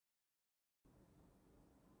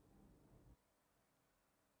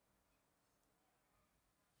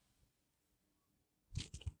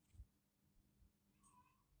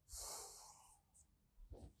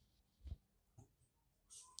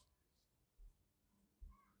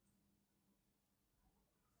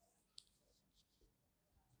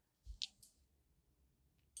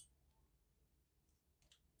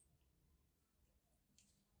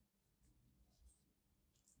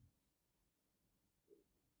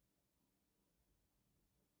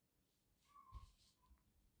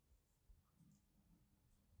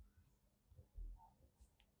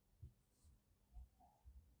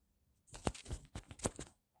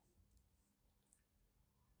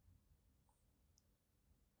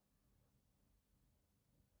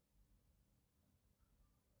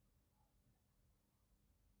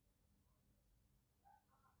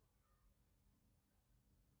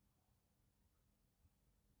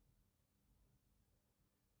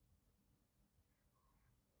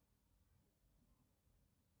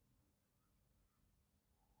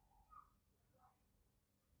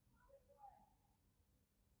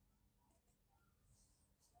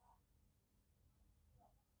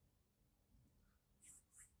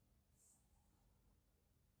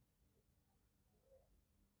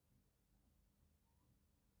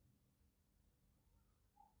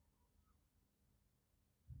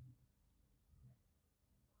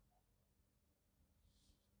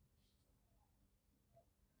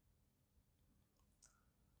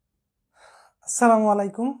আসসালামু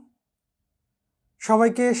আলাইকুম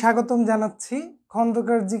সবাইকে স্বাগতম জানাচ্ছি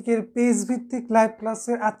খন্দকার জিকের পেজ ভিত্তিক লাইভ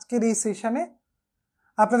ক্লাসের আজকের এই সেশনে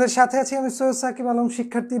আপনাদের সাথে আছি আমি সৈয়দ সাকিব আলম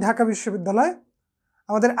শিক্ষার্থী ঢাকা বিশ্ববিদ্যালয়।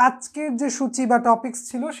 আমাদের আজকের যে সূচি বা টপিকস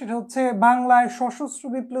ছিল সেটা হচ্ছে বাংলায় সশস্ত্র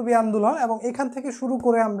বিপ্লবী আন্দোলন, এবং এখান থেকে শুরু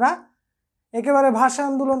করে আমরা একেবারে ভাষা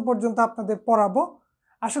আন্দোলন পর্যন্ত আপনাদের পড়াবো।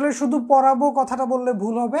 আসলে শুধু পড়াবো কথাটা বললে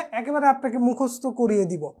ভুল হবে, একেবারে আপনাকে মুখস্থ করিয়ে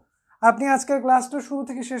দিব। আপনি আজকের ক্লাসটা শুরু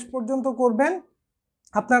থেকে শেষ পর্যন্ত করবেন।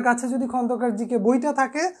 আপনার কাছে যদি খন্দকার জিকে বইটা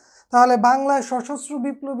থাকে তাহলে বাংলায় সশস্ত্র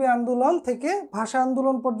বিপ্লবী আন্দোলন থেকে ভাষা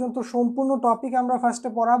আন্দোলন পর্যন্ত সম্পূর্ণ টপিক আমরা ফার্স্টে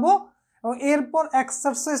পড়াবো, এবং এরপর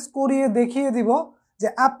এক্সারসাইজ করিয়ে দেখিয়ে দিব যে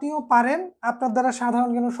আপনিও পারেন, আপনার দ্বারা সাধারণ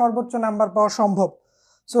জ্ঞানে সর্বোচ্চ নাম্বার পাওয়া সম্ভব।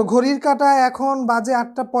 সো ঘড়ির কাঁটা এখন বাজে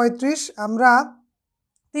 8:35। আমরা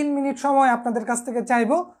 3 মিনিট সময় আপনাদের কাছ থেকে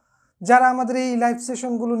চাইবো। যারা আমাদের এই লাইভ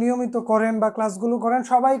সেশনগুলো নিয়মিত করেন বা ক্লাসগুলো করেন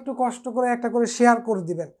সবাই একটু কষ্ট করে একটা করে শেয়ার করে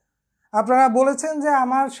দিবেন। আপনারা বলেছেন যে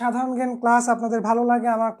আমার সাধারণ জ্ঞান ক্লাস আপনাদের ভালো লাগে,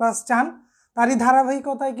 আমার ক্লাস চান, তারই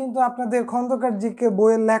ধারাবাহিকতায় কিন্তু আপনাদের খন্দকার জিকে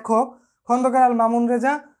বইয়ের লেখক খন্দকার আল মামুন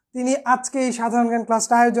রেজা তিনি আজকে এই সাধারণ জ্ঞান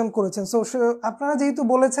ক্লাসটা আয়োজন করেছেন। সো আপনারা যেহেতু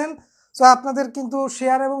বলেছেন, সো আপনাদের কিন্তু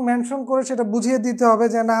শেয়ার এবং মেনশন করে সেটা বুঝিয়ে দিতে হবে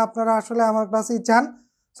যে না আপনারা আসলে আমার ক্লাসেই চান।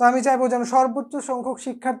 সো আমি চাইবো যেন সর্বোচ্চ সংখ্যক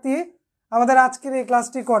শিক্ষার্থী আমাদের আজকের এই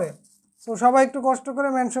ক্লাসটি করে। সো সবাই একটু কষ্ট করে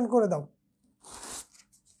মেনশন করে দাও।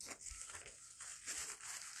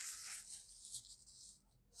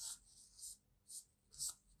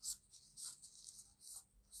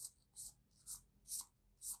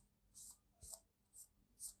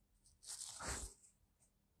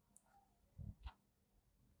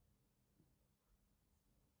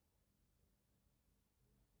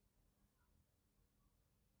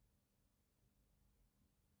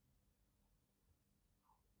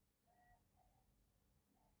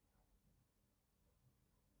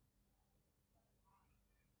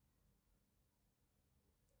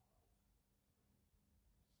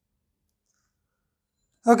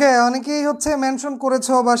 ওকে, অনেকেই হচ্ছে মেনশন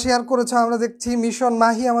করেছো বা শেয়ার করেছো। আমরা দেখছি মিশন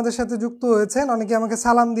মাহি আমাদের সাথে যুক্ত হয়েছেন, অনেকে আমাকে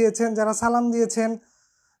সালাম দিয়েছেন। যারা সালাম দিয়েছেন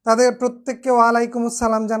তাদের প্রত্যেককে ওয়ালাইকুম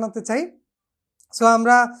আসসালাম জানাতে চাই। সো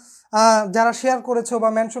আমরা যারা শেয়ার করেছো বা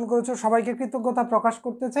মেনশন করেছো সবাইকে কৃতজ্ঞতা প্রকাশ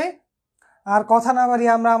করতে চাই। আর কথা না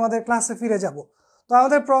বাড়িয়ে আমরা আমাদের ক্লাসে ফিরে যাব। তো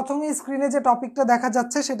আমাদের প্রথমেই স্ক্রিনে যে টপিকটা দেখা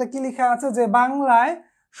যাচ্ছে সেটা কি লেখা আছে যে বাংলায়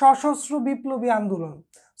সশস্ত্র বিপ্লবী আন্দোলন।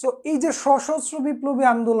 সো এই যে সশস্ত্র বিপ্লবী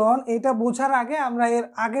আন্দোলন, এটা বোঝার আগে আমরা এর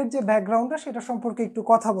আগের যে ব্যাকগ্রাউন্ডটা সেটা সম্পর্কে একটু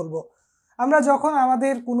কথা বলবো। আমরা যখন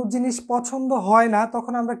আমাদের কোনো জিনিস পছন্দ হয় না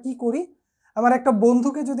তখন আমরা কি করি? আমার একটা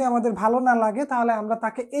বন্ধুকে যদি আমাদের ভালো না লাগে তাহলে আমরা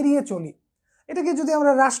তাকে এড়িয়ে চলি। এটাকে যদি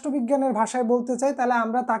আমরা রাষ্ট্রবিজ্ঞানের ভাষায় বলতে চাই তাহলে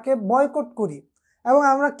আমরা তাকে বয়কট করি, এবং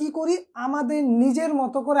আমরা কি করি আমাদের নিজের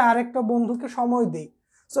মতো করে আরেকটা বন্ধুকে সময় দেই।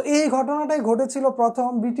 সো এই ঘটনাটাই ঘটেছিল প্রথম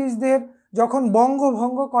ব্রিটিশদের যখন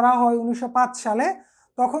বঙ্গভঙ্গ করা হয় 1905 সালে।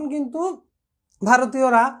 তখন কিন্তু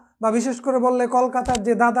ভারতীয়রা বা বিশেষ করে বললে কলকাতার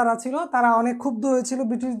যে দাদারা ছিল তারা অনেক ক্ষুব্ধ হয়েছিল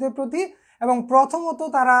ব্রিটিশদের প্রতি, এবং প্রথমত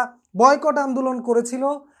তারা বয়কট আন্দোলন করেছিল,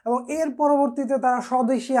 এবং এর পরবর্তীতে তারা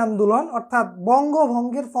স্বদেশী আন্দোলন অর্থাৎ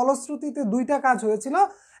বঙ্গভঙ্গের ফলশ্রুতিতে দুইটা কাজ হয়েছিল।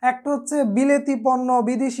 একটা হচ্ছে বিলেতি পণ্য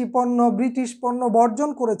বিদেশি পণ্য ব্রিটিশ পণ্য বর্জন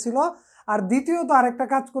করেছিল, আর দ্বিতীয়ত আরেকটা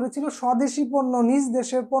কাজ করেছিল স্বদেশী পণ্য নিজ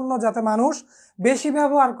দেশের পণ্য যাতে মানুষ বেশি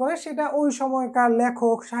ব্যবহার করে, সেটা ওই সময়কার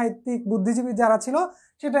লেখক সাহিত্যিক বুদ্ধিজীবী যারা ছিল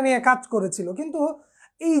সেটা নিয়ে কাজ করেছিল। কিন্তু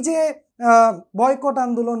এই যে বয়কট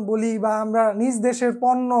আন্দোলন বলি বা আমরা নিজ দেশের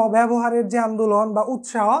পণ্য ব্যবহারের যে আন্দোলন বা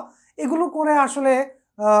উৎসাহ, এগুলো করে আসলে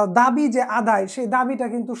দাবি যে আদায়, সেই দাবিটা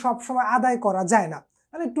কিন্তু সবসময় আদায় করা যায় না।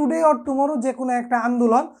 মানে টুডে অর টুমোরো যে কোনো একটা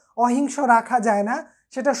আন্দোলন অহিংস রাখা যায় না,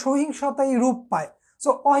 সেটা সহিংসতাই রূপ পায়।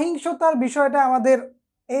 সো অহিংসতার বিষয়টা আমাদের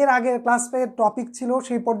এর আগের ক্লাস 5 টপিক ছিল,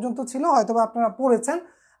 সেই পর্যন্ত ছিল, হয়তো আপনারা পড়েছেন।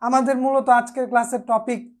 আমাদের মূলত আজকের ক্লাসের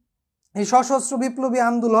টপিক এই সশস্ত্র বিপ্লবী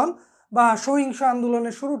আন্দোলন বা সহিংস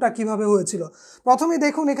আন্দোলনের শুরুটা কিভাবে হয়েছিল। প্রথমে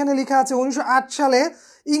দেখুন এখানে লেখা আছে 1908 সালে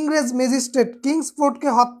ইংরেজ ম্যাজিস্ট্রেট কিংসফোর্ডকে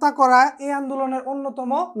হত্যা করা এই আন্দোলনের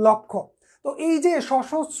অন্যতম লক্ষ্য। তো এই যে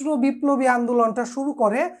সশস্ত্র বিপ্লবী আন্দোলনটা শুরু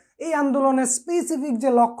করে, এই আন্দোলনের স্পেসিফিক যে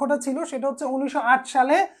লক্ষ্যটা ছিল সেটা হচ্ছে 1908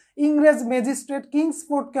 সালে ইংরেজ ম্যাজিস্ট্রেট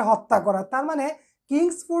কিংসফোর্ডকে হত্যা করা। তার মানে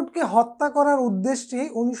কিংসফোর্ডকে হত্যা করার উদ্দেশ্যে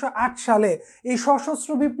 1908 সালে এই সশস্ত্র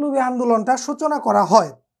বিপ্লবী আন্দোলনটা সূচনা করা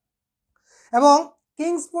হয়। এবং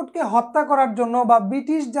কিংসফোর্ডকে হত্যা করার জন্য বা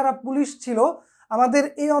ব্রিটিশ যারা পুলিশ ছিল, আমাদের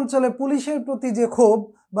এই অঞ্চলে পুলিশের প্রতি যে ক্ষোভ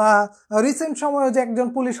বা রিসেন্ট সময়ে যে একজন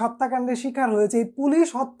পুলিশ হত্যাকাণ্ডের শিকার হয়েছে, এই পুলিশ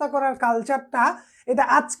হত্যা করার কালচারটা এটা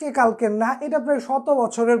আজকে কালকের না, এটা প্রায় 100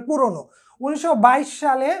 বছরের পুরনো। 1922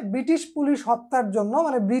 সালে ব্রিটিশ পুলিশ হত্যার জন্য,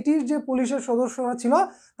 মানে ব্রিটিশ যে পুলিশের সদস্যরা ছিল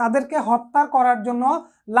তাদেরকে হত্যা করার জন্য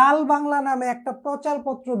লাল বাংলা নামে একটা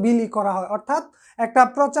প্রচারপত্র বিলি করা হয়। অর্থাৎ একটা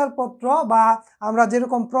প্রচারপত্র, বা আমরা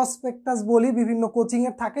যেরকম প্রসপেক্টাস বলি বিভিন্ন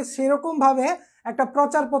কোচিংয়ে থাকে, সেরকম ভাবে একটা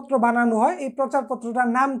প্রচারপত্র বানানো হয়। এই প্রচারপত্রটার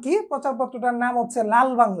নাম কি? প্রচারপত্রটার নাম হচ্ছে লাল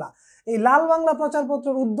বাংলা। এই লাল বাংলা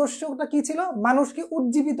প্রচারপত্রের উদ্দেশ্যটা কি ছিল? মানুষকে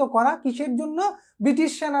উজ্জীবিত করা। কিসের জন্য?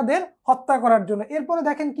 ব্রিটিশ সেনাদের হত্যা করার জন্য। এরপরে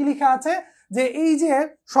দেখেন কি লেখা আছে, যে এই যে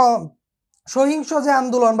সহিংস যে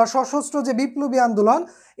আন্দোলন বা সশস্ত্র যে বিপ্লবী আন্দোলন,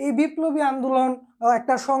 এই বিপ্লবী আন্দোলন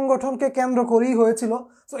একটা সংগঠনকে কেন্দ্র করেই হয়েছিল।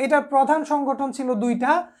 তো এটার প্রধান সংগঠন ছিল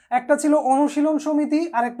দুইটা, একটা ছিল অনুশীলন সমিতি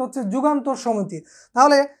আর একটা হচ্ছে যুগান্তর সমিতি।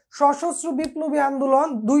 তাহলে সশস্ত্র বিপ্লবী আন্দোলন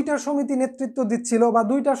দুইটা সমিতি নেতৃত্ব দিচ্ছিল বা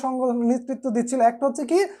দুইটা সংগঠন নেতৃত্ব দিচ্ছিল। একটা হচ্ছে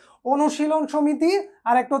কি অনুশীলন সমিতি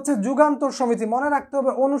আর একটা হচ্ছে যুগান্তর সমিতি। মনে রাখতে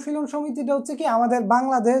হবে অনুশীলন সমিতিটা হচ্ছে কি আমাদের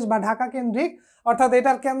বাংলাদেশ বা ঢাকা কেন্দ্রিক, অর্থাৎ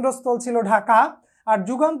এটার কেন্দ্রস্থল ছিল ঢাকা। আর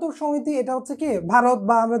যুগান্তর সমিতি এটা হচ্ছে কি ভারত,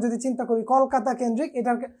 বা আমরা যদি চিন্তা করি কলকাতা কেন্দ্রিক,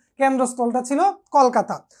 এটার কেন্দ্রস্থলটা ছিল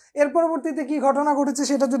কলকাতা। এর পরবর্তীতে কি ঘটনা ঘটেছে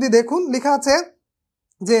সেটা যদি দেখুন, লেখা আছে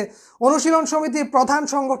যে অনুশীলন সমিতির প্রধান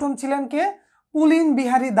সংগঠন ছিলেন কে? পুলিন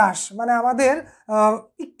বিহারী দাস। মানে আমাদের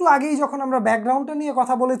একটু আগেই যখন আমরা ব্যাকগ্রাউন্ডটা নিয়ে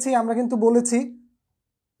কথা বলেছি, আমরা কিন্তু বলেছি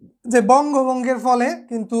যে বঙ্গভঙ্গের ফলে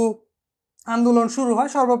কিন্তু আন্দোলন শুরু হয়।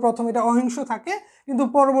 সর্বপ্রথম এটা অহিংস থাকে, কিন্তু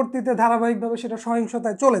পরবর্তীতে ধারাবাহিকভাবে সেটা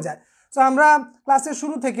সহিংসতায় চলে যায়। তো আমরা ক্লাসের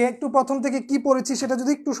শুরু থেকে একটু প্রথম থেকে কি পড়েছি সেটা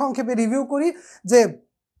যদি একটু সংক্ষেপে রিভিউ করি, যে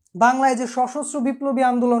বাংলায় যে সশস্ত্র বিপ্লবী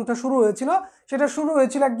আন্দোলনটা শুরু হয়েছিল, সেটা শুরু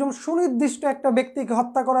হয়েছিল একজন সুনির্দিষ্ট একটা ব্যক্তিকে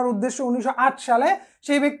হত্যা করার উদ্দেশ্যে 1908 সালে।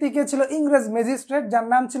 সেই ব্যক্তিকে ছিল ইংরেজ ম্যাজিস্ট্রেট, যার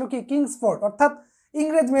নাম ছিল কি কিংসফোর্ড। অর্থাৎ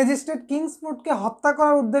ইংরেজ ম্যাজিস্ট্রেট কিংসফোর্ডকে হত্যা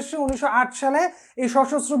করার উদ্দেশ্যে 1908 সালে এই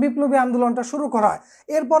সশস্ত্র বিপ্লবী আন্দোলনটা শুরু করা হয়।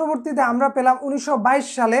 এর পরবর্তীতে আমরা পেলাম 1922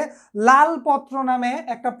 সালে লাল পত্র নামে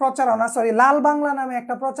একটা প্রচারণা, লাল বাংলা নামে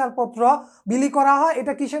একটা প্রচারপত্র বিলি করা হয়।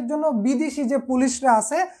 এটা কিসের জন্য? বিদেশি যে পুলিশরা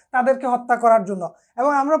আছে তাদেরকে হত্যা করার জন্য।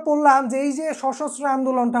 এবং আমরা পড়লাম যে এই যে সশস্ত্র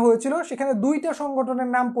আন্দোলনটা হয়েছিল সেখানে দুইটা সংগঠনের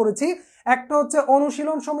নাম পড়েছি, একটা হচ্ছে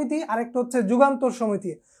অনুশীলন সমিতি আর একটা হচ্ছে যুগান্তর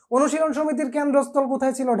সমিতি। অনুশীলন সমিতির কেন্দ্রস্থল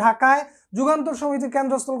কোথায় ছিল? ঢাকায়। যুগান্তর সমিতির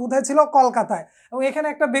কেন্দ্রস্থল কোথায় ছিল? কলকাতায়। এবং এখানে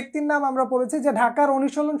একটা ব্যক্তির নাম আমরা পড়েছি, যে ঢাকার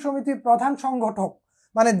অনুশীলন সমিতির প্রধান সংগঠক,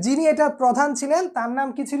 মানে যিনি এটার প্রধান ছিলেন তার নাম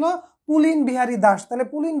কি ছিল? পুলিন বিহারী দাস। তাহলে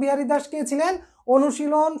পুলিন বিহারী দাস কে ছিলেন?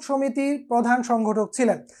 অনুশীলন সমিতির প্রধান সংগঠক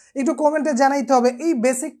ছিলেন। একটু কমেন্টে জানাইতে হবে এই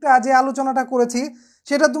বেসিকটা যে আলোচনাটা করেছি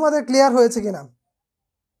সেটা তোমাদের ক্লিয়ার হয়েছে কিনা।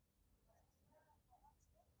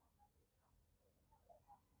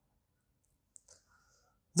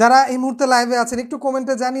 যারা এই মুহূর্তে লাইভে আছেন একটু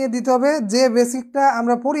কমেন্টে জানিয়ে দিতে হবে যে বেসিকটা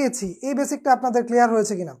আমরা পড়িয়েছি এই বেসিকটা আপনাদের ক্লিয়ার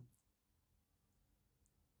হয়েছে কিনা।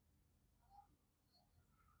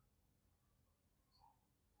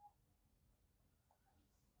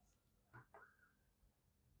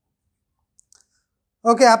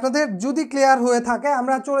 ওকে, আপনাদের যদি ক্লিয়ার হয়ে থাকে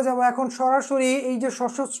আমরা চলে যাব এখন সরাসরি এই যে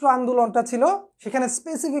সশস্ত্র আন্দোলনটা ছিল সেখানে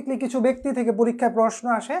স্পেসিফিকলি কিছু ব্যক্তি থেকে পরীক্ষায় প্রশ্ন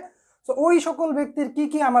আসে। তো ওই সকল ব্যক্তির কি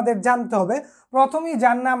কি আমাদের জানতে হবে। প্রথমেই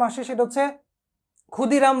যার নাম আসে সেটা হচ্ছে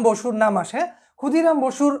ক্ষুদিরাম বসুর নাম আসে। ক্ষুদিরাম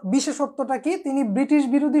বসুর বিশেষত্বটা কি? তিনি ব্রিটিশ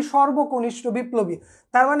বিরোধী সর্বকনিষ্ঠ বিপ্লবী।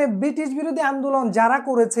 তার মানে ব্রিটিশ বিরোধী আন্দোলন যারা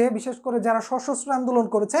করেছে, বিশেষ করে যারা সশস্ত্র আন্দোলন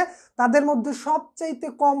করেছে, তাদের মধ্যে সবচাইতে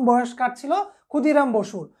কম বয়স কার ছিল? ক্ষুদিরাম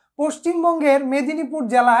বসুর। পশ্চিমবঙ্গের মেদিনীপুর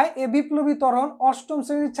জেলায় এ বিপ্লবী তরুণ অষ্টম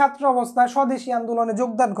শ্রেণীর ছাত্র অবস্থায় স্বদেশী আন্দোলনে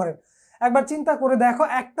যোগদান করেন। একবার চিন্তা করে দেখো,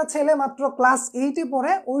 একটা ছেলে মাত্র ক্লাস 8-এ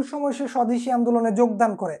পড়ে, ওই সময় সে স্বদেশী আন্দোলনে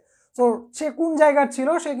যোগদান করে। তো সে কোন জায়গার ছিল?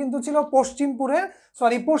 সে কিন্তু ছিল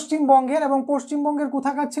পশ্চিমবঙ্গের, এবং পশ্চিমবঙ্গের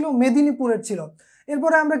কোথাকার ছিল? মেদিনীপুরের ছিল।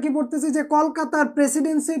 এরপরে আমরা কি পড়তেছি যে কলকাতার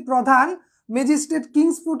প্রেসিডেন্সির প্রধান ম্যাজিস্ট্রেট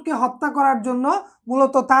কিংসফোর্ডকে হত্যা করার জন্য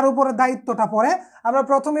মূলত তার উপরে দায়িত্বটা পড়ে। আমরা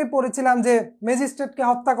প্রথমেই পড়েছিলাম যে ম্যাজিস্ট্রেটকে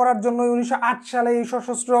হত্যা করার জন্য 1908 সালে এই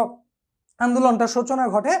সশস্ত্র আন্দোলনটা সূচনা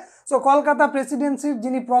ঘটে। সো কলকাতা প্রেসিডেন্সির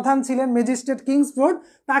যিনি প্রধান ছিলেন ম্যাজিস্ট্রেট কিংসফোর্ড,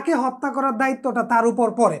 তাকে হত্যা করার দায়িত্বটা তার উপর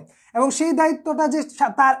পড়ে। এবং সেই দায়িত্বটা যে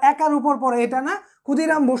তার একার উপর পড়ে এটা না,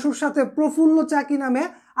 ক্ষুদিরাম বসুর সাথে প্রফুল্ল চাকি নামে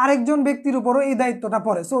আরেকজন ব্যক্তির উপরও এই দায়িত্বটা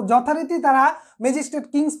পড়ে। সো যথারীতি তারা ম্যাজিস্ট্রেট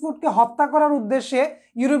কিংসফোর্ডকে হত্যা করার উদ্দেশ্যে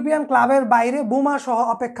ইউরোপিয়ান ক্লাবের বাইরে বোমা সহ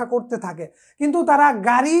অপেক্ষা করতে থাকে। কিন্তু তারা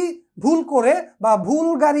গাড়ি ভুল করে বা ভুল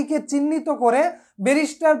গাড়িকে চিহ্নিত করে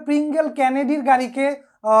ব্যারিস্টার প্রিঙ্গেল কেনেডির গাড়িকে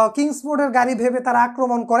কিংসফোর্ডের গাড়ি ভেবে তারা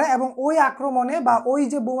আক্রমণ করে। এবং ওই আক্রমণে বা ওই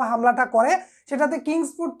যে বোমা হামলাটা করে সেটাতে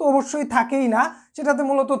কিংসফোর্ড তো অবশ্যই থাকেই না, সেটাতে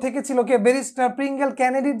মূলত থেকেছিল কে? ব্যারিস্টার প্রিঙ্গেল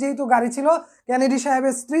কেনেডির যেহেতু গাড়ি ছিল, কেনেডি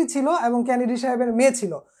সাহেবের স্ত্রী ছিল এবং কেনেডি সাহেবের মেয়ে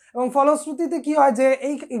ছিল। এবং ফলশ্রুতিতে কি হয় যে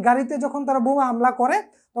এই গাড়িতে যখন তারা বোমা হামলা করে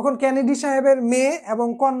তখন কেনেডি সাহেবের মেয়ে এবং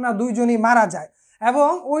কন্যা দুইজনই মারা যায়। এবং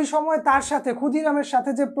ওই সময় তার সাথে ক্ষুদিরামের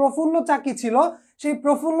সাথে যে প্রফুল্ল চাকি ছিল, সেই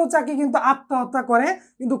প্রফুল্ল চাকি কিন্তু আত্মহত্যা করে,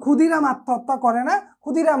 কিন্তু ক্ষুদিরাম আত্মহত্যা করে না।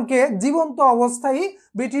 ক্ষুদিরামকে জীবন্ত অবস্থায়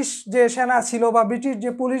ব্রিটিশ যে সেনা ছিল বা ব্রিটিশ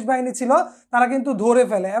যে পুলিশ বাহিনী ছিল তারা কিন্তু ধরে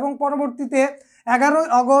ফেলে, এবং পরবর্তীতে 11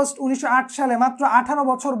 আগস্ট 1908 সালে মাত্র 18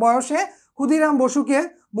 বছর বয়সে ক্ষুদিরাম বসুকে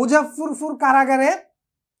মুজাফফরপুর কারাগারে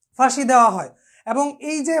ফাঁসি দেওয়া হয়। এবং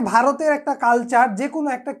এই যে ভারতের একটা কালচার, যে কোনো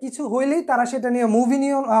একটা কিছু হইলেই তারা সেটা নিয়ে মুভি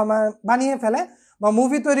নিয়ে বানিয়ে ফেলে বা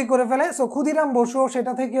মুভি তৈরি করে ফেলে। সো ক্ষুদিরাম বসু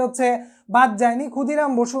সেটা থেকে হচ্ছে বাদ যায়নি।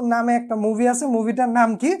 ক্ষুদিরাম বসুর নামে একটা মুভি আছে, মুভিটার নাম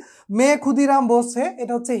কি, মে ক্ষুদিরাম বসে,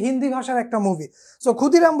 এটা হচ্ছে হিন্দি ভাষার একটা মুভি। সো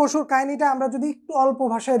ক্ষুদিরাম বসুর কাহিনীটা আমরা যদি একটু অল্প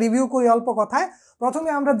ভাষায় রিভিউ করি, অল্প কথায়, প্রথমে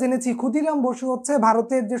আমরা জেনেছি ক্ষুদিরাম বসু হচ্ছে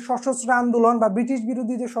ভারতের যে সশস্ত্র আন্দোলন বা ব্রিটিশ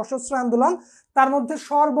বিরোধী যে সশস্ত্র আন্দোলন তার মধ্যে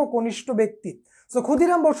সর্বকনিষ্ঠ ব্যক্তি। সো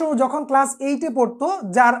ক্ষুদিরাম বসু যখন ক্লাস 8-এ পড়তো,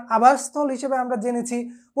 যার আবাসস্থল হিসেবে আমরা জেনেছি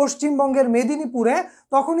পশ্চিমবঙ্গের মেদিনীপুরে,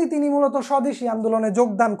 তখনই তিনি মূলত স্বদেশী আন্দোলনে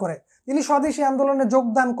যোগদান করে। তিনি স্বদেশী আন্দোলনে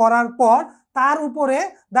যোগদান করার পর তার উপরে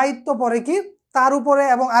দায়িত্ব পড়ে কি, তার উপরে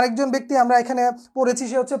এবং আরেকজন ব্যক্তি আমরা এখানে পড়েছি,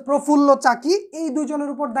 সে হচ্ছে প্রফুল্ল চাকি, এই দুজনের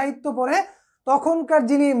উপর দায়িত্ব পড়ে তখনকার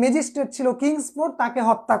যিনি ম্যাজিস্ট্রেট ছিল কিংসফোর্ড, তাকে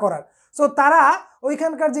হত্যা করার। সো তারা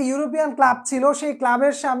ওইখানকার যে ইউরোপিয়ান ক্লাব ছিল সেই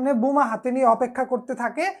ক্লাবের সামনে বোমা হাতে নিয়ে অপেক্ষা করতে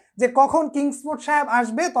থাকে যে কখন কিংসফোর্ড সাহেব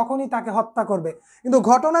আসবে তখনই তাকে হত্যা করবে। কিন্তু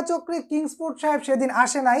ঘটনাচক্রে কিংসফোর্ড সাহেব সেদিন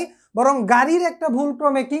আসে নাই, বরং গাড়ির একটা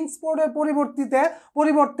ভুলক্রমে কিংসফোর্ডের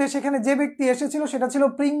পরিবর্তে সেখানে যে ব্যক্তি এসেছিল সেটা ছিল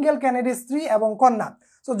প্রিঙ্গেল ক্যানেডির স্ত্রী এবং কন্যা।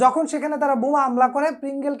 সো যখন সেখানে তারা বোমা হামলা করে,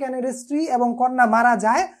 প্রিঙ্গেল ক্যানেডির স্ত্রী এবং কন্যা মারা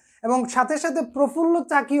যায় এবং সাথে সাথে প্রফুল্ল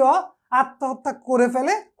চাকিও আত্মহত্যা করে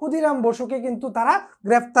ফেলে। ক্ষুদিরাম বসুকে কিন্তু তারা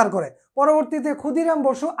গ্রেফতার করে। পরবর্তীতে ক্ষুদিরাম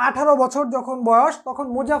বসু 18 বছর যখন বয়স, তখন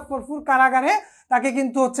মুজাফফরপুর কারাগারে তাকে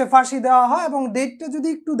কিন্তু হচ্ছে ফাঁসি দেওয়া হয়। এবং ডেটটা যদি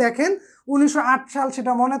একটু দেখেন 1908 সাল,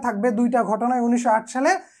 সেটা মনে থাকবে, দুইটা ঘটনায় 1908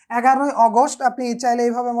 সালে 11 আগস্ট, আপনি চাইলে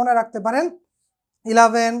এইভাবে মনে রাখতে পারেন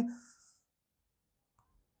 11,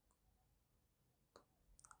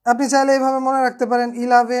 আপনি চাইলে এইভাবে মনে রাখতে পারেন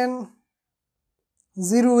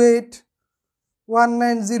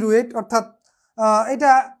 11/08/1908, অর্থাৎ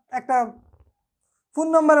এটা একটা ফোন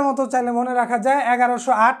নম্বরের মতো চাইলে মনে রাখা যায়।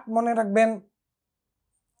 1108 মনে রাখবেন,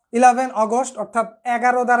 11 আগস্ট, অর্থাৎ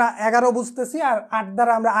 11 দ্বারা 11 বুঝতেছি আর 8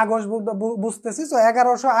 দ্বারা আমরা আগস্ট বুঝতেছি। সো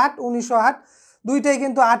 1108, 1908 দুইটাই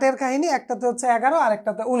কিন্তু 8-এর কাহিনী, একটাতে হচ্ছে 11 আর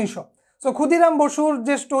একটাতে 1900। সো ক্ষুদিরাম বসুর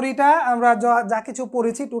যে স্টোরিটা আমরা যা কিছু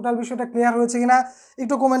পড়েছি, টোটাল বিষয়টা ক্লিয়ার হয়েছে কিনা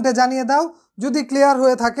একটু কমেন্টে জানিয়ে দাও। যদি ক্লিয়ার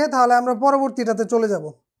হয়ে থাকে তাহলে আমরা পরবর্তীটাতে চলে যাব।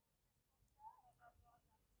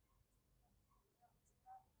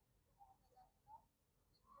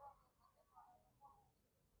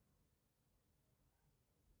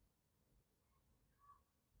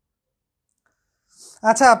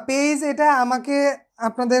 আচ্ছা, পেজ এটা আমাকে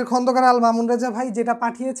আপনাদের খন্দকার আল মামুন রাজা ভাই যেটা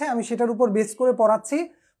পাঠিয়েছে আমি সেটার উপর বেস করে পড়াচ্ছি।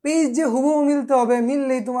 পেজ যে হুবহু মিলতে হবে,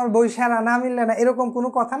 মিললেই তোমার বই সেরা, না মিললে না, এরকম কোনো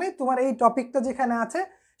কথা নেই। তোমার এই টপিকটা যেখানে আছে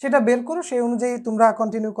সেটা বের করো, সেই অনুযায়ী তোমরা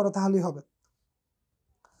কন্টিনিউ করো, তাহলেই হবে।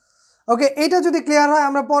 ওকে, এটা যদি ক্লিয়ার হয়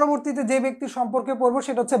আমরা পরবর্তীতে যে ব্যক্তি সম্পর্কে পড়বো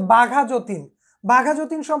সেটা হচ্ছে বাঘা যতীন। বাঘা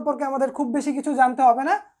যতীন সম্পর্কে আমাদের খুব বেশি কিছু জানতে হবে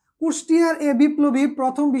না। কুষ্টিয়ার এ বিপ্লবী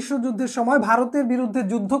প্রথম বিশ্বযুদ্ধের সময় ভারতের বিরুদ্ধে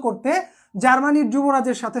যুদ্ধ করতে জার্মানির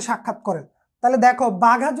যুবরাজের সাথে সাক্ষাৎ করেন। তাহলে দেখো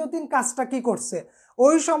বাঘা যতীন কাজটা কি করছে।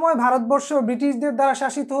 ওই সময় ভারতবর্ষ ব্রিটিশদের দ্বারা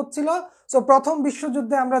শাসিত হচ্ছিল। সো প্রথম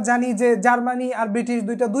বিশ্বযুদ্ধে আমরা জানি যে জার্মানি আর ব্রিটিশ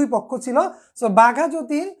দুই পক্ষ ছিল। সো বাঘা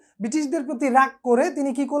যতীন ব্রিটিশদের প্রতি রাগ করে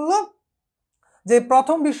তিনি কি করলো, যে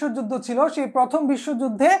প্রথম বিশ্বযুদ্ধ ছিল সেই প্রথম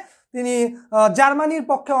বিশ্বযুদ্ধে তিনি জার্মানির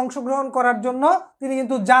পক্ষে অংশগ্রহণ করার জন্য তিনি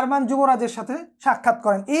কিন্তু জার্মান যুবরাজের সাথে সাক্ষাৎ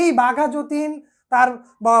করেন। এই বাঘা যতীন তার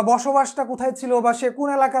বসবাসটা কোথায় ছিল বা সে কোন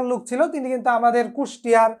এলাকার লোক ছিল, তিনি কিন্তু আমাদের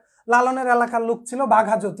কুষ্টিয়ার লালনের এলাকার লোক ছিল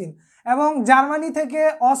বাঘা যতীন। এবং জার্মানি থেকে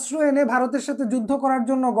অস্ত্র এনে ভারতের সাথে যুদ্ধ করার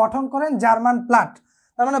জন্য গঠন করেন জার্মান প্লাট।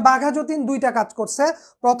 তার মানে বাঘা যতীন দুইটা কাজ করছে।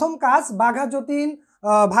 প্রথম কাজ, বাঘা যতীন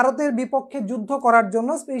ভারতের বিপক্ষে যুদ্ধ করার জন্য,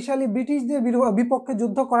 স্পেশালি ব্রিটিশদের বিপক্ষে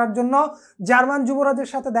যুদ্ধ করার জন্য জার্মান যুবরাজের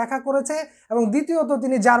সাথে দেখা করেছে। এবং দ্বিতীয়ত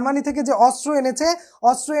তিনি জার্মানি থেকে যে অস্ত্র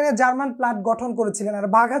এনে জার্মান প্লাট গঠন করেছিলেন। আর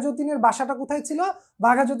বাঘা যতীনের বাসাটা কোথায় ছিল?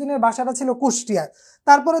 বাঘা যতীনের বাসাটা ছিল কুষ্টিয়ায়।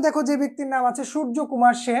 তারপরে দেখো যে ব্যক্তির নাম আছে সূর্য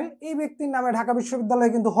কুমার সেন, এই ব্যক্তির নামে ঢাকা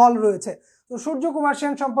বিশ্ববিদ্যালয়ে কিন্তু হল রয়েছে। তো সূর্য কুমার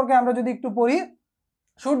সেন সম্পর্কে আমরা যদি একটু পড়ি,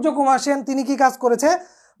 সূর্য কুমার সেন তিনি কি কাজ করেছে?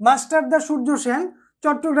 মাস্টারদা সূর্য সেন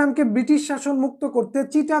চট্টগ্রামকে ব্রিটিশ শাসন মুক্ত করতে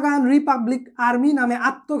চিটাগাং রিপাবলিক আর্মি নামে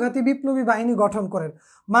আত্মঘাতী বিপ্লবী বাহিনী গঠন করেন।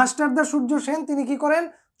 মাস্টারদা সূর্য সেন তিনি কি করেন?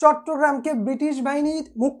 চট্টগ্রামকে ব্রিটিশ বাহিনী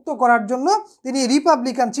মুক্ত করার জন্য তিনি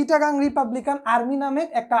চিটাগাং রিপাবলিকান আর্মি নামে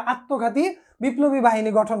একটা আত্মঘাতী বিপ্লবী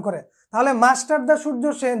বাহিনী গঠন করে। তাহলে মাস্টারদা সূর্য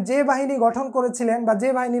সেন যে বাহিনী গঠন করেছিলেন বা যে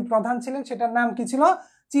বাহিনীর প্রধান ছিলেন সেটার নাম কি ছিল?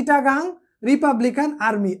 Chittagong Republican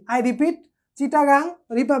army. I repeat, Chittagong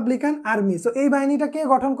Republican army. So এই বাহিনীটা কে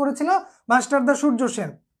গঠন করেছিল? মাস্টারদা সূর্য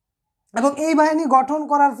সেন। এবং এই বাহিনী গঠন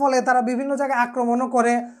করার ফলে তারা বিভিন্ন জায়গায় আক্রমণও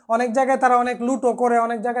করে, অনেক জায়গায় তারা অনেক লুটও করে,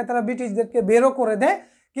 অনেক জায়গায় তারা ব্রিটিশদেরকে বেরও করে দেয়।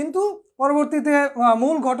 কিন্তু পরবর্তীতে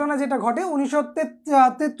মূল ঘটনা যেটা ঘটে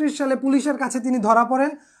 1933 সালে পুলিশের কাছে তিনি ধরা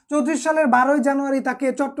পড়েন। 34 সালের 12ই জানুয়ারি তাকে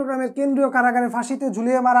চট্টগ্রামের কেন্দ্রীয় কারাগারে ফাঁসিতে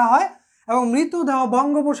ঝুলিয়ে মারা হয় এবং মৃতদেহ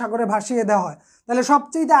বঙ্গোপসাগরে ভাসিয়ে দেওয়া হয়। তাহলে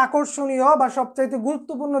সবচেয়ে আকর্ষণীয় বা সবচেয়ে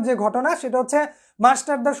গুরুত্বপূর্ণ যে ঘটনা সেটা হচ্ছে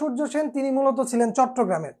মাস্টারদা সূর্য সেন তিনি মূলত ছিলেন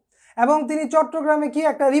চট্টগ্রামের, এবং তিনি চট্টগ্রামে কি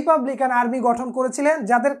একটা রিপাবলিকান আর্মি গঠন করেছিলেন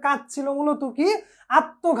যাদের কাজ ছিল মূলত কি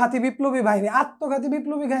আত্মঘাতী বিপ্লবী বাহিনী। আত্মঘাতী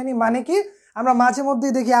বিপ্লবী বাহিনী মানে কি? আমরা মাঝে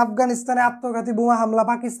মধ্যেই দেখি আফগানিস্তানে আত্মঘাতী বোমা হামলা,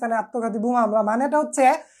 পাকিস্তানে আত্মঘাতী বোমা হামলা। মানেটা হচ্ছে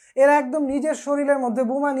এরা একদম নিজের শরীরের মধ্যে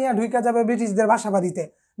বোমা নিয়ে ঢুকে যাবে ব্রিটিশদের বাসাবাড়িতে,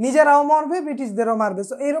 নিজেরাও মরবে ব্রিটিশদেরও মারবে।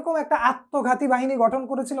 সো এরকম একটা আত্মঘাতী বাহিনী গঠন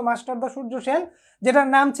করেছিল মাস্টারদা সূর্য সেন, যেটার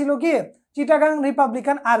নাম ছিল কি চিটাগাং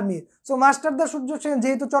রিপাবলিকান আর্মি। সো মাস্টারদা সূর্য সেন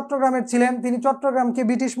যেহেতু চট্টগ্রামের ছিলেন, তিনি চট্টগ্রামকে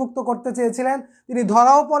ব্রিটিশ মুক্ত করতে চেয়েছিলেন। তিনি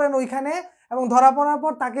ধরাও পড়েন ওইখানে, এবং ধরা পড়ার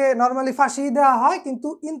পর তাকে নর্মালি ফাঁসি দেওয়া হয়। কিন্তু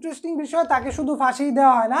ইন্টারেস্টিং বিষয়, তাকে শুধু ফাঁসি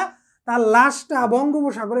দেওয়া হয় না, তার লাশটা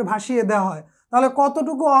বঙ্গোপসাগরে ভাসিয়ে দেওয়া হয়। তাহলে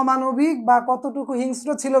কতটুকু অমানবিক বা কতটুকু হিংস্র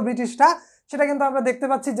ছিল ব্রিটিশরা সেটা কিন্তু আমরা দেখতে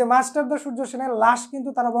পাচ্ছি যে মাস্টারদা সূর্য সেনের লাশ কিন্তু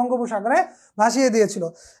তারা বঙ্গোপসাগরে ভাসিয়ে দিয়েছিল।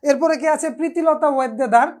 এরপরে কি আছে? প্রীতিলতা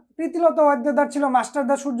ওয়াদ্দেদার। প্রীতিলতা ওয়াদ্দেদার ছিল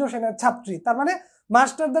মাস্টারদা সূর্য সেনের ছাত্রী। তার মানে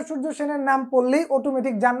মাস্টারদা সূর্য সেনের নাম পড়লেই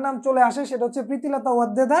অটোমেটিক যার নাম চলে আসে সেটা হচ্ছে প্রীতিলতা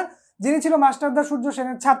ওয়াদ্দেদার, যিনি ছিল মাস্টারদা সূর্য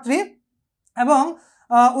সেনের ছাত্রী। এবং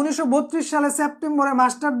 1932 সালে সেপ্টেম্বরে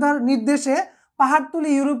মাস্টারদার নির্দেশে পাহাড়তলী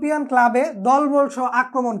ইউরোপিয়ান ক্লাবে দলবল সহ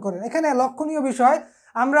আক্রমণ করেন। এখানে লক্ষণীয় বিষয়,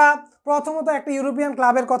 আমরা প্রথমত একটা ইউরোপিয়ান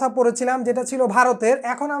ক্লাবের কথা পড়েছিলাম যেটা ছিল ভারতের,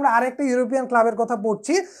 এখন আমরা আরেকটা ইউরোপিয়ান ক্লাবের কথা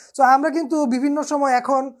পড়ছি। সো আমরা কিন্তু বিভিন্ন সময়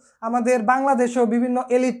এখন আমাদের বাংলাদেশেও বিভিন্ন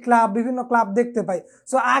এলিট ক্লাব, বিভিন্ন ক্লাব দেখতে পাই।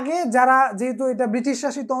 সো আগে যারা, যেহেতু এটা ব্রিটিশ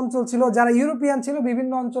শাসিত অঞ্চল ছিল, যারা ইউরোপিয়ান ছিল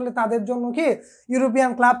বিভিন্ন অঞ্চলে তাদের জন্য কি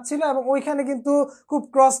ইউরোপিয়ান ক্লাব ছিল, এবং ওইখানে কিন্তু খুব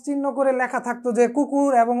ক্রস চিহ্ন করে লেখা থাকতো যে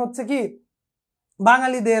কুকুর এবং হচ্ছে কি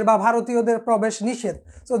বাঙালিদের বা ভারতীয়দের প্রবেশ নিষেধ।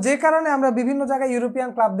 সো যে কারণে আমরা বিভিন্ন জায়গায় ইউরোপিয়ান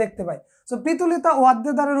ক্লাব দেখতে পাই। সো প্রীতিলতা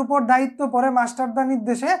ওয়াদ্দেদারের উপর দায়িত্ব পড়ে মাস্টারদার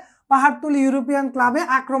নির্দেশে পাহাড়তলী ইউরোপিয়ান ক্লাবে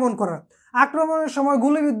আক্রমণ করা। আক্রমণের সময়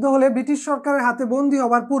গুলিবিদ্ধ হলে ব্রিটিশ সরকারের হাতে বন্দী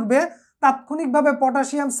হবার পূর্বে তাৎক্ষণিকভাবে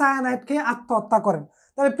পটাশিয়াম সায়ানাইড খেয়ে আত্মহত্যা করেন।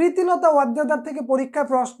 তাহলে প্রীতিলতা ওয়াদ্দেদার থেকে পরীক্ষায়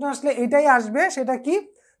প্রশ্ন আসলে এটাই আসবে, সেটা কি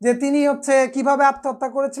যে তিনি হচ্ছে কিভাবে আত্মহত্যা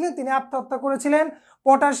করেছিলেন? তিনি আত্মহত্যা করেছিলেন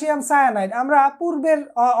পটাশিয়াম সায়ানাইড। আমরা পূর্বের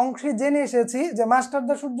অংশে জেনে এসেছি যে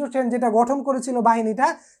মাস্টারদা সূর্য সেন যেটা গঠন করেছিল বাহিনীটা,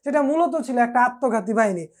 সেটা মূলত ছিল একটা আত্মঘাতী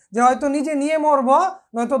বাহিনী, যে হয়তো নিজে নিয়ে মরবো,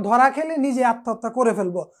 নয়তো ধরা খেলে নিজে আত্মহত্যা করে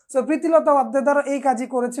ফেলবো। সো প্রীতিলতা ওয়াদ্দেদারও এই কাজই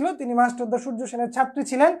করেছিল। তিনি মাস্টারদা সূর্য সেনের ছাত্রী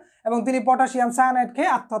ছিলেন এবং তিনি পটাশিয়াম সায়ানাইড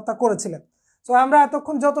খেয়ে আত্মহত্যা করেছিলেন। সো আমরা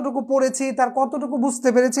এতক্ষণ যতটুকু পড়েছি তার কতটুকু বুঝতে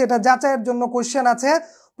পেরেছি এটা যাচাইয়ের জন্য কোশ্চেন আছে।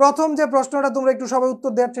 প্রথম যে প্রশ্নটা তোমরা একটু সবাই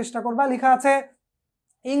উত্তর দেওয়ার চেষ্টা করবা, লেখা আছে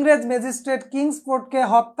ইংরেজ ম্যাজিস্ট্রেট কিংসফোর্ডকে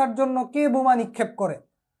হত্যার জন্য কে বোমা নিক্ষেপ করে?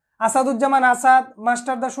 আসাদুজ্জামান আসাদ,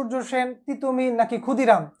 মাস্টারদা সূর্য সেন, তিতুমির নাকি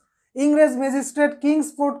ক্ষুদিরাম? ইংরেজ ম্যাজিস্ট্রেট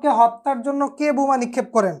কিংসফোর্ডকে হত্যার জন্য কে বোমা নিক্ষেপ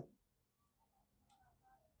করেন?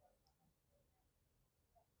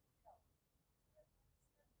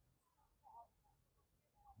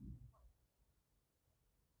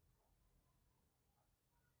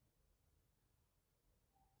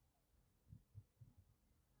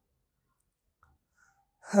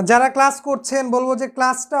 যারা ক্লাস করছেন বলবো যে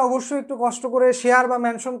ক্লাসটা অবশ্যই একটু কষ্ট করে শেয়ার বা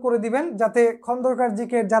মেনশন করে দিবেন, যাতে খন্দকার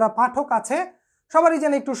জিকের যারা পাঠক আছে সবারই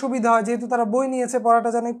যেন একটু সুবিধা হয়, যেহেতু তারা বই নিয়েছে, পড়াটা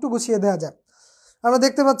যেন একটু গুছিয়ে দেওয়া যায়। আমরা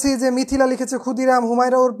দেখতে পাচ্ছি যে মিথিলা লিখেছে ক্ষুদিরাম,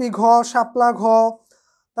 হুমায়রা উর্পি ঘ, শাপলা ঘ,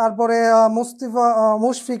 তারপরে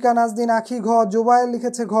মুশফিকা নাজদিন আখি ঘ, জুবাইর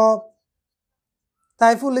লিখেছে ঘ,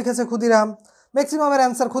 তাইফুল লিখেছে ক্ষুদিরাম। ম্যাক্সিমামের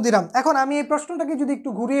অ্যান্সার ক্ষুদিরাম। এখন আমি এই প্রশ্নটাকে যদি একটু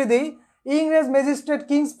ঘুরিয়ে দেই, ইংরেজ ম্যাজিস্ট্রেট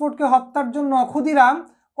কিংসফোর্ডকে হত্যার জন্য ক্ষুদিরাম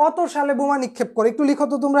কত সালে বোমা নিক্ষেপ করে? একটু লিখো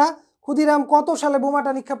তো তোমরা, ক্ষুদিরাম কত সালে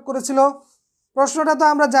বোমাটা নিক্ষেপ করেছিল? প্রশ্নটা তো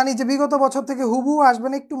আমরা জানি যে বিগত বছর থেকে হুবহু আসবে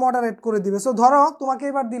না, একটু মডারেট করে দিবে। সো ধরো তোমাকে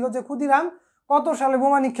এবার দিল যে ক্ষুদিরাম কত সালে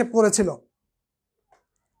বোমা নিক্ষেপ করেছিল?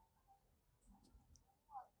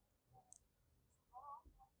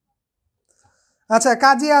 আচ্ছা,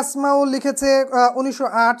 কাজী আসমাউল লিখেছে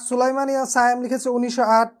 1908, সুলাইমানিয়া সায়েম লিখেছে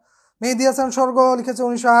 1908, মেহেদি হাসান স্বর্গ লিখেছে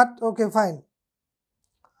 1908। Okay fine.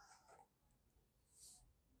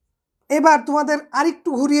 এবার তোমাদের আরেকটু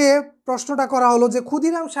ঘুরিয়ে প্রশ্নটা করা হলো যে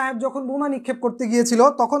ক্ষুদিরাম সাহেব যখন বোমা নিক্ষেপ করতে গিয়েছিল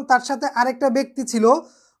তখন তার সাথে আরেকটা ব্যক্তি ছিল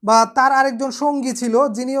বা তার আরেকজন সঙ্গী ছিল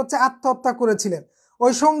যিনি হচ্ছে আত্মহত্যা করেছিলেন।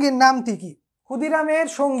 ওই সঙ্গীর নামটি কি? ক্ষুদিরামের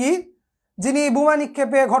সঙ্গী যিনি বোমা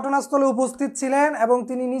নিক্ষেপে ঘটনাস্থলে উপস্থিত ছিলেন এবং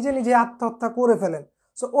তিনি নিজে নিজে আত্মহত্যা করে ফেলেন।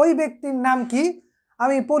 সো ওই ব্যক্তির নাম কি?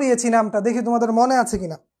 আমি পড়িয়েছি নামটা, দেখি তোমাদের মনে আছে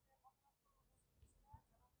কিনা।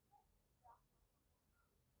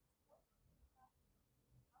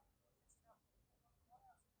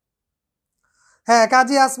 হ্যাঁ,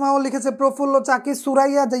 কাজী আসমাও লিখেছে প্রফুল্ল চাকি,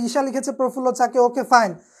 সুরাইয়া ঈশা লিখেছে প্রফুল্ল চাকি। Okay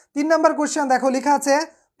fine. 3 নম্বর কোশ্চেন দেখো, লেখা আছে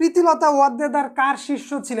প্রীতিলতা ওয়াদ্দেদার কার শিষ্য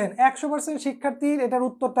ছিলেন? 100% শিক্ষার্থীর এটার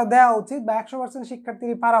উত্তরটা দেওয়া উচিত বা 100%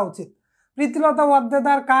 শিক্ষার্থীরই পারা উচিত। প্রীতিলতা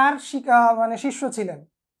ওয়াদ্দেদার কার মানে শিষ্য ছিলেন?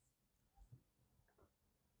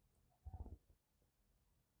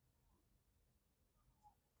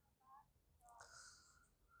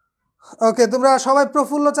 ওকে, তোমরা সবাই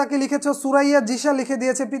প্রফুল্ল চাকি লিখেছো, সুরাইয়া জিশা লিখে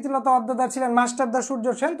দিয়েছে। প্রীতিলতা ওয়াদ্দেদার ছিলেন মাস্টারদা সূর্য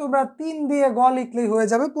সেন। তোমরা 3 দিয়ে গ লিখলেই হয়ে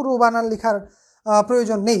যাবে, পুরো বানান লেখার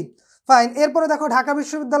প্রয়োজন নেই। ফাইন। এরপরে দেখো ঢাকা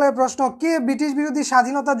বিশ্ববিদ্যালয়ের প্রশ্ন, কে ব্রিটিশ বিরোধী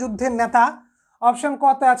স্বাধীনতা যুদ্ধের নেতা? অপশন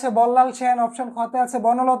কতে আছে বল্লাল সেন, অপশন খতে আছে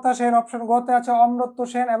বনলতা সেন, অপশন গতে আছে অমরত্ব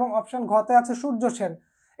সেন এবং অপশন ঘতে আছে সূর্য সেন।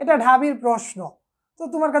 এটা ঢাবির প্রশ্ন, তো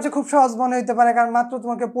তোমার কাছে খুব সহজ মনে হইতে পারে কারণ মাত্র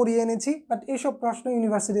তোমাকে পড়িয়ে এনেছি, বাট এইসব প্রশ্ন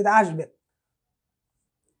ইউনিভার্সিটিতে আসবে,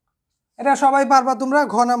 এটা সবাই পারবা তোমরা।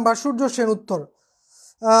 ঘ নাম্বার সূর্য সেন উত্তর।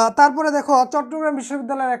 তারপরে দেখো চট্টগ্রাম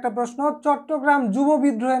বিশ্ববিদ্যালয়ের একটা প্রশ্ন, চট্টগ্রাম যুব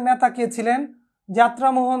বিদ্রোহের নেতা কে ছিলেন?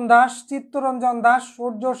 যাত্রামোহন দাস, চিত্তরঞ্জন দাস,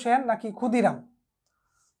 সূর্য সেন নাকি ক্ষুদিরাম?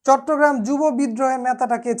 চট্টগ্রাম যুব বিদ্রোহের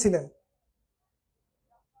নেতাটা কে ছিলেন?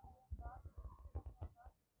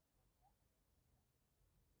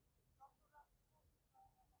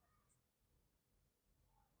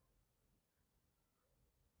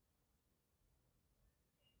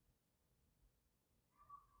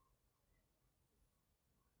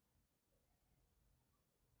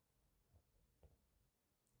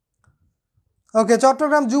 ওকে,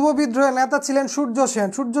 চট্টগ্রাম যুব বিদ্রোহের নেতা ছিলেন সূর্য সেন।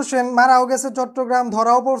 সূর্য সেন মারাও গেছে চট্টগ্রাম,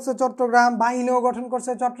 ধরাও পড়ছে চট্টগ্রাম, বাহিনীও গঠন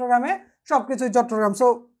করছে চট্টগ্রামে, সবকিছুই চট্টগ্রাম। সো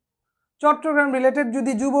চট্টগ্রাম রিলেটেড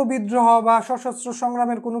যদি যুব বিদ্রোহ বা সশস্ত্র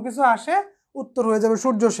সংগ্রামের কোনো কিছু আসে, উত্তর হয়ে যাবে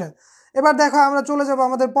সূর্য সেন। এবার দেখো আমরা চলে যাব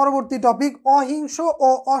আমাদের পরবর্তী টপিক, অহিংস ও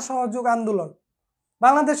অসহযোগ আন্দোলন।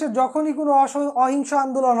 বাংলাদেশে যখনই কোনো অহিংস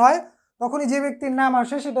আন্দোলন হয় তখনই যে ব্যক্তির নাম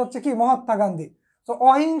আসে সেটা হচ্ছে কি? মহাত্মা গান্ধী। তো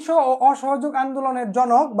অহিংস ও অসহযোগ আন্দোলনের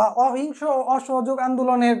জনক বা অহিংস ও অসহযোগ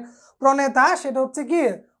আন্দোলনের প্রণেতা সেটা হচ্ছে কি?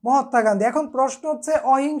 মহাত্মা গান্ধী। এখন প্রশ্ন হচ্ছে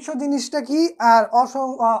অহিংস জিনিসটা কি আর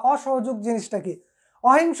অসহযোগ জিনিসটা কি?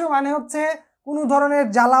 অহিংস মানে হচ্ছে কোনো ধরনের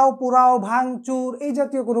জ্বালাও পোড়াও ভাঙচুর এই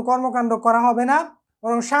জাতীয় কোনো কর্মকাণ্ড করা হবে না,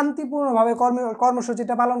 বরং শান্তিপূর্ণভাবে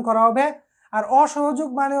কর্মসূচিটা পালন করা হবে। আর অসহযোগ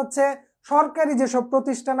মানে হচ্ছে সরকারি যেসব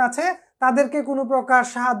প্রতিষ্ঠান আছে তাদেরকে কোনো প্রকার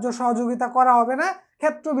সাহায্য সহযোগিতা করা হবে না,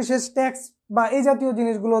 ক্ষেত্র বিশেষ ট্যাক্স বা এই জাতীয়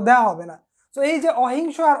জিনিসগুলো দেওয়া হবে না। তো এই যে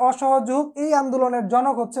অহিংস আর অসহযোগ, এই আন্দোলনের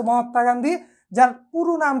জনক হচ্ছে মহাত্মা গান্ধী, যার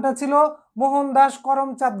পুরো নামটা ছিল মোহনদাস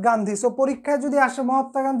করমচাঁদ গান্ধী। সো পরীক্ষায় যদি আসে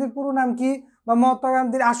মহাত্মা গান্ধীর পুরো নাম কি বা মহাত্মা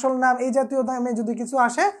গান্ধীর আসল নাম এই জাতীয় নামে যদি কিছু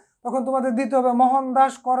আসে, তখন তোমাদের দিতে হবে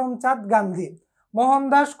মোহনদাস করমচাঁদ গান্ধী।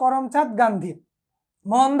 মোহনদাস করমচাঁদ গান্ধী।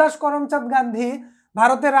 মোহনদাস করমচাঁদ গান্ধী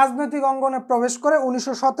ভারতের রাজনৈতিক অঙ্গনে প্রবেশ করে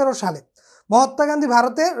 1917 সালে। মহাত্মা গান্ধী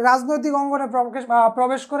ভারতের রাজনৈতিক অঙ্গনে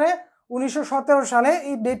প্রবেশ করে 1917 সালে।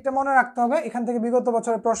 এই ডেটটা মনে রাখতে হবে, এখান থেকে বিগত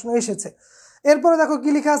বছরের প্রশ্ন এসেছে। এরপরে দেখো কি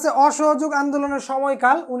লেখা আছে, অসহযোগ আন্দোলনের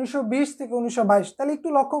সময়কাল 1920 থেকে 1922। তাহলে একটু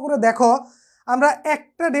লক্ষ্য করে দেখো, আমরা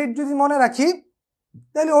একটা ডেট যদি মনে রাখি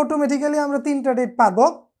তাহলে অটোমেটিক্যালি আমরা 3টা ডেট পাবো।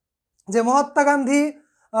 যে মহাত্মা গান্ধী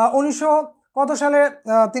 1900 কত সালে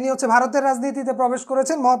তিনি হচ্ছে ভারতের রাজনীতিতে প্রবেশ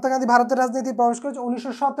করেছেন? মহাত্মা গান্ধী ভারতের রাজনীতি প্রবেশ করেছেন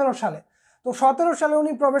 1917 সালে। তো 17 সালে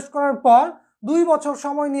উনি প্রবেশ করার পর 2 বছর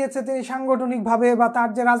সময় নিয়েছে তিনি সাংগঠনিকভাবে বা তার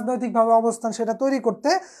যে রাজনৈতিকভাবে অবস্থান সেটা তৈরি করতে।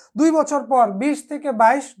 2 বছর পর 20 থেকে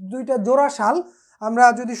 22 দুইটা জোড়া সাল, আমরা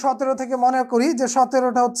যদি 17 থেকে মনে করি যে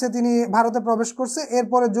 17টা হচ্ছে তিনি ভারতে প্রবেশ করছে,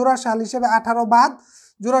 এরপরে জোড়া সাল হিসেবে 18 বাদ,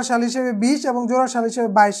 জোড়া সাল হিসেবে 20 এবং জোড়া সাল হিসেবে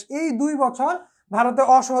 22, এই 2 বছর ভারতে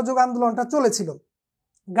অসহযোগ আন্দোলনটা চলেছিল।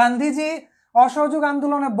 গান্ধীজি অসহযোগ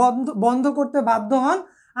আন্দোলনে বন্ধ করতে বাধ্য হন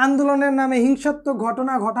আন্দোলনের নামে হিংসাত্মক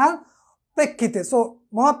ঘটনা ঘটার প্রেক্ষিতে। সো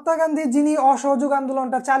মহাত্মা গান্ধী যিনি অসহযোগ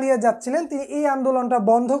আন্দোলনটা চালিয়ে যাচ্ছিলেন, তিনি এই আন্দোলনটা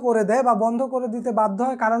বন্ধ করে দেয় বা বন্ধ করে দিতে বাধ্য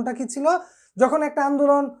হয়। কারণটা কি ছিল? যখন একটা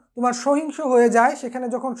আন্দোলন তোমার সহিংস হয়ে যায়, সেখানে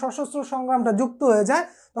যখন সশস্ত্র সংগ্রামটা যুক্ত হয়ে যায়,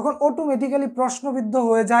 তখন অটোমেটিক্যালি প্রশ্নবিদ্ধ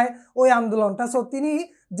হয়ে যায় ওই আন্দোলনটা। সো তিনি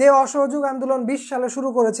যে অসহযোগ আন্দোলন 20 সালে শুরু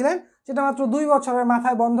করেছিলেন সেটা মাত্র 2 বছরের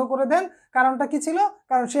মাথায় বন্ধ করে দেন। কারণটা কি ছিল?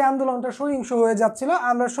 কারণ সেই আন্দোলনটা সহিংস হয়ে যাচ্ছিল।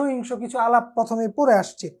 আমরা সহিংস কিছু আলাপ প্রথমে পড়ে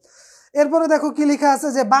আসছি। এরপরে দেখো কি লেখা আছে,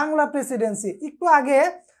 যে বাংলা প্রেসিডেন্সি। একটু আগে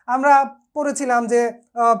আমরা পড়েছিলাম যে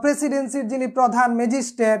প্রেসিডেন্সির যিনি প্রধান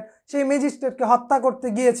ম্যাজিস্ট্রেট, সেই ম্যাজিস্ট্রেটকে হত্যা করতে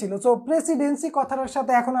গিয়েছিল। সো প্রেসিডেন্সি কথাটার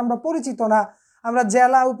সাথে এখন আমরা পরিচিত না, আমরা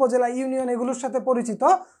জেলা উপজেলা ইউনিয়ন এগুলোর সাথে পরিচিত।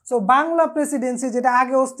 সো বাংলা প্রেসিডেন্সি যেটা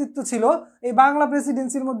আগে অস্তিত্ব ছিল, এই বাংলা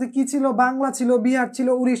প্রেসিডেন্সির মধ্যে কি ছিল? বাংলা ছিল, বিহার ছিল,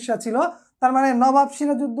 উড়িষ্যা ছিল। তার মানে নবাব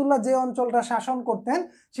সিরাজউদ্দৌলা যে অঞ্চলটা শাসন করতেন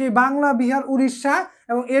সেই বাংলা, বিহার, উড়িষ্যা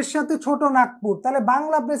এবং এর সাথে ছোট নাগপুর। তাহলে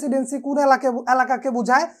বাংলা প্রেসিডেন্সি কোন এলাকাকে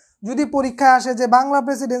বোঝায়? যদি পরীক্ষায় আসে যে বাংলা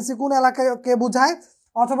প্রেসিডেন্সি কোন এলাকাকে বোঝায়,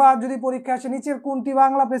 অথবা যদি পরীক্ষা আসে নিচের কোনটি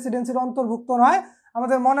বাংলা প্রেসিডেন্সির অন্তর্ভুক্ত নয়?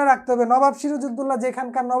 আমাদের মনে রাখতে হবে নবাব সিরাজউদ্দৌলা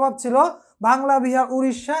যেখানকার নবাব ছিল বাংলা, বিহার,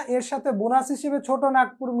 উড়িষ্যা, এর সাথে বোনাস হিসেবে ছোট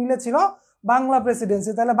নাগপুর মিলেছিল বাংলা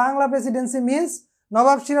প্রেসিডেন্সি। তাহলে বাংলা প্রেসিডেন্সি মিন্স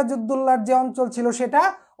নবাব সিরাজউদ্দৌলার যে অঞ্চল ছিল সেটা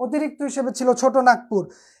অতিরিক্ত হিসেবে ছিল ছোট নাগপুর।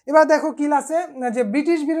 এবার দেখো কি আছে যে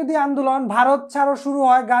ব্রিটিশ বিরোধী আন্দোলন ভারত ছাড়ো শুরু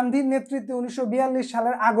হয় গান্ধীর নেতৃত্বে 1942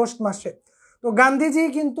 সালের আগস্ট মাসে। তো গান্ধীজি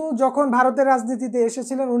কিন্তু যখন ভারতের রাজনীতিতে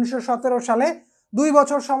এসেছিলেন 1917 সালে, 2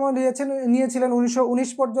 বছর সময় নিয়েছিলেন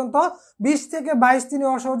 1919 পর্যন্ত। 20 থেকে 22 তিনি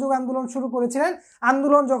অসহযোগ আন্দোলন শুরু করেছিলেন।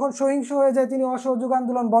 আন্দোলন যখন সহিংস হয়ে যায় তিনি অসহযোগ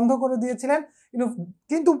আন্দোলন বন্ধ করে দিয়েছিলেন।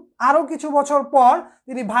 কিন্তু আরো কিছু বছর পর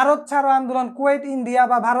তিনি ভারত ছাড়ো আন্দোলন, কুয়েট ইন্ডিয়া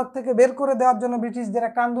বা ভারত থেকে বের করে দেওয়ার জন্য ব্রিটিশদের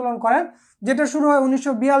একটা আন্দোলন করেন, যেটা শুরু হয়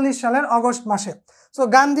 1942 সালের অগস্ট মাসে। সো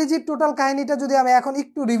গান্ধীজির টোটাল কাহিনীটা যদি আমি এখন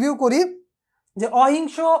একটু রিভিউ করি, যে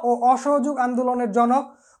অহিংস ও অসহযোগ আন্দোলনের জনক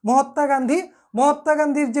মহাত্মা গান্ধী। মহাত্মা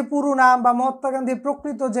গান্ধীর যে পুরো নাম বা মহাত্মা গান্ধীর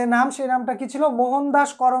প্রকৃত যে নাম সেই নামটা কি ছিল? মোহনদাস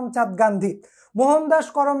করমচাঁদ গান্ধী। মোহনদাস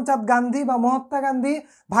করমচাঁদ গান্ধী বা মহাত্মা গান্ধী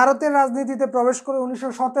ভারতের রাজনীতিতে প্রবেশ করে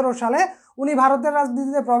 1917 সালে। উনি ভারতের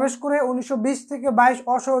রাজনীতিতে প্রবেশ করে 1920 থেকে 22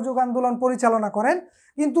 অসহযোগ আন্দোলন পরিচালনা করেন।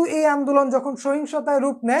 কিন্তু এই আন্দোলন যখন সহিংসতায়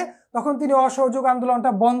রূপ নেয় তখন তিনি অসহযোগ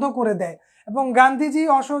আন্দোলনটা বন্ধ করে দেয় এবং গান্ধীজি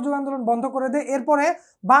অসহযোগ আন্দোলন বন্ধ করে দেয়। এরপরে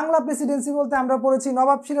বাংলা প্রেসিডেন্সি বলতে আমরা পড়েছি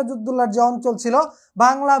নবাব সিরাজউদ্দৌলার যে অঞ্চল ছিল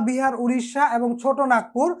বাংলা, বিহার, উড়িষ্যা এবং ছোট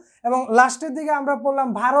নাগপুর, এবং লাস্টের দিকে আমরা পড়লাম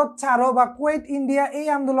ভারত ছাড়ো বা কুয়েট ইন্ডিয়া। এই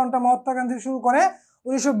আন্দোলনটা মহাত্মা গান্ধী শুরু করে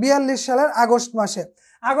 1942 সালের আগস্ট মাসে।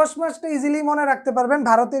 আগস্ট মাসটা ইজিলি মনে রাখতে পারবেন।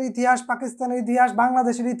 ভারতের ইতিহাস, পাকিস্তানের ইতিহাস,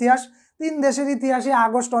 বাংলাদেশের ইতিহাস, 3 দেশের ইতিহাসে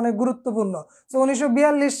আগস্ট অনেক গুরুত্বপূর্ণ। তো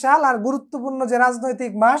 1942 সাল আর গুরুত্বপূর্ণ যে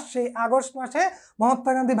রাজনৈতিক মাস, সেই আগস্ট মাসে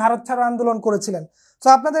মহাত্মা গান্ধী ভারত ছাড়ো আন্দোলন করেছিলেন। তো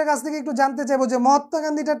আপনাদের কাছ থেকে একটু জানতে চাইবো যে মহাত্মা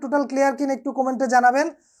গান্ধীটা টোটাল ক্লিয়ার কিনা একটু কমেন্টে জানাবেন,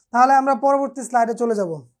 তাহলে আমরা পরবর্তী স্লাইডে চলে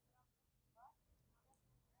যাব।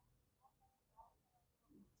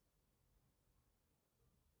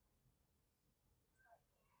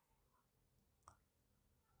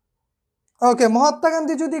 ওকে, মহাত্মা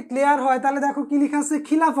গান্ধী যদি ক্লিয়ার হয় তাহলে দেখো কি লেখা আছে,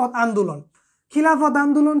 খিলাফত আন্দোলন। খিলাফত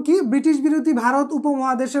আন্দোলন কি? ব্রিটিশ বিরোধী ভারত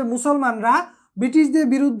উপমহাদেশের মুসলমানরা ব্রিটিশদের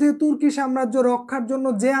বিরুদ্ধে তুর্কি সাম্রাজ্য রক্ষার জন্য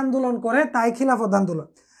যে আন্দোলন করে তাই খিলাফত আন্দোলন।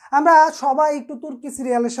 আমরা সবাই একটু তুর্কি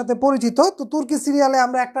সিরিয়ালের সাথে পরিচিত। তো তুর্কি সিরিয়ালে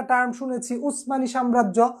আমরা একটা টার্ম শুনেছি, উসমানী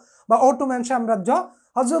সাম্রাজ্য বা অটোম্যান সাম্রাজ্য।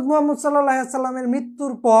 হযরত মুহাম্মদ সাল্লাল্লাহু আলাইহি সাল্লামের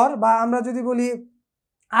মৃত্যুর পর বা আমরা যদি বলি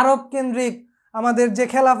আরব কেন্দ্রিক আমাদের যে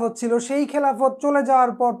খেলাফত ছিল সেই খেলাফত চলে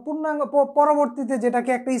যাওয়ার পর পূর্ণাঙ্গ পরবর্তীতে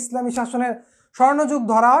যেটাকে একটা ইসলামী শাসনের স্বর্ণযুগ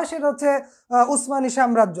ধরা হয় সেটা হচ্ছে উসমানী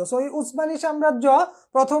সাম্রাজ্য। সো এই উসমানী সাম্রাজ্য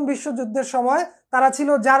প্রথম বিশ্বযুদ্ধের সময় তারা ছিল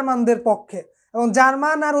জার্মানদের পক্ষে, এবং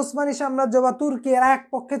জার্মান আর উসমানী সাম্রাজ্য বা তুর্কি এরা এক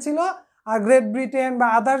পক্ষে ছিল, আর গ্রেট ব্রিটেন বা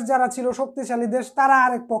আদার্স যারা ছিল শক্তিশালী দেশ তারা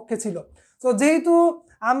আরেক পক্ষে ছিল। তো যেহেতু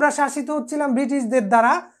আমরা শাসিত হচ্ছিলাম ব্রিটিশদের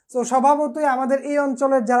দ্বারা, তো স্বভাবতই আমাদের এই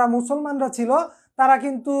অঞ্চলের যারা মুসলমানরা ছিল তারা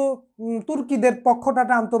কিন্তু তুর্কিদের পক্ষটা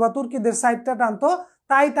টানতো বা তুর্কিদের সাইডটা টানতো,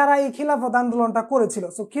 তাই তারা এই খিলাফত আন্দোলনটা করেছিল।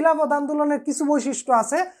 সো খিলাফত আন্দোলনের কিছু বৈশিষ্ট্য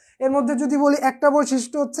আছে। এর মধ্যে যদি বলি একটা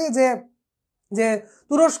বৈশিষ্ট্য হচ্ছে যে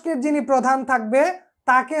তুরস্কের যিনি প্রধান থাকবে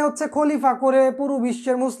তাকে হচ্ছে খলিফা করে পুরো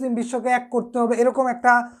বিশ্বের মুসলিম বিশ্বকে এক করতে হবে, এরকম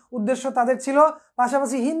একটা উদ্দেশ্য তাদের ছিল।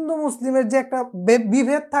 পাশাপাশি হিন্দু মুসলিমের যে একটা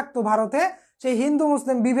বিভেদ থাকতো ভারতে, সেই হিন্দু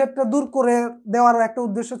মুসলিম বিভেদটা দূর করে দেওয়ারও একটা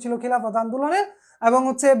উদ্দেশ্য ছিল খিলাফত আন্দোলনের। এবং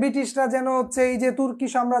হচ্ছে ব্রিটিশরা যেন হচ্ছে এই যে তুর্কি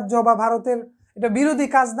সাম্রাজ্য বা ভারতের এটা বিরোধী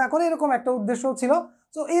কাজ না করে, এরকম একটা উদ্দেশ্য ছিল।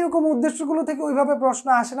 তো এইরকম উদ্দেশ্যগুলো থেকে ওইভাবে প্রশ্ন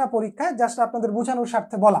আসে না পরীক্ষায়, জাস্ট আপনাদের বোঝানোর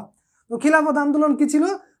স্বার্থে বলা। তো খিলাফত আন্দোলন কি ছিল?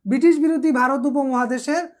 ব্রিটিশ বিরোধী ভারত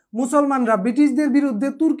উপমহাদেশের মুসলমানরা ব্রিটিশদের বিরুদ্ধে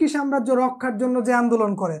তুর্কি সাম্রাজ্য রক্ষার জন্য যে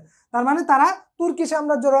আন্দোলন করে, তার মানে তারা তুর্কি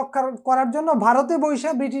সাম্রাজ্য রক্ষা করার জন্য ভারতে বসে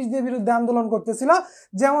ব্রিটিশদের বিরুদ্ধে আন্দোলন করতেছিল।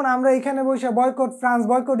 যেমন আমরা এখানে বসে বয়কট ফ্রান্স,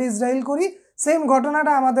 বয়কট ইসরায়েল করি, সেম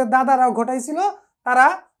ঘটনাটা আমাদের দাদারাও ঘটাইছিল। তারা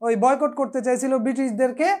ওই বয়কট করতে চাইছিল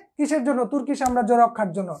ব্রিটিশদেরকে, কিসের জন্য? তুর্কি সাম্রাজ্য রক্ষার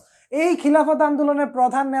জন্য। এই খিলাফত আন্দোলনের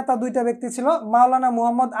প্রধান নেতা 2টা ব্যক্তি ছিল, মাওলানা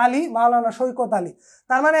মুহাম্মদ আলী, মাওলানা সৈকত আলী।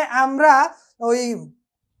 তার মানে আমরা ওই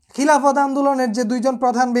খিলাফত আন্দোলনের যে 2জন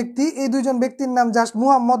প্রধান ব্যক্তি, এই 2জন ব্যক্তির নাম জাস্ট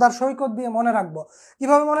মুহাম্মদ আর সৈকত দিয়ে মনে রাখবো।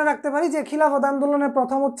 কিভাবে মনে রাখতে পারি? যে খিলাফত আন্দোলনের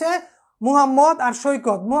প্রথম হচ্ছে মুহাম্মদ আর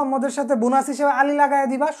সৈকত, মুহাম্মদের সাথে বোনাস হিসেবে আলী লাগাই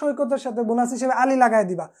দিবা, সৈকতের সাথে বোনাস হিসেবে আলী লাগাই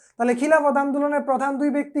দিবা। তাহলে খিলাফত আন্দোলনের প্রধান 2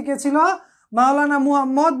 ব্যক্তি কে ছিল? মাওলানা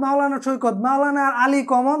মুহাম্মদ, মাওলানা সৈকত। মাওলানা আর আলী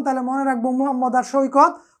কমন, তাহলে মনে রাখবো মুহাম্মদ আর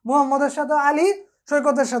সৈকত, মুহাম্মদের সাথে আলী,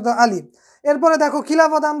 সৈকতের সাথে আলী। এরপরে দেখো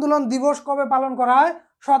খিলাফত আন্দোলন দিবস কবে পালন করা হয়?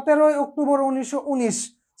 17 অক্টোবর 1919।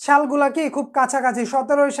 সালগুলা কি খুব কাছাকাছি।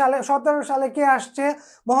 17 সালে কে আসছে?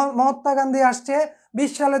 মহাত্মা গান্ধী আসছে।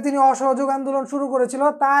 20 সালে তিনি অসহযোগ আন্দোলন শুরু করেছিল।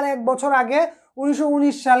 তার 1 বছর আগে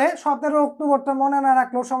 1919 সালে 17 অক্টোবরটা মনে না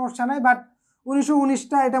রাখলেও সমস্যা নাই, বাট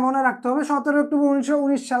 1919টা এটা মনে রাখতে হবে। 17 অক্টোবর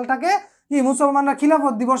 1919 সালটাকে কি মুসলমানরা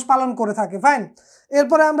খিলাফত দিবস পালন করে থাকে। ফাইন,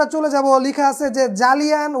 এরপরে আমরা চলে যাব, লেখা আছে যে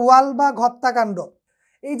জালিয়ান ওয়ালবাগ হত্যাকাণ্ড।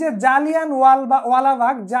 এই যে জালিয়ান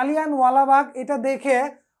ওয়ালাবাগ এটা দেখে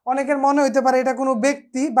অনেকের মনে হইতে পারে এটা কোনো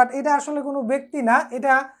ব্যক্তি, বাট এটা আসলে কোনো ব্যক্তি না,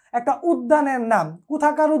 এটা একটা উদ্যানের নাম।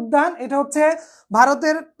 কোথাকার উদ্যান? এটা হচ্ছে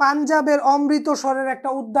ভারতের পাঞ্জাবের অমৃতসরের একটা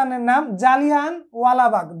উদ্যানের নাম জালিয়ান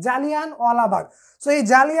ওয়ালাবাগ। সো এই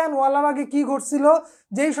জালিয়ান ওয়ালাবাগে কি ঘটছিল?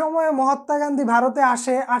 যেই সময়ে মহাত্মা গান্ধী ভারতে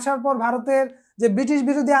আসার পর ভারতের যে ব্রিটিশ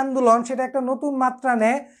বিরোধী আন্দোলন সেটা একটা নতুন মাত্রা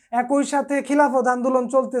নেয়, একই সাথে খিলাফত আন্দোলন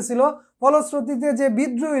চলতেছিল। ফলশ্রুতিতে যে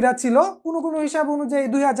বিদ্রোহীরা ছিল, কোনো হিসাব অনুযায়ী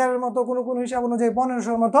 2000-এর মতো, কোনো হিসাব অনুযায়ী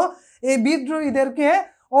 1500-র মতো, এই বিদ্রোহীদেরকে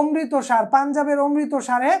পাঞ্জাবের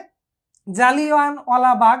অমৃতসরে জালিয়ান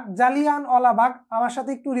ওয়ালাবাগ, আমার সাথে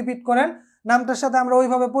একটু রিপিট করেন, নামটার সাথে আমরা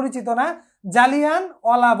ওইভাবে পরিচিত না। জালিয়ান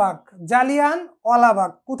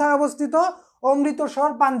ওয়ালাবাগ কোথায় অবস্থিত? অমৃতসর,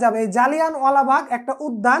 পাঞ্জাবে। এই জালিয়ান ওয়ালাবাগ একটা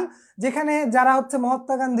উদ্যান, যেখানে যারা হচ্ছে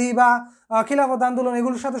মহাত্মা গান্ধী বা খিলাফত আন্দোলন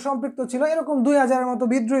এগুলোর সাথে সম্পৃক্ত ছিল, এরকম 2000-এর মতো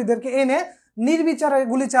বিদ্রোহীদেরকে এনে নির্বিচারে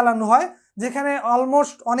গুলি চালানো হয়, যেখানে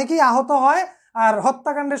অলমোস্ট অনেকেই আহত হয়। আর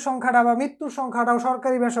হত্যাকাণ্ডের সংখ্যাটা বা মৃত্যুর সংখ্যাটাও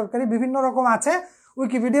সরকারি বেসরকারি বিভিন্ন রকম আছে।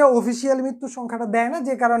 উইকিপিডিয়া অফিসিয়াল মৃত্যুর সংখ্যাটা দেয় না,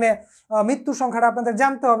 যে কারণে মৃত্যুর সংখ্যাটা আপনাদের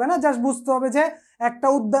জানতে হবে না, জাস্ট বুঝতে হবে যে একটা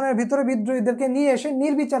উদ্যানের ভিতরে বিদ্রোহীদেরকে নিয়ে এসে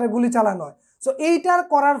নির্বিচারে গুলি চালানো হয়। সো এইটার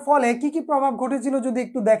করার ফলে কি কি প্রভাব ঘটেছিল যদি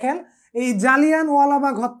একটু দেখেন। এই জালিয়ান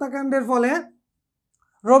ওয়ালাবাগ হত্যাকাণ্ডের ফলে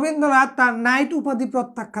রবীন্দ্রনাথ তার নাইট উপাধি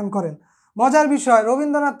প্রত্যাখ্যান করেন। মজার বিষয়,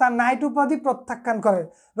 রবীন্দ্রনাথ তার নাইট উপাধি প্রত্যাখ্যান করেন।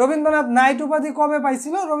 রবীন্দ্রনাথ নাইট উপাধি কবে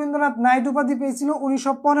পাইছিল? রবীন্দ্রনাথ নাইট উপাধি পেয়েছিল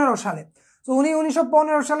 1915 সালে। তো উনি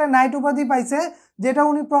 1915 সালে নাইট উপাধি পাইছে, যেটা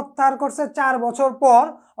উনি প্রত্যাহার করছে 4 বছর পর,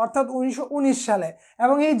 অর্থাৎ 1919 সালে।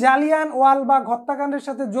 এবং এই জালিয়ান ওয়ালাবাগ হত্যাকাণ্ডের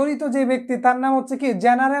সাথে জড়িত যে ব্যক্তি, তার নাম হচ্ছে কি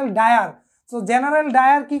জেনারেল ডায়ার। তো জেনারেল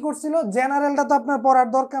ডায়ার কি করছিল? জেনারেলটা তো আপনার পড়ার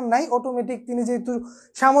দরকার নাই, অটোমেটিক তিনি যেহেতু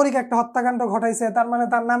সামরিক একটা হত্যাকাণ্ড ঘটাইছে, তার মানে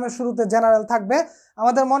তার নামের শুরুতে জেনারেল থাকবে,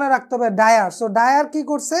 আমাদের মনে রাখতে হবে ডায়ার। সো ডায়ার কি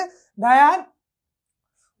করছে? ডায়ার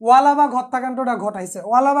ওয়ালাবাগ হত্যাকাণ্ডটা ঘটাইছে।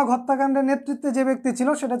 ওয়ালাবাগ হত্যাকাণ্ডের নেতৃত্বে যে ব্যক্তি ছিল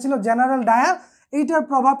সেটা ছিল জেনারেল ডায়ার। এইটার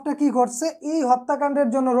প্রভাবটা কি ঘটছে? এই হত্যাকাণ্ডের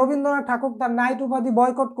জন্য রবীন্দ্রনাথ ঠাকুর তার নাইট উপাধি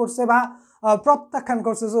বয়কট করছে বা প্রত্যাখ্যান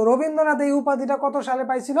করছে। তো রবীন্দ্রনাথ এই উপাধিটা কত সালে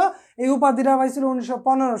পাইছিল? এই উপাধিটা পাইছিল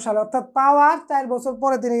 1915 সালে, অর্থাৎ পাওয়ার 4 বছর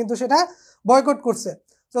পরে তিনি কিন্তু সেটা বয়কট করছে।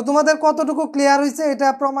 তো তোমাদের কতটুকু ক্লিয়ার হয়েছে এটা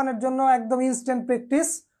প্রমাণের জন্য একদম ইনস্ট্যান্ট প্র্যাকটিস।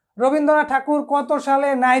 রবীন্দ্রনাথ ঠাকুর কত সালে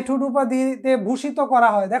নাইটহুড উপাধিতে ভূষিত করা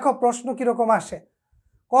হয়? দেখো প্রশ্ন কিরকম আসে।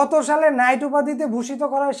 কত সালে নাইট উপাধিতে ভূষিত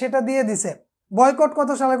করা হয় সেটা দিয়ে দিছে, বয়কট কত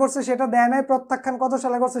সালে করছে সেটা দেয় নাই, প্রত্যাখ্যান কত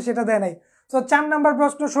সালে করছে সেটা দেয় নাই। তো 4 নাম্বার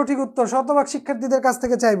প্রশ্ন সঠিক উত্তর শতভাগ শিক্ষার্থীদের কাছ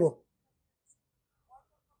থেকে চাইবো।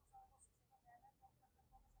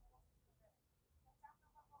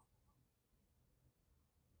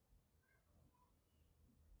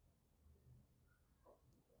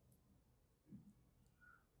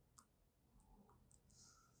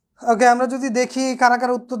 ওকে, আমরা যদি দেখি কারা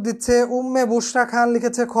কারা উত্তর দিচ্ছে। উম্মে বুশরা খান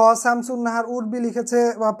লিখেছে খ, শামসুন নাহার উর্বি লিখেছে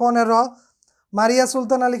 15, মারিয়া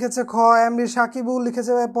সুলতানা লিখেছে খ, এমডি সাকিবুল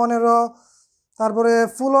লিখেছে 15, তারপরে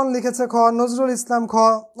ফুলন লিখেছে খ, নজরুল ইসলাম খ।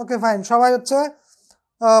 ওকে ফাইন, সবাই হচ্ছে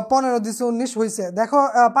 15 দিছে, 19 হয়েছে। দেখো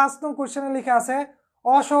 5 নং কোশ্চেনে লেখা আছে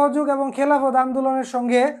অসহযোগ এবং খেলাফত আন্দোলনের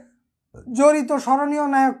সঙ্গে জড়িত স্মরণীয়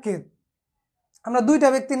নায়ককে। আমরা 2টা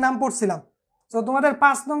ব্যক্তির নাম পড়ছিলাম। তো তোমাদের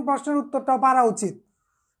 5 নং প্রশ্নের উত্তরটাও পারা উচিত।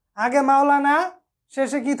 আগে মাওলানা,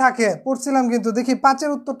 শেষে কি থাকে পড়ছিলাম, কিন্তু দেখি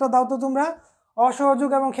 5-এর উত্তরটা দাও তো তোমরা। অসহযোগ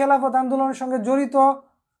এবং খেলাফত আন্দোলনের সঙ্গে জড়িত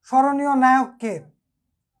স্মরণীয় নায়ককে।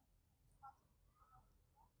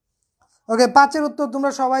 ওকে, 5-এর উত্তর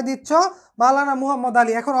তোমরা সবাই দিচ্ছ মাওলানা মুহাম্মদ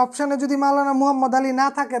আলী। এখন অপশানে যদি মাওলানা মুহাম্মদ আলী না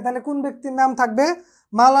থাকে তাহলে কোন ব্যক্তির নাম থাকবে?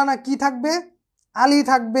 মাওলানা কি থাকবে? আলী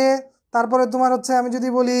থাকবে। তারপরে তোমার হচ্ছে আমি যদি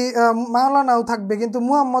বলি মাওলানাও থাকবে, কিন্তু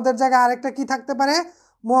মুহাম্মদের জায়গায় আরেকটা কি থাকতে পারে?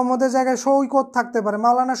 মুহাম্মদের জায়গায় শৌকত থাকতে পারে।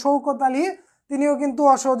 মাওলানা শৌকত আলী, তিনিও কিন্তু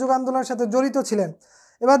অসহযোগ আন্দোলনের সাথে জড়িত ছিলেন।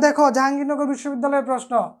 এবার দেখো জাহাঙ্গীরনগর বিশ্ববিদ্যালয়ের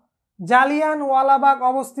প্রশ্ন, জালিয়ান ওয়ালাবাগ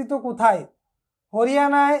অবস্থিত কোথায়?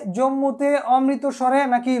 হরিয়ানায়, জম্মুতে, অমৃতসরে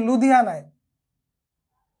নাকি লুধিয়ানায়?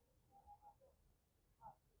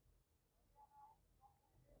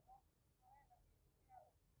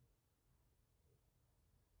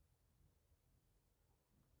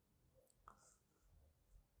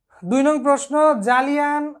 দুই নং প্রশ্ন,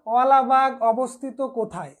 জালিয়ান ওয়ালাবাগ অবস্থিত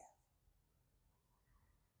কোথায়?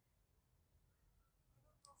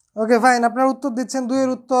 ওকে ফাইন, আপনার উত্তর দিচ্ছেন 2-এর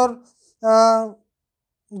উত্তর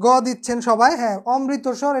গ দিচ্ছেন সবাই। হ্যাঁ,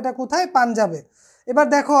 অমৃতসর, এটা কোথায়? পাঞ্জাবে। এবার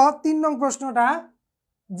দেখো 3 নং প্রশ্নটা,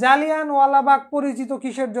 জালিয়ান ওয়ালাবাগ পরিচিত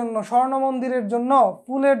কিসের জন্য? স্বর্ণ মন্দিরের জন্য,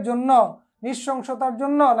 ফুলের জন্য, নৃশংসতার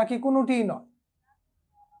জন্য নাকি কোনোটিই নয়?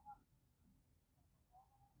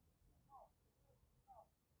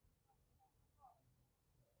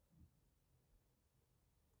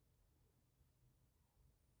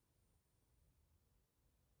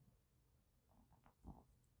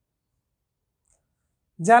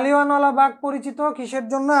 জালিয়ানওয়ালাবাগ পরিচিত কিসের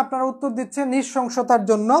জন্য? আপনারা উত্তর দিচ্ছেন নৃশংসতার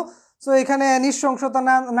জন্য। সো এখানে নৃশংসতা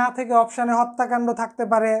না থেকে অপশানে হত্যাকাণ্ড থাকতে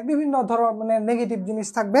পারে, বিভিন্ন ধরনের মানে নেগেটিভ জিনিস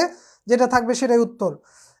থাকবে, যেটা থাকবে সেটাই উত্তর।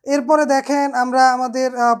 এরপরে দেখেন আমরা আমাদের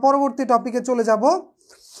পরবর্তী টপিকে চলে যাব।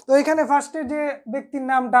 তো এখানে ফার্স্টে যে ব্যক্তির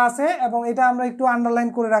নামটা আছে এবং এটা আমরা একটু আন্ডারলাইন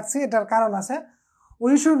করে রাখছি, এটার কারণ আছে।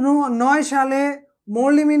 1909 সালে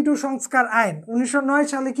মরলি মিন্টু সংস্কার আইন, 1909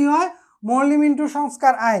 সালে কি হয়? মরলি মিন্টু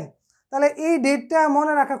সংস্কার আইন। তাহলে এই ডেটটা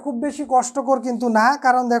মনে রাখা খুব বেশি কষ্টকর কিন্তু না,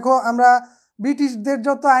 কারণ দেখো আমরা ব্রিটিশদের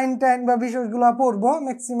যত আইন টাইন বা বিষয়গুলো পড়বো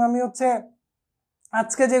ম্যাক্সিমামই হচ্ছে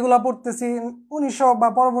আজকে যেগুলো পড়তেছি 1900 বা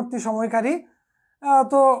পরবর্তী সময়কারী,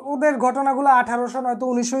 তো ওদের ঘটনাগুলো 1800 নয়তো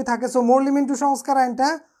 1900ই থাকে। সো মরলি মিন্টু সংস্কার আইনটা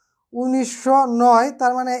 1909,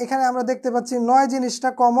 তার মানে এখানে আমরা দেখতে পাচ্ছি 9 জিনিসটা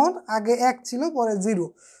কমন, আগে 1 ছিল পরে 0।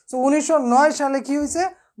 সো 1909 সালে কি হয়েছে?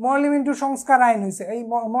 মরলি মিন্টু সংস্কার আইন হয়েছে। এই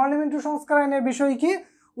মরলি মিন্টু সংস্কার আইনের বিষয় কি?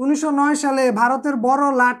 1909 সালে ভারতের বড়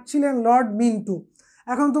লাট ছিলেন লর্ড মিন্টু।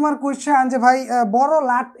 এখন তোমার কোয়েশ্চেন যে ভাই বড়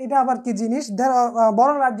লাট এটা আবার কি জিনিস?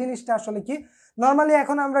 বড় লাট জিনিসটা আসলে কি? নর্মালি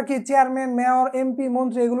এখন আমরা কি চেয়ারম্যান, মেয়র, এমপি,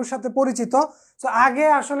 মন্ত্রী এগুলোর সাথে পরিচিত। সো আগে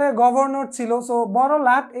আসলে গভর্নর ছিল। সো বড়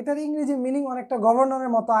লাট এটার ইংরেজি মিনিং অনেকটা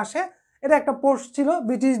গভর্নরের মতো আসে। এটা একটা পোস্ট ছিল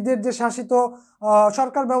ব্রিটিশদের যে শাসিত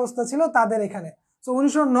সরকার ব্যবস্থা ছিল তাদের এখানে। সো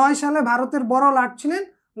 1909 সালে ভারতের বড় লাট ছিলেন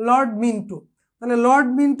লর্ড মিন্টু। তাহলে লর্ড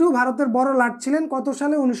মিন্টু ভারতের বড় লাট ছিলেন কত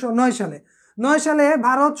সালে? 1909 সালে। 9 সালে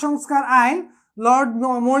ভারত সংস্কার আইন লর্ড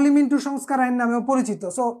মরলি মিন্টু সংস্কার আইন নামেও পরিচিত।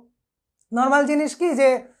 সো নর্মাল জিনিস কি যে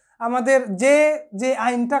আমাদের যে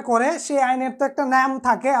আইনটা করে সেই আইনের তো একটা নাম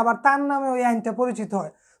থাকে, আবার তার নামে ওই আইনটা পরিচিত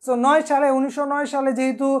হয়। সো 1909 সালে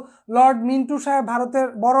যেহেতু লর্ড মিন্টু সাহেব ভারতের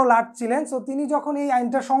বড় লাট ছিলেন, সো তিনি যখন এই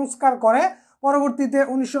আইনটা সংস্কার করে পরবর্তীতে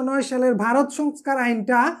 1909 সালের ভারত সংস্কার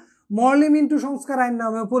আইনটা মরলি মিন্টু সংস্কার আইন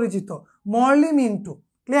নামেও পরিচিত। মরলি মিন্টু,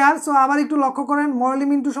 ক্লিয়ার? সো আবার একটু লক্ষ্য করেন, মরলি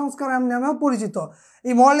মিন্টু সংস্কার আইন নামেও পরিচিত।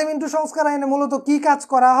 এই মরলি মিন্টু সংস্কার আইনে মূলত কি কাজ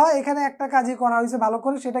করা হয়? এখানে একটা কাজই করা হয়েছে ভালো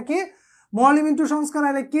করে, সেটা কি? মরলি মিন্টু সংস্কার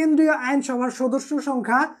আইনে কেন্দ্রীয় আইনসভার সদস্য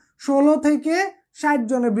সংখ্যা 16 থেকে 60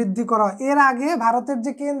 জনে বৃদ্ধি করা হয়। এর আগে ভারতের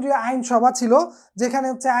যে কেন্দ্রীয় আইনসভা ছিল, যেখানে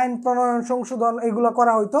হচ্ছে আইন প্রণয়ন, সংশোধন এগুলো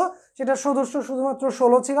করা হইতো, সেটা সদস্য শুধুমাত্র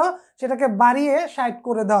 16 ছিল, সেটাকে বাড়িয়ে 60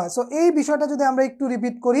 করে দেওয়া হয়। সো এই বিষয়টা যদি আমরা একটু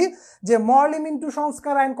রিপিট করি যে মরলি মিন্টু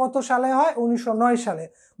সংস্কার আইন কত সালে হয়? 1909 সালে।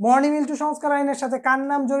 মরলি মিন্টু সংস্কার আইনের সাথে কার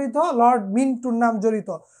নাম জড়িত? লর্ড মিন্টুর নাম জড়িত।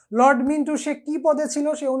 লর্ড মিন্টু সে কি পদে ছিল?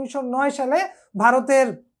 সে 1909 সালে ভারতের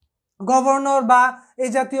গভর্নর বা এই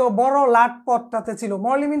জাতীয় বড় লাট পদটাতে ছিল।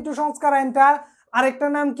 মরলি মিন্টু সংস্কার আইনটার আরেকটা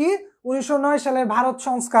নাম কি? 1909 সালের ভারত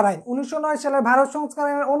সংস্কার আইন। 1909 সালের ভারত সংস্কার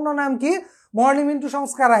আইনের অন্য নাম কি? মরলি মিন্টু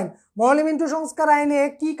সংস্কার আইন। মরলি মিন্টু সংস্কার আইনে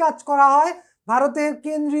কি কাজ করা হয়? ভারতের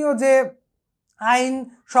কেন্দ্রীয় যে আইন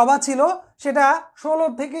সভা ছিল সেটা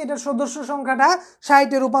 16 থেকে এটার সদস্য সংখ্যাটা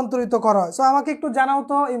 60-এ রূপান্তরিত করা হয়। সো আমাকে একটু জানাও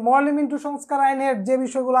তো, এই মরলি মিন্টু সংস্কার আইনের যে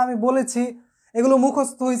বিষয়গুলো আমি বলেছি এগুলো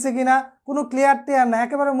মুখস্থ হয়েছে কিনা? কোনো ক্লিয়ার টেয়ার না,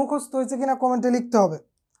 একেবারে মুখস্থ হয়েছে কিনা কমেন্টে লিখতে হবে।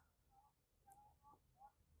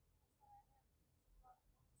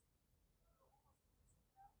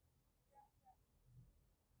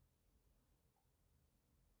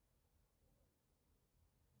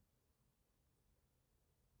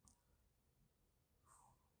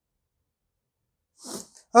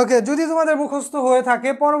 ওকে, যদি তোমাদের মুখস্থ হয়ে থাকে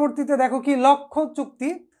পরবর্তীতে দেখো কি লক্ষ্য চুক্তি।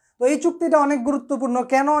 তো এই চুক্তিটা অনেক গুরুত্বপূর্ণ।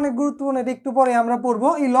 কেন অনেক গুরুত্বপূর্ণ এটা একটু পরে আমরা পড়বো।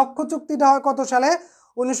 এই লক্ষ্য চুক্তিটা হয় কত সালে?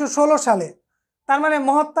 1916 সালে। তার মানে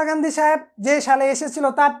মহাত্মা গান্ধী সাহেব যে সালে এসেছিল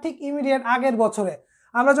তার ঠিক ইমিডিয়েট আগের বছরে।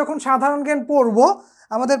 আমরা যখন সাধারণ জ্ঞান পড়বো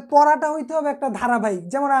আমাদের পড়াটা হইতে হবে একটা ধারাবাহিক।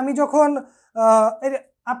 যেমন আমি যখন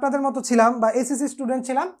আপনাদের মতো ছিলাম বা এসএসসি স্টুডেন্ট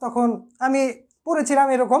ছিলাম তখন আমি পড়েছিলাম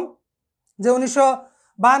এরকম যে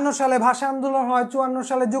 1952 সালে ভাষা আন্দোলন হয়, 54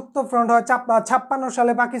 সালে যুক্ত ফ্রন্ট হয়, 56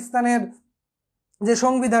 সালে পাকিস্তানের যে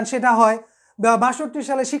সংবিধান সেটা হয়, 62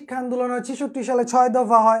 সালে শিক্ষা আন্দোলন হয়, 66 সালে 6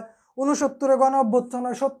 দফা হয়, 69-এ গণ অভ্যুত্থান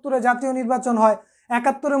হয়, 70-এ জাতীয় নির্বাচন হয়,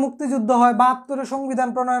 71-এ মুক্তিযুদ্ধ হয়, 72-এ সংবিধান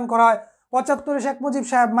প্রণয়ন করা হয়, 75-এ শেখ মুজিব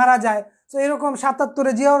সাহেব মারা যায়। তো এরকম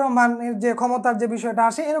 77-এ জিয়াউর রহমানের যে ক্ষমতার যে বিষয়টা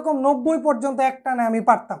আসে, এরকম 90 পর্যন্ত একটা না আমি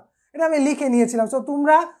পারতাম, এটা আমি লিখে নিয়েছিলাম। তো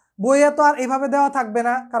তোমরা বইয়ে তো আর এভাবে দেওয়া থাকবে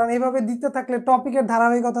না, কারণ এইভাবে দিতে থাকলে টপিকের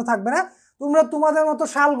ধারাবাহিকতা থাকবে না। তোমরা তোমাদের মতো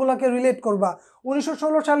সালগুলোকে রিলেট করবা।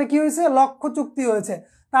 1916 সালে কি হয়েছে? লক্ষ্য চুক্তি হয়েছে।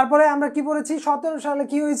 তারপরে আমরা কি পড়েছি? 17 সালে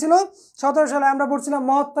কি হয়েছিল? 17 সালে আমরা পড়ছিলাম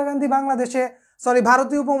মহাত্মা গান্ধী বাংলাদেশে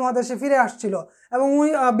ভারতীয় উপমহাদেশে ফিরে আসছিল এবং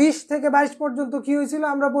 20 থেকে 22 পর্যন্ত কি হয়েছিল?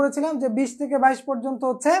 আমরা পড়েছিলাম যে 20 থেকে 22 পর্যন্ত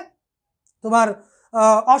হচ্ছে তোমার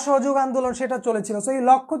অসহযোগ আন্দোলন সেটা চলেছিল। তো এই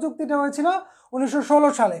লক্ষ্য চুক্তিটা হয়েছিল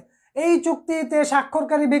 1916 সালে। এই চুক্তিতে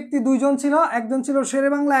স্বাক্ষরকারী ব্যক্তি দুইজন ছিল, একজন ছিল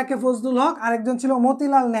শেরেবাংলা একে ফজলুল হক আর একজন ছিল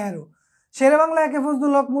মতিলাল নেহেরু। শেরেবাংলা একে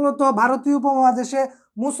ফজলুল হক মূলত ভারতীয় উপমহাদেশে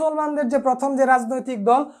মুসলমানদের যে প্রথম যে রাজনৈতিক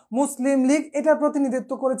দল মুসলিম লীগ এটার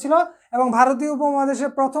প্রতিনিধিত্ব করেছিল, এবং ভারতীয়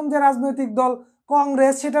উপমহাদেশের প্রথম যে রাজনৈতিক দল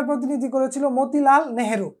কংগ্রেস সেটার প্রতিনিধি করেছিল মতিলাল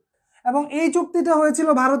নেহেরু। এবং এই চুক্তিটা হয়েছিল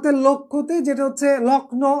ভারতের লক্ষ্ণৌতে, যেটা হচ্ছে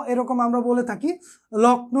লখনৌ এরকম আমরা বলে থাকি,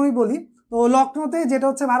 লখনৌই বলি। তো লখনৌতে, যেটা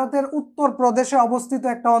হচ্ছে ভারতের উত্তর প্রদেশে অবস্থিত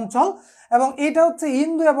একটা অঞ্চল, এবং এটা হচ্ছে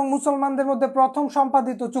হিন্দু এবং মুসলমানদের মধ্যে প্রথম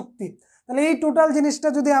সম্পাদিত চুক্তি। তাহলে এই টোটাল জিনিসটা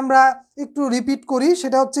যদি আমরা একটু রিপিট করি,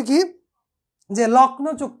 সেটা হচ্ছে কি যে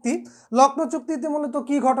লখনৌ চুক্তি, লখনৌ চুক্তিতে মূলত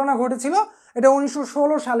কি ঘটনা ঘটেছিল, এটা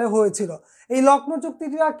 1916 সালে হয়েছিল। এই লখনৌ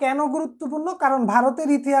চুক্তিটা কেন গুরুত্বপূর্ণ, কারণ ভারতের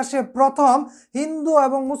ইতিহাসে প্রথম হিন্দু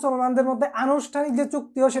এবং মুসলমানদের মধ্যে আনুষ্ঠানিক যে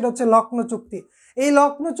চুক্তি সেটা হচ্ছে লখনৌ চুক্তি। এই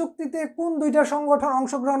লখনৌ চুক্তিতে কোন দুইটা সংগঠন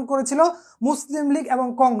অংশগ্রহণ করেছিল, মুসলিম লীগ এবং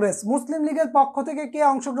কংগ্রেস। মুসলিম লীগের পক্ষ থেকে কে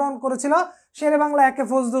অংশগ্রহণ করেছিল, শেরে বাংলা একে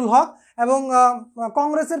ফজলুল হক, এবং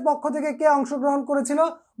কংগ্রেসের পক্ষ থেকে কে অংশগ্রহণ করেছিল,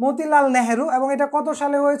 মতিলাল নেহেরু। এবং এটা কত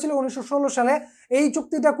সালে হয়েছিল, 1916 সালে। এই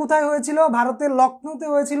চুক্তিটা কোথায় হয়েছিল, ভারতের লখনৌতে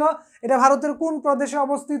হয়েছিল। এটা ভারতের কোন প্রদেশে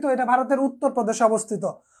অবস্থিত, এটা ভারতের উত্তর প্রদেশে অবস্থিত।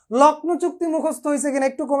 লখনৌ চুক্তি মুখস্থ হয়েছে কিনা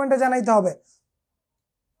একটু কমেন্টে জানাইতে হবে।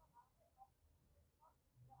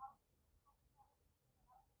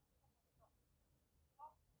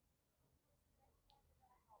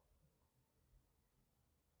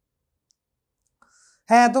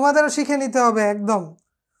 হ্যাঁ, তোমাদেরও শিখে নিতে হবে একদম।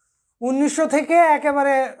 1900 থেকে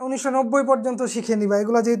একেবারে 1990 পর্যন্ত শিখে নিবা,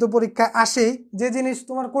 এগুলো যেহেতু পরীক্ষা আসেই। যে জিনিস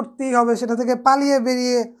তোমার করতেই হবে সেটা থেকে পালিয়ে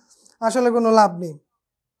বেরিয়ে আসলে কোনো লাভ নেই।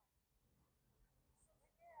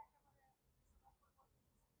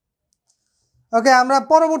 ওকে, আমরা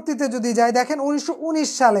পরবর্তীতে যদি যাই, দেখেন 1919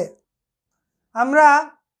 সালে আমরা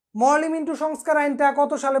মরলি মিন্টু সংস্কার আইনটা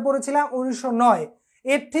কত সালে পড়েছিলাম, 1909।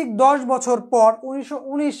 এর ঠিক 10 বছর পর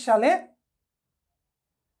 1919 সালে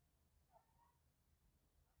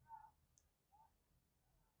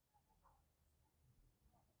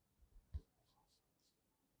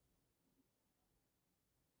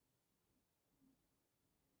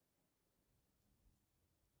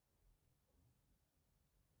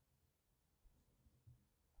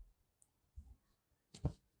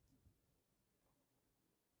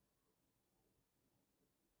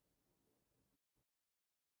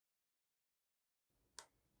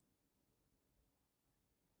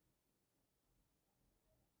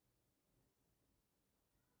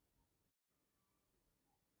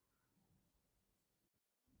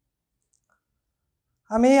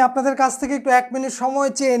আমি আপনাদের কাছ থেকে একটু 1 মিনিট সময়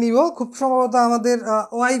চেয়ে নিব। খুব সম্ভবত আমাদের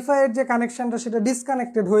ওয়াইফাইয়ের যে কানেকশনটা সেটা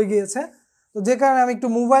ডিসকানেক্টেড হয়ে গিয়েছে, তো যে কারণে আমি একটু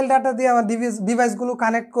মোবাইল ডাটা দিয়ে আমার ডিভাইসগুলো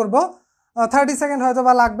কানেক্ট করব। 30 সেকেন্ড হয়তো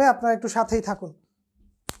বা লাগবে, আপনারা একটু সাথেই থাকুন।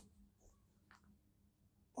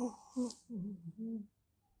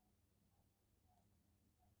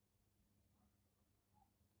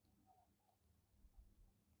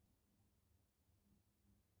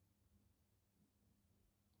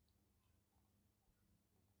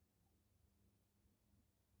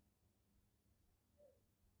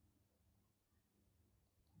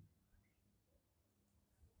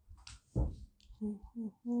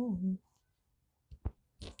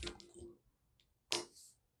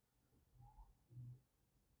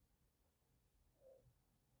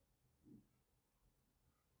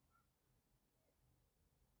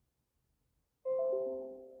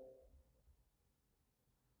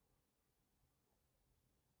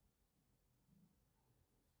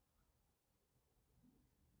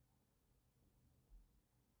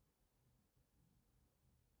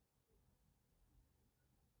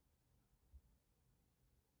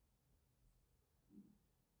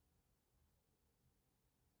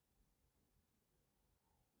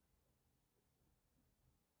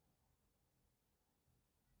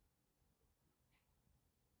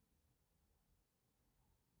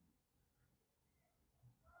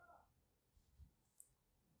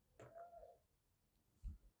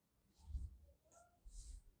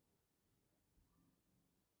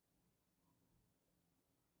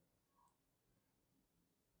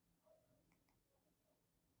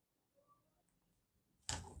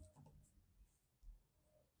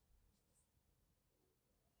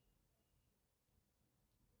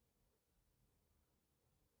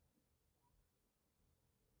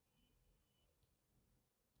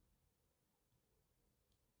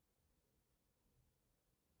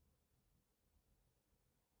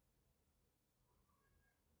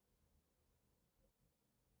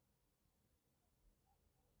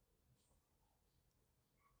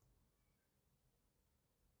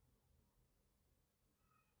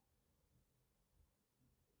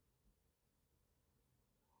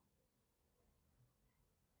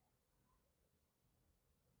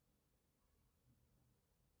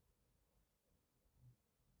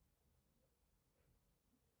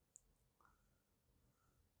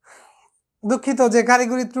 দুঃখিত যে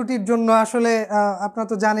কারিগরি ত্রুটির জন্য আসলে আপনারা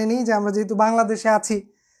তো জানেনই যে আমরা যেহেতু বাংলাদেশে আছি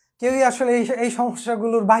কেউই আসলে এই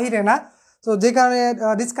সমস্যাগুলোর বাহিরে না, তো যে কারণে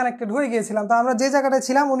ডিসকানেক্টেড হয়ে গিয়েছিলাম। তো আমরা যে জায়গাটায়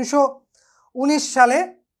ছিলাম 1919 সালে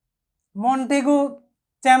মন্টেগু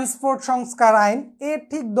চ্যামসফোর্ড সংস্কার আইন এর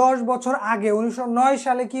ঠিক 10 বছর আগে 1909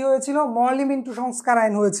 সালে কি হয়েছিল, মরলি মিন্টু সংস্কার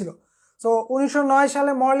আইন হয়েছিল। তো 1909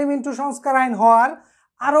 সালে মরলি মিন্টু সংস্কার আইন হওয়ার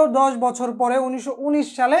আরও 10 বছর পরে 1919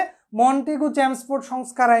 সালে মন্টেগু চ্যামসফোর্ড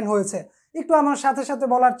সংস্কার আইন হয়েছে। একটু আমার সাথে সাথে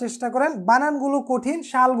বলার চেষ্টা করেন, বানানগুলো কঠিন,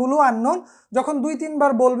 সালগুলো আননোন। যখন 2-3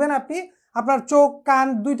 বার বলবেন আপনি আপনার চোখ কান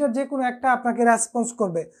দুইটার যে কোনো একটা আপনাকে রেসপন্স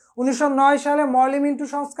করবে। 1909 সালে মরলি মিন্টু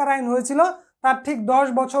সংস্কার আইন হয়েছিল, তার ঠিক 10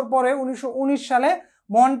 বছর পরে 1919 সালে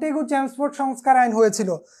মন্টেগু চ্যামসফোর্ড সংস্কার আইন হয়েছিল।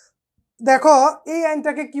 দেখো এই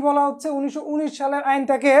আইনটাকে কি বলা হচ্ছে, 1919 সালের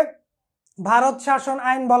আইনটাকে ভারত শাসন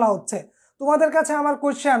আইন বলা হচ্ছে। তোমাদের কাছে আমার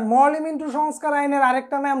কোশ্চেন, মরলি মিন্টু সংস্কার আইনের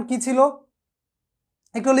আরেকটা নাম কি ছিল?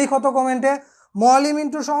 একটু লিখো তো কমেন্টে, মরলি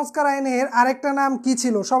মিন্টু সংস্কার আইনের আরেকটা নাম কি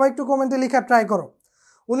ছিল? সবাই একটু কমেন্টে লেখা ট্রাই করো।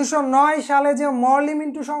 1909 সালে যে মরলি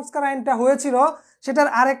মিন্টু সংস্কার আইনটা হয়েছিল সেটার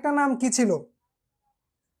আরেকটা নাম কি ছিল?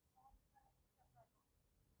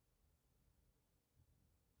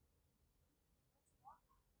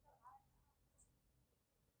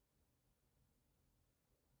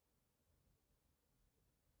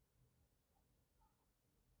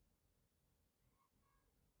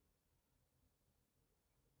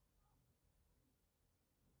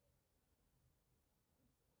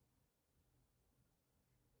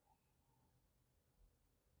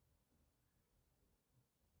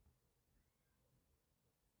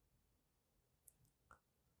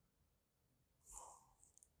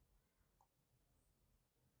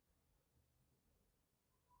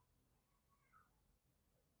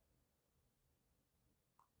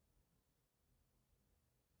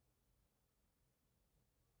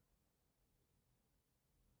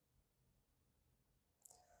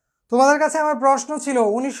 তোমাদের কাছে আমার প্রশ্ন ছিল,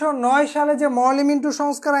 1909 সালে যে মরলি মিন্টু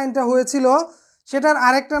সংস্কার আইনটা হয়েছিল সেটার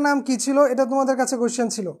আরেকটা নাম কি ছিল? এটা তোমাদের কাছে কোশ্চেন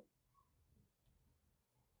ছিল।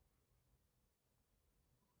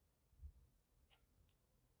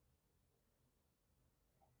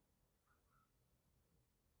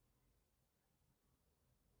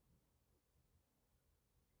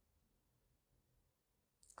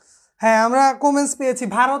 হ্যাঁ, আমরা কমেন্টস পেয়েছি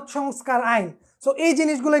ভারত সংস্কার আইন। সো এই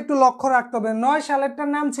জিনিসগুলো একটু লক্ষ্য রাখতে হবে। 9 সালেরটার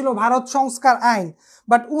নাম ছিল ভারত সংস্কার আইন,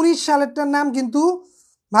 বাট 19 সালেরটার নাম কিন্তু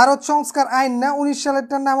ভারত সংস্কার আইন না, 19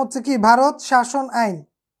 সালেরটার নাম হচ্ছে কি ভারত শাসন আইন।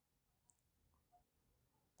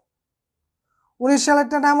 19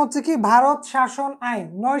 সালেরটার নাম হচ্ছে কি ভারত শাসন আইন।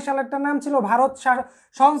 9 সালেরটার নাম ছিল ভারত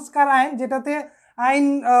সংস্কার আইন, যেটাতে আইন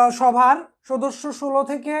সভার সদস্য 16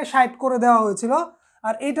 থেকে 60 করে দেওয়া হয়েছিল।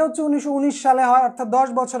 আর এটা হচ্ছে 1919 সালে হয়, অর্থাৎ 10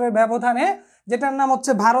 বছরের ব্যবধানে, যেটার নাম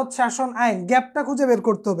হচ্ছে ভারত শাসন আইন। গ্যাপটা খুঁজে বের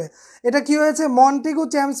করতে হবে। এটা কি হয়েছে, মন্টেগু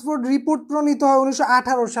চ্যামসফোর্ড রিপোর্ট প্রণীত হয়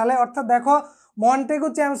 1918 সালে, অর্থাৎ দেখো মন্টেগু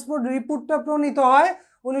চ্যামসফোর্ড রিপোর্টটা প্রণীত হয়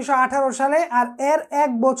 1918 সালে। আর এর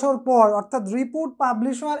 1 বছর পর, অর্থাৎ রিপোর্ট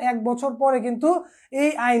পাবলিশ হওয়ার 1 বছর পরে কিন্তু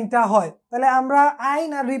এই আইনটা হয়। তাহলে আমরা আইন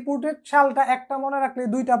আর রিপোর্টের সালটা একটা মনে রাখলে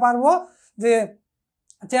দুইটা পারবো, যে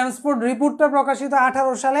চ্যামসফোর্ড রিপোর্টটা প্রকাশিত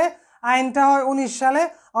 18 সালে, আইনটা হয় 19 সালে,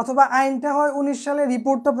 অথবা আইনটা হয় 19 সালে,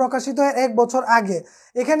 রিপোর্টটা প্রকাশিত হয় 1 বছর আগে।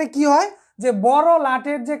 এখানে কি হয় যে বড়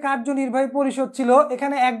লাটের যে কার্যনির্বাহী পরিষদ ছিল,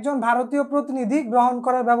 এখানে একজন ভারতীয় প্রতিনিধি গ্রহণ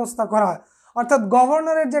করার ব্যবস্থা করা হয়। অর্থাৎ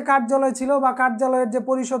গভর্নরের যে কার্যালয় ছিল বা কার্যালয়ের যে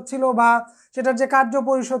পরিষদ ছিল বা সেটার যে কার্য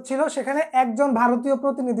পরিষদ ছিল, সেখানে একজন ভারতীয়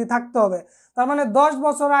প্রতিনিধি থাকতে হবে। তার মানে 10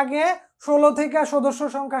 বছর আগে 16 থেকে সদস্য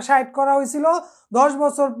সংখ্যা 60 করা হয়েছিল, 10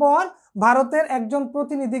 বছর পর ভারতের একজন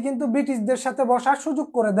প্রতিনিধি কিন্তু ব্রিটিশদের সাথে বসার সুযোগ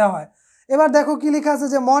করে দেওয়া হয়। এবার দেখো কি লেখা আছে,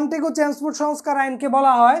 যে মন্টেগু চ্যামসফোর্ড সংস্কার আইনকে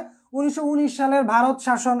বলা হয় 1919 সালের ভারত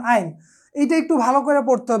শাসন আইন। এইটা একটু ভালো করে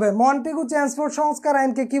পড়তে হবে। মন্টেগু চ্যামসফোর্ড সংস্কার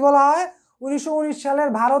আইনকে কি বলা হয়? 1919 সালের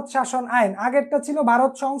ভারত শাসন আইন। আগেরটা ছিল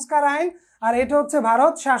ভারত সংস্কার আইন, আর এটা হচ্ছে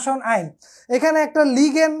ভারত শাসন আইন। এখানে একটা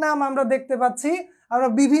লীগের নাম আমরা দেখতে পাচ্ছি, আমরা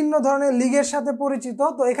বিভিন্ন ধরনের লীগের সাথে পরিচিত।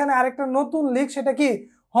 তো এখানে আরেকটা নতুন লীগ, সেটা কি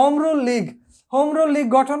home rule League. Home rule League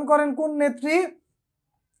গঠন করেন কোন নেত্রী?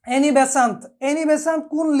 Any Besant. এনি বেসান্ত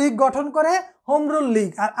কোন লীগ গঠন করে? Home rule League.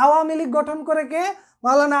 আর আওয়ামী লীগ গঠন করে কে?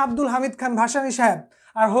 মাওলানা আব্দুল হামিদ খান ভাসানী সাহেব।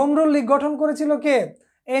 আর হোম রুল লীগ গঠন করেছিল কে?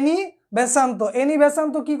 Any Besant. এনি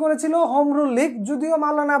বেসান্ত কি করেছিল? Home rule League. যদিও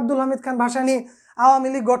মাওলানা আব্দুল হামিদ খান ভাসানী আওয়ামী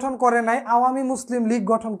লীগ গঠন করে নাই, আওয়ামী মুসলিম লীগ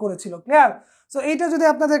গঠন করেছিল। ক্লিয়ার? সো এইটা যদি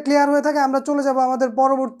আপনাদের ক্লিয়ার হয়ে থাকে, আমরা চলে যাব আমাদের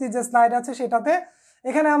পরবর্তী যে স্লাইড আছে সেটাতে।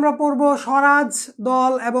 এখানে আমরা পড়বো স্বরাজ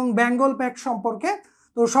দল এবং বেঙ্গল প্যাক্ট সম্পর্কে।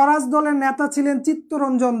 তো স্বরাজ দলের নেতা ছিলেন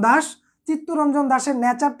চিত্তরঞ্জন দাস। চিত্তরঞ্জন দাসের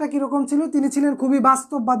নেচারটা কিরকম ছিল? তিনি ছিলেন খুবই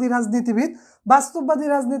বাস্তববাদী রাজনীতিবিদ। বাস্তববাদী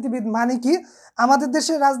রাজনীতিবিদ মানে কি? আমাদের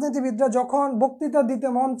দেশের রাজনীতিবিদরা যখন বক্তৃতা দিতে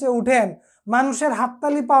মঞ্চে উঠেন মানুষের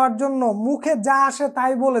হাততালি পাওয়ার জন্য মুখে যা আসে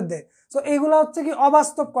তাই বলে দেয়। তো এগুলো হচ্ছে কি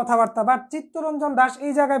অবাস্তব কথাবার্তা। বাট চিত্তরঞ্জন দাস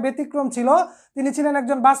এই জায়গায় ব্যতিক্রম ছিল, তিনি ছিলেন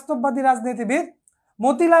একজন বাস্তববাদী রাজনীতিবিদ।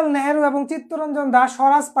 মতিলাল নেহেরু এবং চিত্তরঞ্জন দাস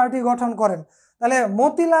স্বরাজ পার্টি গঠন করেন। তাহলে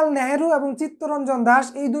মতিলাল নেহেরু এবং চিত্তরঞ্জন দাস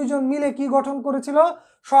এই দুইজন মিলে কি গঠন করেছিল?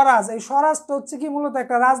 স্বরাজ। এই স্বরাজটা হচ্ছে কি মূলত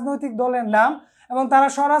একটা রাজনৈতিক দলের নাম, এবং তারা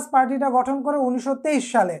স্বরাজ পার্টিটা গঠন করে 1923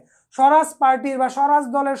 সালে। স্বরাজ পার্টির বা স্বরাজ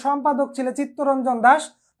দলের সম্পাদক ছিলেন চিত্তরঞ্জন দাস।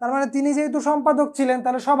 তার মানে তিনি যেহেতু সম্পাদক ছিলেন,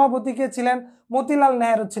 তাহলে সভাপতি কে ছিলেন? মতিলাল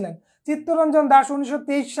নেহেরু ছিলেন। চিত্তরঞ্জন দাস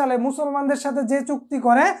 1923 সালে মুসলমানদের সাথে যে চুক্তি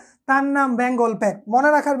করে তার নাম বেঙ্গল প্যাক্ট। মনে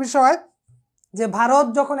রাখার বিষয় যে ভারত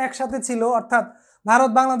যখন একসাথে ছিল, অর্থাৎ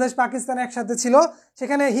ভারত, বাংলাদেশ, পাকিস্তান একসাথে ছিল,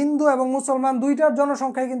 সেখানে হিন্দু এবং মুসলমান দুইটার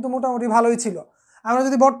জনসংখ্যাই কিন্তু মোটামুটি ভালোই ছিল। আমরা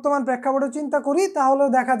যদি বর্তমান প্রেক্ষাপটে চিন্তা করি তাহলেও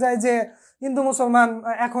দেখা যায় যে হিন্দু মুসলমান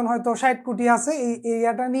এখন হয়তো 60 কোটি আছে এই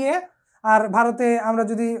এরিয়াটা নিয়ে, আর ভারতে আমরা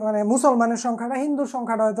যদি মানে মুসলমানের সংখ্যাটা, হিন্দুর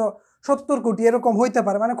সংখ্যাটা হয়তো 70 কোটি এরকম হইতে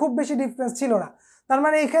পারে, মানে খুব বেশি ডিফারেন্স ছিল না। তার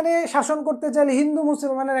মানে এখানে শাসন করতে চাইলে হিন্দু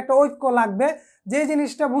মুসলমানের একটা ঐক্য লাগবে, যে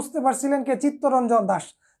জিনিসটা বুঝতে পারছিলেন কে? চিত্তরঞ্জন দাস।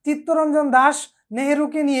 চিত্তরঞ্জন দাস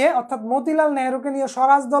নেহেরুকে নিয়ে, অর্থাৎ মতিলাল নেহেরুকে নিয়ে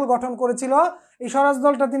স্বরাজ দল গঠন করেছিল। এই স্বরাজ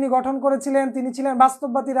দলটা তিনি গঠন করেছিলেন, তিনি ছিলেন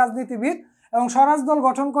বাস্তববাদী রাজনীতিবিদ, এবং স্বরাজ দল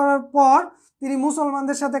গঠন করার পর তিনি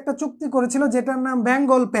মুসলমানদের সাথে একটা চুক্তি করেছিল যেটার নাম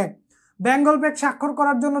বেঙ্গল প্যাক্ট। বেঙ্গল প্যাক্ট স্বাক্ষর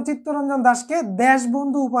করার জন্য চিত্তরঞ্জন দাসকে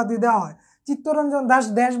দেশবন্ধু উপাধি দেওয়া হয়। চিত্তরঞ্জন দাস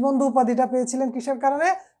দেশবন্ধু উপাধিটা পেয়েছিলেন কিসের কারণে?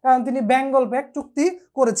 কারণ তিনি বেঙ্গল প্যাক্ট চুক্তি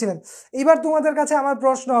করেছিলেন। এবার তোমাদের কাছে আমার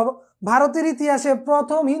প্রশ্ন, ভারতের ইতিহাসে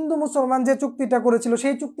প্রথম হিন্দু মুসলমান যে চুক্তিটা করেছিল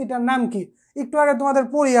সেই চুক্তিটার নাম কি? একটু আগে তোমাদের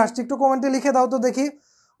পড়ে আসছি, একটু কমেন্টে লিখে দাও তো দেখি।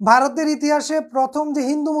 ভারতের ইতিহাসে প্রথম যে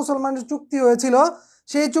হিন্দু মুসলমানের চুক্তি হয়েছিল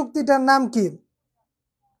সেই চুক্তিটার নাম কি?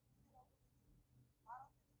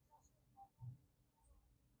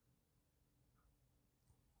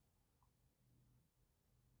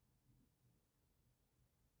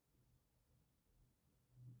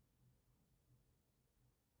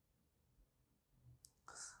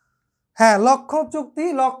 হ্যাঁ, লখনৌ চুক্তি।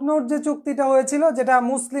 লখনৌর যে চুক্তিটা হয়েছিল, যেটা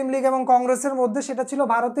মুসলিম লীগ এবং কংগ্রেসের মধ্যে, সেটা ছিল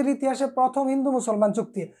ভারতের ইতিহাসে প্রথম হিন্দু মুসলমান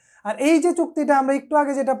চুক্তি। আর এই যে চুক্তিটা আমরা একটু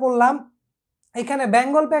আগে যেটা পড়লাম, এখানে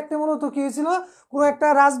বেঙ্গল প্যাক্টে মূলত কি হয়েছিল? কোনো একটা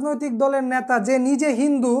রাজনৈতিক দলের নেতা যে নিজে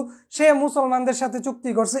হিন্দু, সে মুসলমানদের সাথে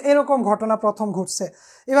চুক্তি করছে, এরকম ঘটনা প্রথম ঘটছে।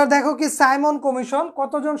 এবার দেখো কি সাইমন কমিশন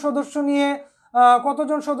কতজন সদস্য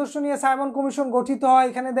নিয়ে সাইমন কমিশন গঠিত হয়?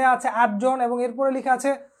 এখানে দেয়া আছে 8 জন, এবং এরপরে লেখা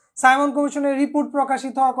আছে সাইমন কমিশনের রিপোর্ট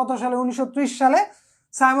প্রকাশিত হয় কত সালে? 1930 সালে।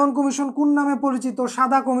 সাইমন কমিশন কোন নামে পরিচিত?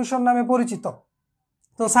 সাদা কমিশন নামে পরিচিত।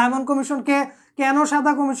 তো সাইমন কমিশনকে কেন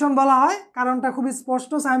সাদা কমিশন বলা হয়? কারণটা খুবই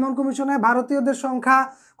স্পষ্ট। সাইমন কমিশনে ভারতীয়দের সংখ্যা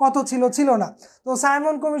কত ছিল? ছিল না। তো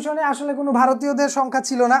সাইমন কমিশনে আসলে কোনো ভারতীয়দের সংখ্যা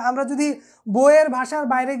ছিল না। আমরা যদি বইয়ের ভাষার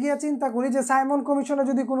বাইরে গিয়ে চিন্তা করি যে সাইমন কমিশনে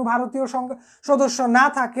যদি কোনো ভারতীয় সদস্য না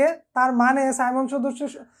থাকে, তার মানে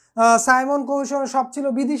সাইমন কমিশনে সব ছিল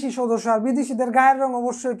বিদেশি সদস্য, আর বিদেশিদের গায়ের রং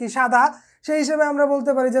অবশ্যই কি? সাদা। সেই হিসেবে আমরা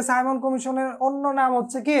বলতে পারি যে সাইমন কমিশনের অন্য নাম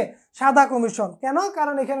হচ্ছে কি? সাদা কমিশন। কেন?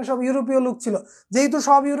 কারণ এখানে সব ইউরোপীয় লোক ছিল। যেহেতু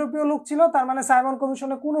সব ইউরোপীয় লোক ছিল, তার মানে সাইমন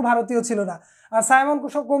কমিশনে কোনো ভারতীয় ছিল না। আর সাইমন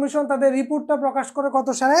কমিশন তাদের রিপোর্টটা প্রকাশ করে কত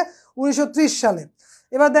সালে? 1930 সালে।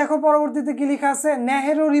 এবার দেখো পরবর্তীতে কি লেখা আছে?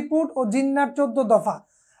 নেহেরু রিপোর্ট ও জিন্নার 14 দফা।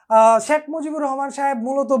 শেখ মুজিবুর রহমান সাহেব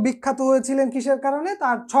মূলত বিখ্যাত হয়েছিলেন কিসের কারণে?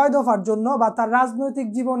 তার 6 দফার জন্য, বা তার রাজনৈতিক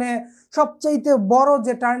জীবনে সবচাইতে বড়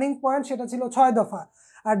যে টার্নিং পয়েন্ট সেটা ছিল 6 দফা।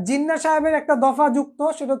 আর জিন্না সাহেবের একটা দফা যুক্ত,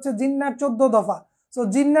 সেটা হচ্ছে জিন্নার 14 দফা। তো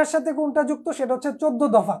জিন্নার সাথে কোনটা যুক্ত? সেটা হচ্ছে 14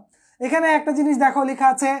 দফা। এখানে একটা জিনিস দেখো, লেখা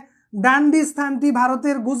আছে ডান্ডি স্থানটি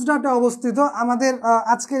ভারতের গুজরাটে অবস্থিত। আমাদের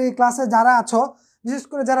আজকের এই ক্লাসে যারা আছো, বিশেষ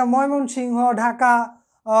করে যারা ময়মনসিংহ, ঢাকা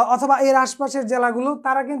অথবা এর আশপাশের জেলাগুলো,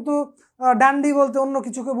 তারা কিন্তু ডান্ডি বলতে অন্য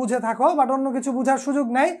কিছুকে বুঝে থাকো, বাট অন্য কিছু বোঝার সুযোগ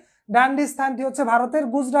নেই। ডান্ডি স্থানটি হচ্ছে ভারতের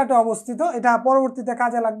গুজরাটে অবস্থিত। এটা পরবর্তীতে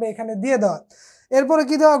কাজে লাগবে, এখানে দিয়ে দেওয়া। এরপরে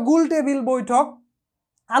কি দেওয়া? গোল টেবিল বৈঠক।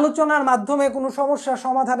 আলোচনার মাধ্যমে কোনো সমস্যার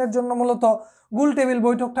সমাধানের জন্য মূলত গোল টেবিল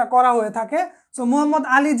বৈঠকটা করা হয়ে থাকে। সো মোহাম্মদ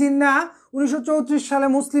আলী জিন্নাহ 1934 সালে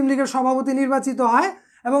মুসলিম লীগের সভাপতি নির্বাচিত হয়,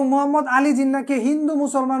 এবং মোহাম্মদ আলী জিন্নাহকে হিন্দু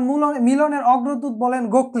মুসলমান মিলনের অগ্রদূত বলেন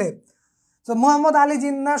গোখলে। তো মোহাম্মদ আলী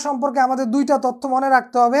জিন্নাহ সম্পর্কে আমাদের দুইটা তথ্য মনে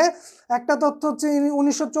রাখতে হবে। একটা তথ্য হচ্ছে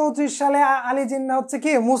 1934 সালে আলী জিন্নাহ হচ্ছে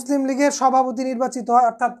কি? মুসলিম লীগের সভাপতি নির্বাচিত হয়,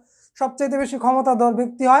 অর্থাৎ সবচাইতে বেশি ক্ষমতাধর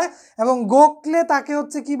ব্যক্তি হয়, এবং গোখলে তাকে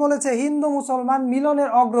হচ্ছে কি বলেছে? হিন্দু মুসলমান মিলনের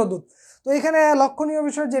অগ্রদূত। তো এখানে লক্ষণীয়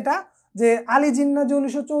বিষয় যেটা, যে আলী জিন্নাহ যে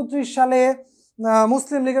 1934 সালে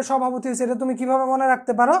মুসলিম লীগের সভাপতি হয়েছে, এটা তুমি কিভাবে মনে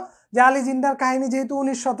রাখতে পারো? যে আলী জিন্নাহর কাহিনী যেহেতু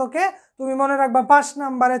 19 শতকে, তুমি মনে রাখবা 5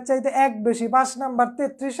 নাম্বারের চাইতে 1 বেশি, 5 নাম্বার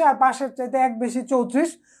 33, আর 5-এর চাইতে 1 বেশি 34।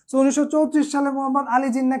 তো 1934 সালে মোহাম্মদ আলী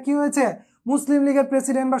জিন্নাহ কি হয়েছে? মুসলিম লীগের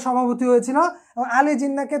প্রেসিডেন্ট বা সভাপতি হয়েছিল। এবং আলী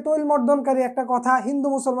জিন্নাহকে তৈলমর্দনকারী একটা কথা হিন্দু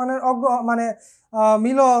মুসলমানের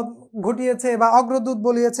মিলন ঘটিয়েছে বা অগ্রদূত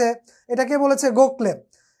বলিয়েছে, এটাকে বলেছে গোখলে।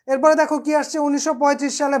 এরপরে দেখো কি আসছে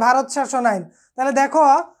 1935 সালে ভারত শাসন আইন। তাহলে দেখো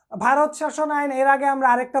ভারত শাসন আইন এর আগে আমরা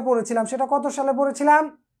আরেকটা পড়েছিলাম, সেটা কত সালে পড়েছিলাম?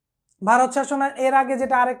 ভারত শাসন আইন এর আগে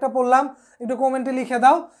যেটা আরেকটা পড়লাম একটু কমেন্টে লিখে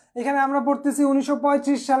দাও। এখানে আমরা পড়তেছি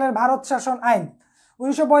 1935 সালের ভারত শাসন আইন।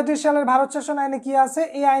 1935 সালের ভারত শাসন আইনে কি আছে?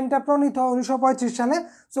 এই আইনটা প্রণীত হয় 1935 সালে।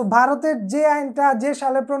 সো ভারতের যে আইনটা যে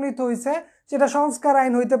সালে প্রণীত হয়েছে সেটা সংস্কার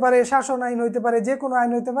আইন হইতে পারে, শাসন আইন হইতে পারে, যে কোনো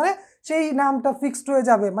আইন হইতে পারে, সেই নামটা ফিক্সড হয়ে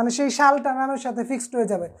যাবে, মানে সেই সালটা নামের সাথে ফিক্সড হয়ে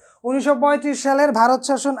যাবে। 1935 সালের ভারত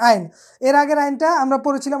শাসন আইন। এর আগের আইনটা আমরা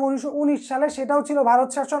পড়েছিলাম 1919 সালে, সেটাও ছিল ভারত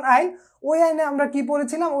শাসন আইন। ওই আইনে আমরা কি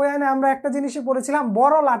পড়েছিলাম? ওই আইনে আমরা একটা জিনিসই পড়েছিলাম,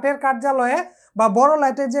 বড় লাটের কার্যালয়ে বা বড়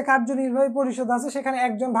লাটের যে কার্যনির্বাহী পরিষদ আছে সেখানে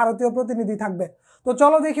একজন ভারতীয় প্রতিনিধি থাকবে। তো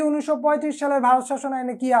চলো দেখি 1935 সালের ভারত শাসন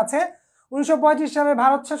আইনে কি আছে। 1935 সালের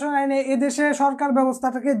ভারত শাসন আইনে এদেশে সরকার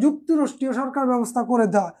ব্যবস্থাটাকে যুক্তরাষ্ট্রীয় সরকার ব্যবস্থা করে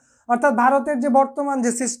দেওয়া, অর্থাৎ ভারতের যে বর্তমান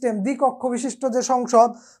যে সিস্টেম, দ্বিকক্ষ বিশিষ্ট যে সংসদ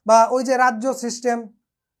বা ওই যে রাজ্য সিস্টেম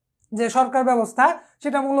যে সরকার ব্যবস্থা,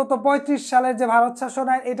 সেটা মূলত 35 সালের যে ভারত শাসন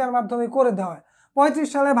আইন এটার মাধ্যমে করে দেওয়া হয়। 35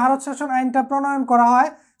 সালে ভারত শাসন আইনটা প্রণয়ন করা হয়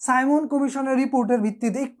সাইমন কমিশনের রিপোর্টের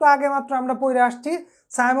ভিত্তিতে। একটু আগে মাত্র আমরা পড়ে আসছি,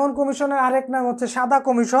 সাইমন কমিশনের আরেক নাম হচ্ছে সাদা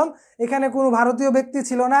কমিশন। এখানে কোনো ভারতীয় ব্যক্তি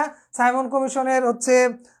ছিল না। সাইমন কমিশনের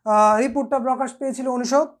রিপোর্টটা প্রকাশ পেয়েছিল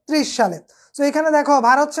 1930 সালে। তো এখানে দেখো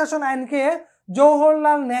ভারত শাসন আইনকে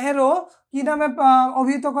জওহরলাল নেহেরু কি নামে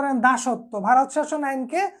অভিহিত করেন? দাসত্ব। ভারত শাসন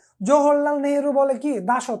আইনকে জওহরলাল নেহেরু বলে কি?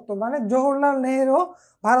 দাসত্ব। মানে জওহরলাল নেহেরু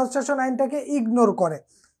ভারত শাসন আইনটাকে ইগনোর করে।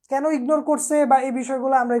 কেন ইগনোর করছে বা এই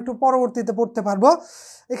বিষয়গুলো আমরা একটু পরবর্তীতে পড়তে পারবো।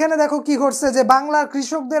 এখানে দেখো কি করছে, যে বাংলার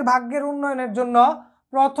কৃষকদের ভাগ্যের উন্নয়নের জন্য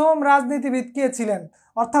প্রথম রাজনীতিবিদ কে ছিলেন?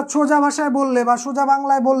 অর্থাৎ সোজা ভাষায় বললে বা সোজা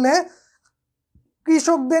বাংলায় বললে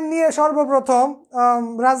কৃষকদের নিয়ে সর্বপ্রথম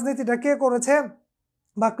রাজনীতিটা কে করেছে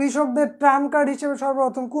বা কৃষকদের ত্রাণ কার্ড হিসেবে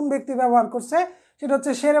সর্বপ্রথম কোন ব্যক্তি ব্যবহার করছে? সেটা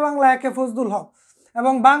হচ্ছে শেরেবাংলা একে ফজলুল হক।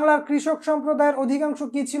 এবং বাংলার কৃষক সম্প্রদায়ের অধিকাংশ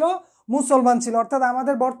কি ছিল? মুসলমান ছিল। অর্থাৎ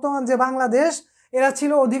আমাদের বর্তমান যে বাংলাদেশ, এরা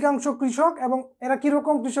ছিল অধিকাংশ কৃষক, এবং এরা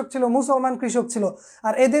কিরকম কৃষক ছিল? মুসলমান কৃষক ছিল।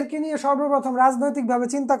 আর এদেরকে নিয়ে সর্বপ্রথম রাজনৈতিকভাবে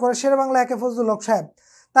চিন্তা করে শেরেবাংলা একে ফজলুল হক সাহেব।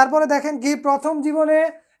 তারপরে দেখেন কি, প্রথম জীবনে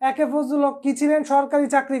একে ফজলুল হক কি ছিলেন? সরকারি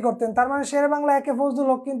চাকরি করতেন। তার মানে শেরেবাংলা একে ফজলুল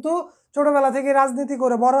হক কিন্তু ছোটবেলা থেকে রাজনীতি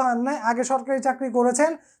করে বড় হন নাই, আগে সরকারি চাকরি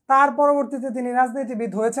করেছেন, তার পরবর্তীতে তিনি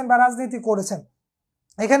রাজনীতিবিদ হয়েছেন বা রাজনীতি করেছেন।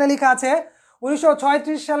 এখানে লেখা আছে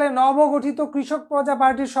 1936 সালে নবগঠিত কৃষক প্রজা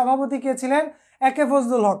পার্টির সভাপতি কে ছিলেন? একে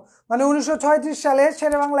ফজলুল হক। মানে 1936 সালে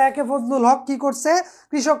শেরেবাংলা একে ফজলুল হক কি করছে?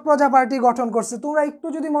 কৃষক প্রজা পার্টি গঠন করছে। তোমরা একটু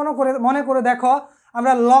যদি মনে করে দেখো,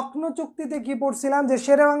 আমরা লখনৌ চুক্তিতে কি পড়ছিলাম? যে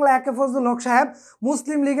শেরেবাংলা একে ফজলুল হক সাহেব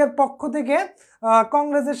মুসলিম লীগের পক্ষ থেকে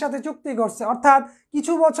কংগ্রেসের সাথে চুক্তি করছে। অর্থাৎ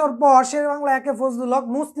কিছু বছর পর শেরেবাংলা একে ফজলুল হক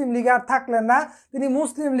মুসলিম লীগে আর থাকলেন না, তিনি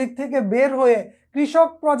মুসলিম লীগ থেকে বের হয়ে কৃষক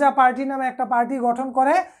প্রজা পার্টি নামে একটা পার্টি গঠন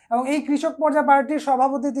করে, এবং এই কৃষক প্রজা পার্টির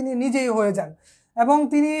সভাপতি তিনি নিজেই হয়ে যান, এবং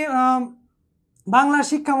তিনি বাংলার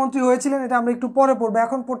শিক্ষামন্ত্রী হয়েছিলেন। এটা আমরা একটু পরে পড়বো,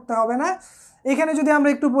 এখন পড়তে হবে না। এখানে যদি আমরা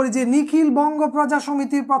একটু পড়ি যে নিখিল বঙ্গ প্রজা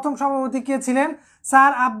সমিতির প্রথম সভাপতি কে ছিলেন?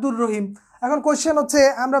 স্যার আব্দুর রহিম। এখন কোশ্চেন হচ্ছে,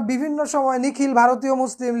 আমরা বিভিন্ন সময় নিখিল ভারতীয়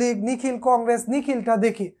মুসলিম লীগ, নিখিল কংগ্রেস, নিখিলটা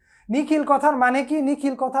দেখি। নিখিল কথার মানে কি?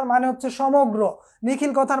 নিখিল কথার মানে হচ্ছে সমগ্র,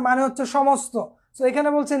 নিখিল কথার মানে হচ্ছে সমস্ত। তো এখানে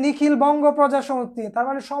বলছে নিখিল বঙ্গ প্রজা সমিতি, তার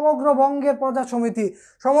মানে সমগ্র বঙ্গের প্রজা সমিতি,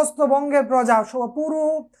 সমস্ত বঙ্গের প্রজা, পুরো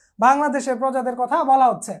বাংলাদেশের প্রজাদের কথা বলা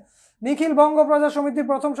হচ্ছে। নিখিল বঙ্গ প্রজা সমিতির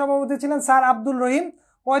প্রথম সভাপতি ছিলেন স্যার আব্দুল রহিম।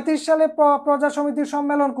 35 সালে প্রজা সমিতির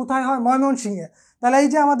সম্মেলন কোথায় হয়? ময়মনসিংহে। তাহলে এই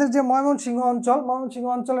যে আমাদের যে ময়মনসিংহ অঞ্চল, ময়মনসিংহ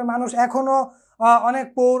অঞ্চলের মানুষ এখনো অনেক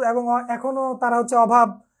পৌর এবং এখনো তারা হচ্ছে অভাব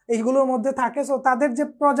এইগুলোর মধ্যে থাকে। সো তাদের যে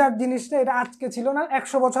প্রজার জিনিসটা, এটা আজকে ছিল না,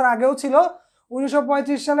 100 বছর আগেও ছিল।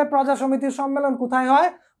 1935 সালে প্রজা সমিতির সম্মেলন কোথায় হয়?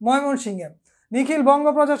 ময়মনসিংহে। নিখিল বঙ্গ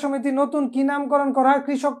প্রজা সমিতির নতুন কি নামকরণ করা হয়?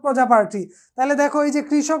 কৃষক প্রজা পার্টি। তাহলে দেখো, এই যে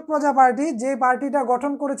কৃষক প্রজা পার্টি, যে পার্টিটা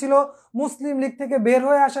গঠন করেছিল মুসলিম লীগ থেকে বের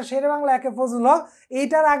হয়ে আসা শেরেবাংলা একে ফজলুল হক,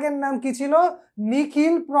 এইটার আগের নাম কি ছিল?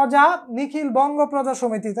 নিখিল বঙ্গ প্রজা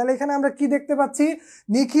সমিতি। তাহলে এখানে আমরা কি দেখতে পাচ্ছি?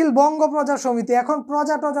 নিখিল বঙ্গ প্রজা সমিতি। এখন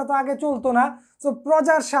প্রজা টজা তো আগে চলতো না, তো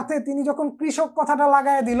প্রজার সাথে তিনি যখন কৃষক কথাটা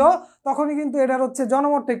লাগায় দিল, তখনই কিন্তু এটার হচ্ছে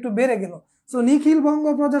জনমতটা একটু বেড়ে গেল। সো নিখিল বঙ্গ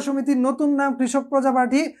প্রজা সমিতির নতুন নাম কৃষক প্রজা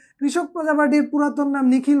পার্টি। কৃষক প্রজা পার্টির পুরাতন নাম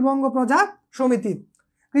নিখিল বঙ্গ প্রজা সমিতি।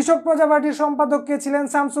 কৃষক প্রজা পার্টির সম্পাদক কে ছিলেন?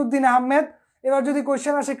 শামসুদ্দিন আহমেদ। এবার যদি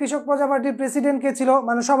কোশ্চেন আসে কৃষক প্রজা পার্টির প্রেসিডেন্ট কে ছিল,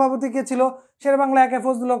 মানে সভাপতি কে ছিল? শেরেবাংলা একে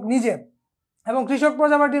ফজলুল হক নিজে। এবং কৃষক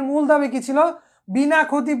প্রজা পার্টির মূল দাবি কি ছিল? বিনা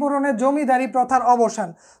ক্ষতিপূরণে জমিদারি প্রথার অবসান।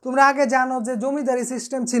 তোমরা আগে জানো যে জমিদারি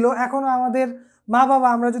সিস্টেম ছিল, এখনো আমাদের মা বাবা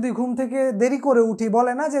আমরা যদি ঘুম থেকে দেরি করে উঠি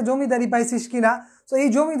বলে না যে জমিদারি পাইছিস কিনা, তো এই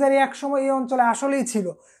জমিদারি একসময় এই অঞ্চলে আসলেই ছিল।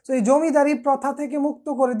 তো এই জমিদারি প্রথা থেকে মুক্ত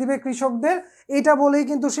করে দিবে কৃষকদের, এইটা বলেই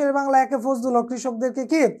কিন্তু শেরেবাংলা একে ফজলুল হক কৃষকদেরকে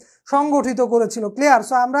কি সংগঠিত করেছিল। ক্লিয়ার?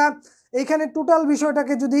 সো আমরা এইখানে টোটাল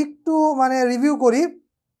বিষয়টাকে যদি একটু মানে রিভিউ করি,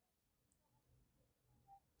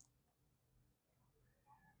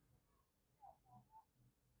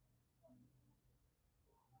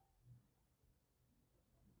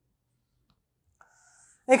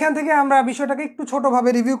 এখান থেকে আমরা বিষয়টাকে একটু ছোটভাবে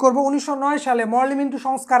রিভিউ করব। 1909 সালে মরলি মিন্টু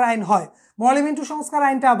সংস্কার আইন হয়। মরলি মিন্টু সংস্কার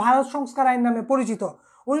আইনটা ভারত সংস্কার আইন নামে পরিচিত।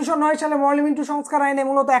 1909 সালে মরলি মিন্টু সংস্কার আইনে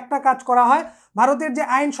মূলত একটা কাজ করা হয়, ভারতের যে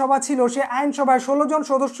আইনসভা ছিল সেই আইনসভায় 16 জন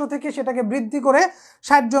সদস্য থেকে সেটাকে বৃদ্ধি করে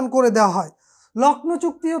 60 জন করে দেওয়া হয়। লখনৌ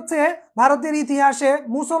চুক্তি হচ্ছে ভারতের ইতিহাসে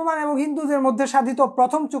মুসলমান এবং হিন্দুদের মধ্যে সাধিত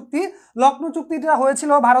প্রথম চুক্তি। লখনৌ চুক্তিটা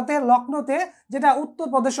হয়েছিল ভারতের লখনৌতে, যেটা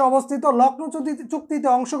উত্তরপ্রদেশে অবস্থিত। লখনৌ চুক্তিতে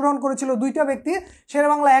অংশগ্রহণ করেছিল দুইটা ব্যক্তি,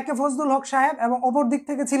 শেরেবাংলা একে ফজলুল হক সাহেব এবং অপর দিক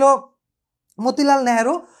থেকে ছিল মতিলাল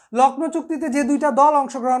নেহেরু। লখনৌ চুক্তিতে যে দুইটা দল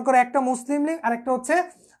অংশগ্রহণ করে, একটা মুসলিম লীগ আর একটা হচ্ছে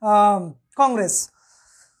কংগ্রেস।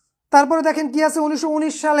 তারপরে দেখেন কি আছে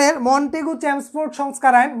 1919 সালের মন্টেগু চেমসফোর্ড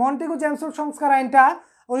সংস্কার আইন। মন্টেগু চেমসফোর্ড সংস্কার আইনটা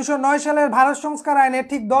 1909 সালের ভারত সংস্কার আইনের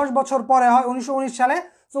ঠিক 10 বছর পরে হয়, 1919 সালে।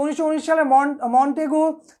 তো 1919 সালে মন্টেগু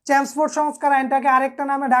চেমসফোর্ড সংস্কার আইনটাকে আরেকটা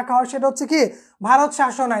নামে ডাকা হয়, সেটা হচ্ছে কি ভারত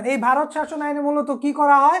শাসন আইন। এই ভারত শাসন আইনে মূলত কি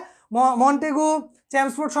করা হয়, মন্টেগু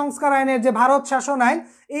চেমসফোর্ড সংস্কার আইনের যে ভারত শাসন আইন,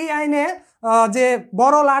 এই আইনে যে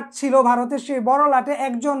বড় লাট ছিল ভারতের, সেই বড় লাটে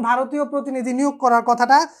একজন ভারতীয় প্রতিনিধি নিয়োগ করার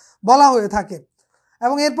কথাটা বলা হয়ে থাকে।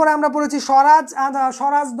 এবং এরপরে আমরা পড়েছি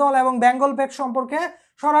স্বরাজ দল এবং বেঙ্গল প্যাক্ট সম্পর্কে।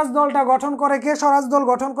 স্বরাজ দলটা গঠন করে কে? স্বরাজ দল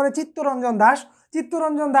গঠন করে চিত্তরঞ্জন দাস।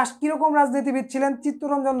 চিত্তরঞ্জন দাস কিরকম রাজনীতিবিদ ছিলেন?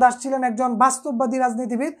 চিত্তরঞ্জন দাস ছিলেন একজন বাস্তববাদী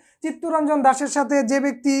রাজনীতিবিদ। চিত্তরঞ্জন দাসের সাথে যে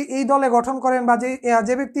ব্যক্তি এই দলে গঠন করেন বা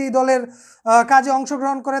যে ব্যক্তি এই দলের কাজে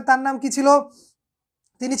অংশগ্রহণ করে তার নাম কি ছিল?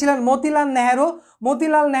 তিনি ছিলেন মতিলাল নেহেরু।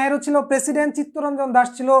 মতিলাল নেহেরু ছিল প্রেসিডেন্ট, চিত্তরঞ্জন দাস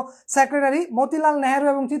ছিল সেক্রেটারি। মতিলাল নেহেরু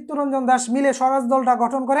এবং চিত্তরঞ্জন দাস মিলে স্বরাজ দলটা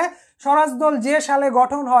গঠন করে। স্বরাজ দল যে সালে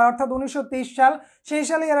গঠন হয় অর্থাৎ 1923 সাল, সেই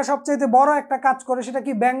সালে এরা সবচাইতে বড় একটা কাজ করে, সেটা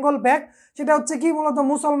কি বেঙ্গল প্যাক্ট। সেটা হচ্ছে কি মূলত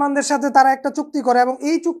মুসলমানদের সাথে তারা একটা চুক্তি করে, এবং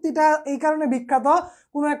এই চুক্তিটা এই কারণে বিখ্যাত,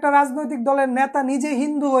 কোনো একটা রাজনৈতিক দলের নেতা নিজে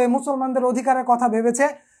হিন্দু হয়ে মুসলমানদের অধিকারের কথা ভেবেছে।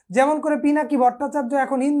 যেমন করে পিনাকি ভট্টাচার্য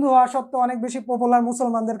এখন হিন্দু হওয়া সত্ত্বেও অনেক বেশি পপুলার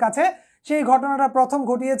মুসলমানদের কাছে, সেই ঘটনাটা প্রথম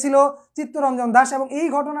ঘটিয়েছিল চিত্তরঞ্জন দাস, এবং এই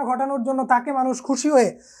ঘটনা ঘটানোর জন্য তাকে মানুষ খুশি হয়ে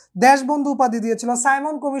দেশবন্ধু উপাধি দিয়েছিল।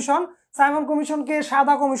 সাইমন কমিশনকে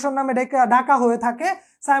সাদা কমিশন নামে ডাকা হয়ে থাকে।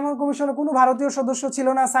 সাইমন কমিশনে কোনো ভারতীয় সদস্য ছিল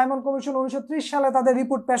না। সাইমন কমিশন 1930 সালে তাদের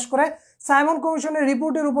রিপোর্ট পেশ করে। সাইমন কমিশনের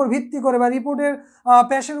রিপোর্টের উপর ভিত্তি করে বা রিপোর্টের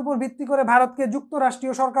পেশের উপর ভিত্তি করে ভারতকে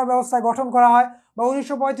যুক্তরাষ্ট্রীয় সরকার ব্যবস্থায় গঠন করা হয় বা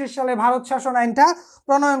 1935 সালে ভারত শাসন আইনটা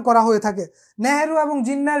প্রণয়ন করা হয়ে থাকে। নেহেরু এবং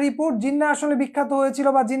জিন্নার রিপোর্ট, জিন্না আসলে বিখ্যাত হয়েছিল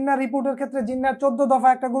বা জিন্নার রিপোর্টের ক্ষেত্রে জিন্নার 14 দফা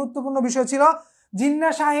একটা গুরুত্বপূর্ণ বিষয় ছিল। জিন্না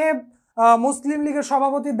সাহেব মুসলিম লীগের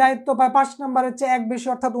সভাপতির দায়িত্ব পায় 5 নম্বরের চেয়ে এক বেশি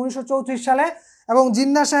অর্থাৎ 1934 সালে। এবং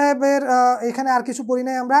জিন্না সাহেবের এখানে আর কিছু পড়ি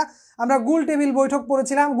নাই, আমরা গোল টেবিল বৈঠক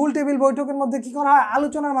পড়েছিলাম। গোল টেবিল বৈঠকের মধ্যে কি করা হয়?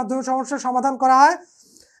 আলোচনার মাধ্যমে সমস্যার সমাধান করা হয়।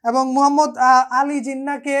 এবং মুহাম্মদ আলী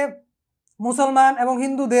জিন্নাকে মুসলমান এবং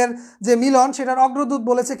হিন্দুদের যে মিলন সেটার অগ্রদূত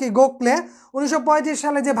বলেছে কি গোখলে। 1935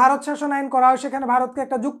 সালে যে ভারত শাসন আইন করা হয় সেখানে ভারতকে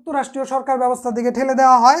একটা যুক্তরাষ্ট্রীয় সরকার ব্যবস্থার দিকে ঠেলে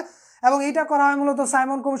দেওয়া হয়, এবং এটা করা হয় মূলত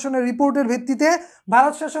সাইমন কমিশনের রিপোর্টের ভিত্তিতে।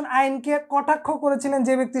 ভারত শাসন আইনকে কটাক্ষ করেছিলেন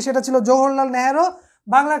যে ব্যক্তি, সেটা ছিল জওহরলাল নেহেরু।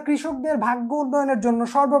 বাংলার কৃষকদের ভাগ্য উন্নয়নের জন্য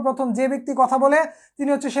সর্বপ্রথম যে ব্যক্তি কথা বলে তিনি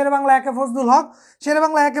হচ্ছে শেরেবাংলা একে ফজলুল হক।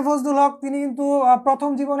 শেরেবাংলা একে ফজলুল হক তিনি কিন্তু প্রথম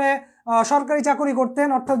জীবনে সরকারি চাকরি করতেন,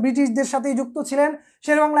 অর্থাৎ ব্রিটিশদের সাথেই যুক্ত ছিলেন।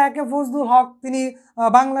 শেরেবাংলা একে ফজলুল হক তিনি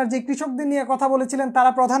বাংলার যে কৃষকদের নিয়ে কথা বলেছিলেন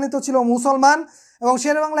তারা প্রধানত ছিল মুসলমান, এবং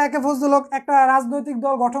শেরেবাংলা একে ফজলুল হক একটা রাজনৈতিক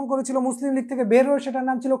দল গঠন করেছিল মুসলিম লীগ থেকে বের হয়ে, সেটার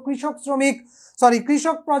নাম ছিল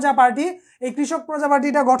কৃষক প্রজা পার্টি। এই কৃষক প্রজা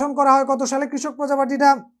পার্টিটা গঠন করা হয় কত সালে? কৃষক প্রজা পার্টিটা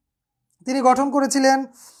তিনি গঠন করেছিলেন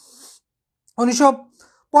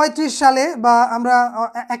 1935 সালে, বা আমরা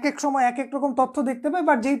এক এক সময় এক এক রকম তথ্য দেখতে পাই,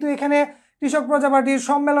 বাট যেহেতু এখানে কৃষক প্রজা পার্টির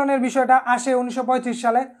সম্মেলনের বিষয়টা আসে 1935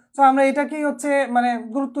 সালে, তো আমরা এটাকেই হচ্ছে মানে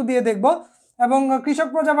গুরুত্ব দিয়ে দেখব। এবং কৃষক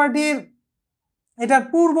প্রজা পার্টির এটার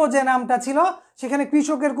পূর্ব যে নামটা ছিল সেখানে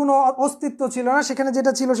কৃষকের কোনো অস্তিত্ব ছিল না, সেখানে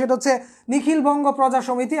যেটা ছিল সেটা হচ্ছে নিখিল বঙ্গ প্রজা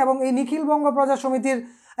সমিতি। এবং এই নিখিল বঙ্গ প্রজা সমিতির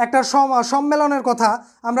একটা সম্মেলনের কথা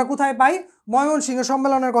আমরা কোথায় পাই? ময়মনসিংহে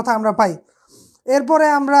সম্মেলনের কথা আমরা পাই। এরপরে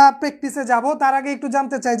আমরা প্র্যাকটিসে যাব, তার আগে একটু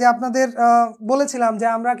জানতে চাই যে আপনাদের বলেছিলাম যে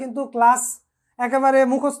আমরা কিন্তু ক্লাস একেবারে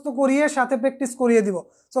মুখস্থ করিয়ে সাথে প্র্যাকটিস করিয়ে দিব।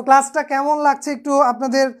 সো ক্লাসটা কেমন লাগছে একটু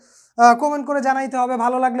আপনাদের কমেন্ট করে জানাইতে হবে,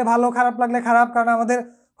 ভালো লাগলে ভালো, খারাপ লাগলে খারাপ, কারণ আমাদের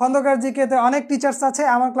খন্দকার জিকেতে অনেক টিচার্স আছে,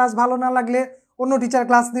 আমার ক্লাস ভালো না লাগলে অন্য টিচার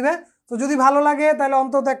ক্লাস নেবে। তো যদি ভালো লাগে তাহলে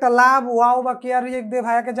অন্তত একটা লাভ, ওয়াও বা কেয়ার রিয়েক্ট দিয়ে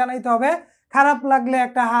ভাইয়াকে জানাইতে হবে, খারাপ লাগলে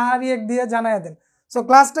একটা হাহা রিয়েক্ট দিয়ে জানায় দেন। সো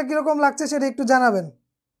ক্লাসটা কিরকম লাগছে সেটা একটু জানাবেন।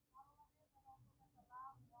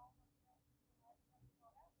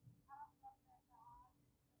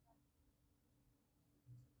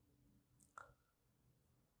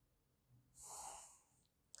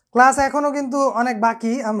 ক্লাস এখনো কিন্তু অনেক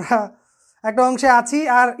বাকি, আমরা একটা অংশে আছি।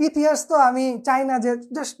 আর ইতিহাস তো আমি চাই না যে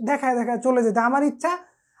জাস্ট দেখায় দেখায় চলে যেতে। আমার ইচ্ছা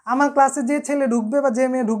আমার ক্লাসে যে ছেলে ঢুকবে বা যে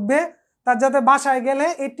মেয়ে ঢুকবে তার যাতে বাসায় গেলে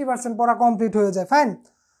 80% পড়া কমপ্লিট হয়ে যায়। ফাইন,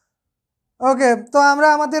 ওকে। তো আমরা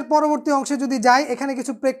আমাদের পরবর্তী অংশে যদি যাই, এখানে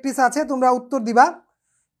কিছু প্র্যাকটিস আছে, তোমরা উত্তর দিবা।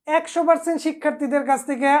 100% শিক্ষার্থীদের কাছ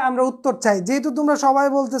থেকে আমরা উত্তর চাই, যেহেতু তোমরা সবাই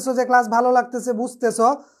বলতেছো যে ক্লাস ভালো লাগতেছে, বুঝতেছো।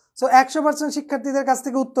 সো 100% শিক্ষার্থীদের কাছ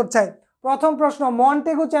থেকে উত্তর চাই। প্রথম প্রশ্ন,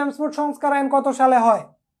 মন্টেগু চেমসফোর্ড সংস্কার আইন কত সালে হয়?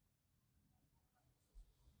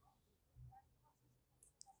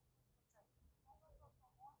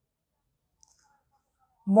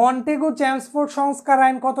 মন্টেগু চেমসফোর্ড সংস্কার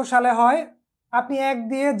আইন কত সালে হয়? আপনি এক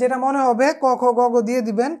দিয়ে যেটা মনে হবে ক খ গ ঘ দিয়ে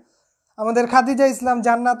দিবেন। আমাদের খাদিজা ইসলাম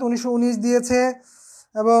জান্নাত 1919 দিয়েছে,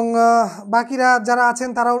 এবং বাকিরা যারা আছেন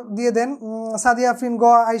তারাও দিয়ে দেন। সাদিয়া আফরিন গ,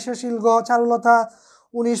 আইশা শীল গ, চারুলতা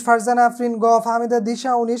 19, ফারজানা আফরিন গ, ফাহমিদা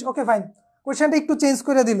দিশা 19। ওকে ফাইন, কোয়েশ্চেনটা একটু চেঞ্জ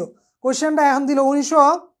করে দিল। কোয়েশ্চেনটা এখন দিল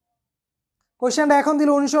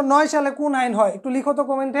 1909 সালে কোন আইন হয়? একটু লিখো তো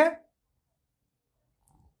কমেন্টে।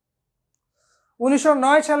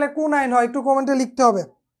 1909 সালে কোন আইন হয়? একটু কমেন্টে লিখতে হবে।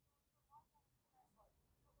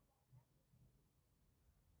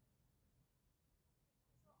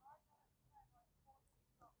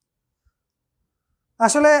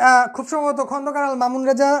 আসলে খুব সম্ভবত খন্দকার আল মামুন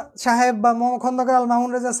রেজা সাহেব বা খন্দকার আল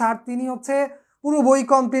মামুন রেজা স্যার, তিনি হচ্ছে পুরো বই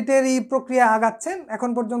কমপ্লিটের এই প্রক্রিয়া আগাচ্ছেন এখন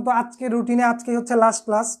পর্যন্ত। আজকে রুটিনে আজকে হচ্ছে লাস্ট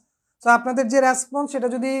ক্লাস। তো আপনাদের যে রেসপন্স সেটা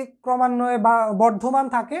যদি ক্রমান্বয়ে বা বর্ধমান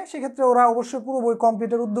থাকে, সেক্ষেত্রে ওরা অবশ্যই পুরো বই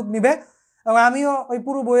কমপ্লিটের উদ্যোগ নিবে, এবং আমিও ওই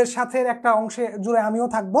পুরো বইয়ের সাথে একটা অংশে জুড়ে আমিও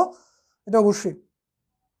থাকবো, এটা অবশ্যই।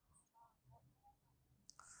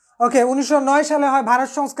 ওকে, 1909 সালে হয় ভারত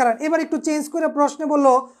সংস্কার আইন। এবার একটু চেঞ্জ করে প্রশ্নে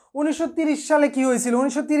বললো 1930 সালে কি হয়েছিল।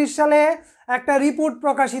 1930 সালে একটা রিপোর্ট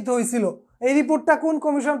প্রকাশিত হয়েছিল। এই রিপোর্টটা কোন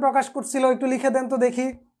কমিশন প্রকাশ করছিল? একটু লিখে দেন তো দেখি।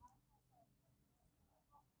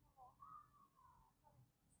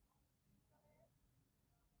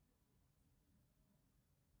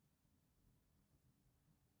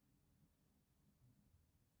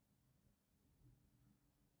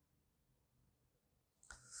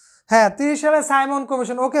 হ্যাঁ, 30 সালে সাইমন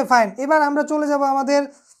কমিশন। ওকে ফাইন, এবার আমরা চলে যাব আমাদের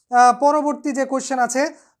পরবর্তী যে কোশ্চেন আছে।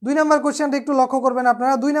 2 নম্বর কোশ্চেনটা একটু লক্ষ্য করবেন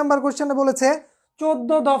আপনারা। 2 নম্বর কোশ্চেনে বলেছে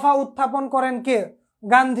 14 দফা উত্থাপন করেন কে?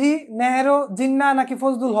 গান্ধী, নেহেরু, জিন্না নাকি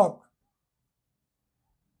ফজলুল হক?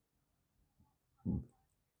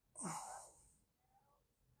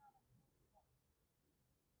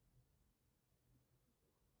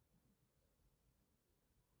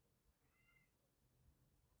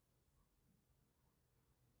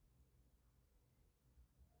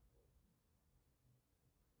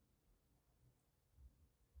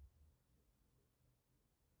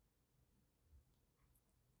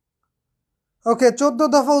 ওকে, 14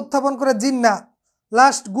 দফা উত্থাপন করে জিন্না।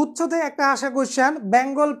 লাস্ট গুচ্ছতে একটা আসা কোশ্চেন,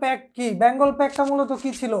 বেঙ্গল প্যাক্ট কি? বেঙ্গল প্যাক্টটা মূলত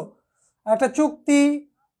কি ছিল? একটা চুক্তি,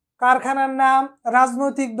 কারখানার নাম,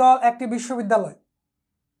 রাজনৈতিক দল, একটি বিশ্ববিদ্যালয়।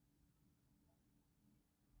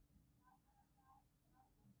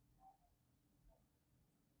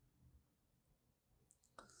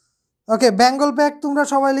 ওকে, বেঙ্গল প্যাক্ট তোমরা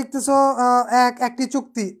সবাই লিখতেছো একটি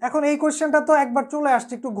চুক্তি। এখন এই কোশ্চেনটা তো একবার চলে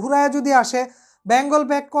আসছে, একটু ঘুরায় যদি আসে, বেঙ্গল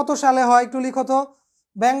প্যাক্ট কত সালে হয়? একটু লিখো তো,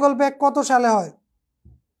 বেঙ্গল প্যাক্ট কত সালে হয়?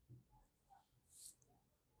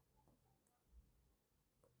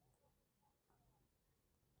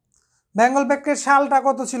 বেঙ্গল প্যাক্টের সালটা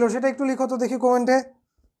কত ছিল সেটা একটু লিখো তো দেখি কমেন্টে।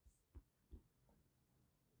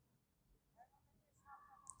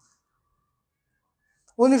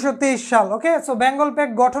 1923 সাল। ওকে, সো বেঙ্গল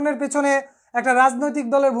প্যাক্ট গঠনের পেছনে একটা রাজনৈতিক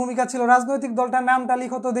দলের ভূমিকা ছিল। রাজনৈতিক দলটার নামটা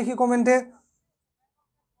লিখো তো দেখি কমেন্টে।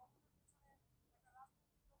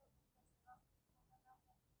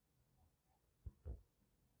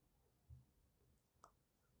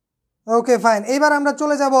 ওকে ফাইন, এইবার আমরা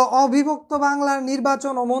চলে যাব অবিভক্ত বাংলার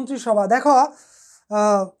নির্বাচন ও মন্ত্রিসভা। দেখো,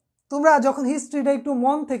 তোমরা যখন হিস্ট্রিটা একটু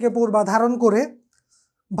মন থেকে পড়বা ধারণ করে,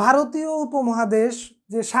 ভারতীয় উপমহাদেশ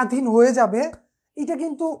যে স্বাধীন হয়ে যাবে এটা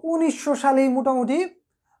কিন্তু 1900 সালেই মোটামুটি,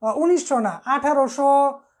 1900 না,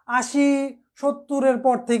 1880-70-এর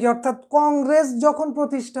পর থেকে, অর্থাৎ কংগ্রেস যখন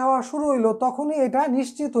প্রতিষ্ঠা হওয়া শুরু হইলো তখনই এটা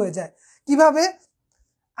নিশ্চিত হয়ে যায়। কিভাবে?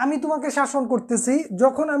 আমি তোমাকে শাসন করতেছি,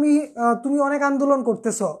 যখন তুমি অনেক আন্দোলন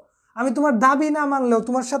করতেছো, আমি তোমার দাবি না মানলেও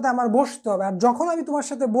তোমার সাথে আমার বসতে হবে, আর যখন আমি তোমার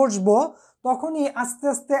সাথে বসবো তখনই আস্তে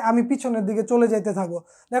আস্তে আমি পিছনের দিকে চলে যেতে থাকবো।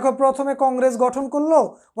 দেখো প্রথমে কংগ্রেস গঠন করলো,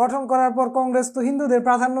 গঠন করার পর কংগ্রেস তো হিন্দুদের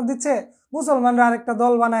প্রাধান্য দিচ্ছে, মুসলমানরা আরেকটা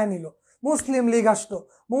দল বানায় নিল, মুসলিম লীগ আসতো।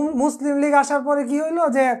 মুসলিম লীগ আসার পরে কি হইলো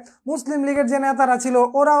যে মুসলিম লীগের যে নেতারা ছিল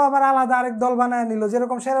ওরাও আবার আলাদা আরেক দল বানায় নিল,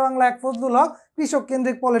 যেরকম শেরেবাংলা এক ফজলুল হক কৃষক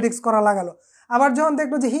কেন্দ্রিক পলিটিক্স করা লাগালো। আবার যখন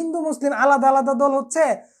দেখলো যে হিন্দু মুসলিম আলাদা আলাদা দল হচ্ছে,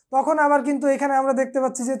 তখন আবার কিন্তু এখানে আমরা দেখতে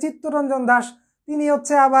পাচ্ছি যে চিত্তরঞ্জন দাস তিনি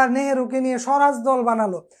হচ্ছে আবার নেহেরুকে নিয়ে স্বরাজ দল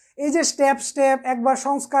বানালো। এই যে স্টেপ স্টেপ একবার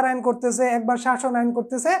সংস্কার আইন করতেছে, একবার শাসন আইন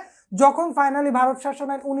করতেছে, যখন ফাইনালি ভারত শাসন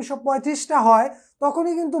আইন 1935টা হয়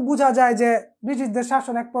তখনই কিন্তু বোঝা যায় যে ব্রিটিশদের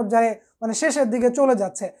শাসন এক পর্যায়ে মানে শেষের দিকে চলে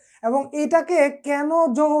যাচ্ছে। এবং এটাকে কেন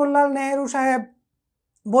জওহরলাল নেহেরু সাহেব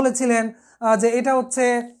বলেছিলেন যে এটা হচ্ছে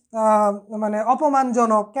মানে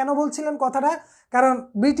অপমানজনক, কেন বলছিলেন কথাটা? কারণ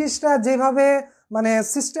ব্রিটিশরা যেভাবে মানে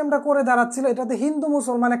সিস্টেমটা করে দাঁড়াচ্ছিল, এটাতে হিন্দু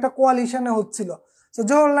মুসলমান একটা কোয়ালিশনে হচ্ছিল। তো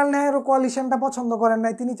জওহরলাল নেহেরু কোয়ালিশনটা পছন্দ করেন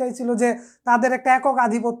নাই, তিনি চাইছিল যে তাদের একটা একক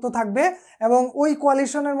আধিপত্য থাকবে। এবং ওই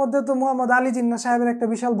কোয়ালিশনের মধ্যে তো মোহাম্মদ আলী জিন্নাহ সাহেবের একটা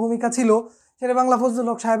বিশাল ভূমিকা ছিল, শেরেবাংলা ফজলুল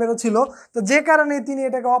হক সাহেবেরও ছিল। তো যে কারণে তিনি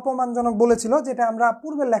এটাকে অপমানজনক বলেছিল, যেটা আমরা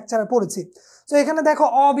পূর্বের লেকচারে পড়েছি। তো এখানে দেখো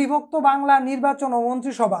অবিভক্ত বাংলা নির্বাচন ও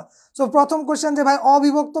মন্ত্রিসভা। তো প্রথম কোশ্চেন যে ভাই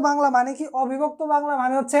অবিভক্ত বাংলা মানে কি? অবিভক্ত বাংলা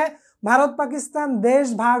মানে হচ্ছে ভারত পাকিস্তান দেশ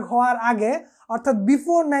ভাগ হওয়ার আগে, অর্থাৎ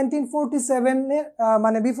বিফোর 1947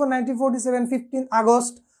 মানে বিফোর 1947 15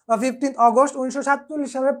 আগস্ট বা 15 অগস্ট 1947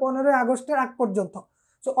 সালের 15 আগস্টের আগ পর্যন্ত।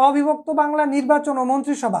 তো অবিভক্ত বাংলা নির্বাচন ও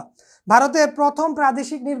মন্ত্রিসভা ভারতের প্রথম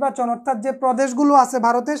প্রাদেশিক নির্বাচন, অর্থাৎ যে প্রদেশগুলো আছে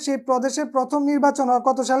ভারতের, সেই প্রদেশের প্রথম নির্বাচন হয়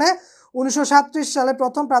কত সালে? 1937 সালে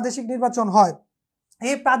প্রথম প্রাদেশিক নির্বাচন হয়।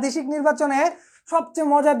 এই প্রাদেশিক নির্বাচনে সবচেয়ে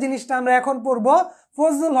মজার জিনিসটা আমরা এখন পড়বো।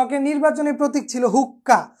 ফজলুল হকের নির্বাচনী প্রতীক ছিল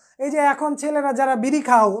হুক্কা। এই যে এখন ছেলেরা যারা বিড়ি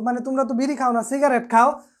খাও, মানে তোমরা তো বিড়ি খাও না, সিগারেট খাও,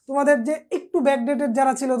 তোমাদের যে একটু ব্যাকডেটেড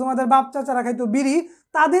যারা ছিল, তোমাদের বাপ চাচারা খাইতো বিড়ি,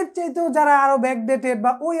 তাদের চাইতেও যারা আরো ব্যাকডেটেড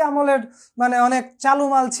বা ওই আমলের মানে অনেক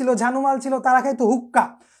চালুমাল ছিল, ঝানুমাল ছিল, তারা খাইতো হুক্কা।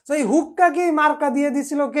 তো এই হুক্কাকেই মার্কা দিয়ে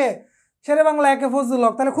দিছিল কে? শেরেবাংলা একে ফজলুল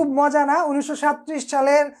হক। তাহলে খুব মজা না? 1937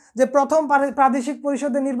 সালের যে প্রথম প্রাদেশিক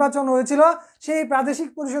পরিষদের নির্বাচন হয়েছিল, সেই প্রাদেশিক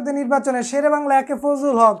পরিষদের নির্বাচনে শেরেবাংলা একে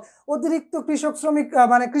ফজলুল হক অতিরিক্ত কৃষক শ্রমিক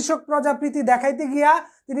মানে কৃষক প্রজাপ্রীতি দেখাইতে গিয়া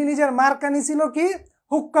তিনি নিজের মার্কা নিছিল কি?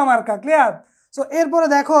 হুক্কা মার্কা। ক্লিয়ার? সো এরপরে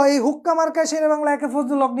দেখো এই হুক্কা মার্কা শেরেবাংলা একে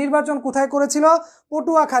ফজলুল হক নির্বাচন কোথায় করেছিল?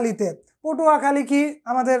 পটুয়াখালীতে। পটুয়াখালী কি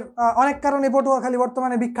আমাদের অনেক কারণে পটুয়াখালী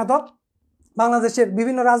বর্তমানে বিখ্যাত। বাংলাদেশের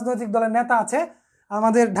বিভিন্ন রাজনৈতিক দলের নেতা আছে,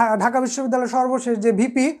 আমাদের ঢাকা বিশ্ববিদ্যালয়ের সর্বশেষ যে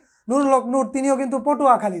ভিপি নুরুল হক নূর, তিনিও কিন্তু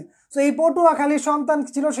পটুয়াখালী। তো এই পটুয়াখালীর সন্তান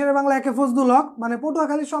ছিল শেরেবাংলা একে ফজলুল হক, মানে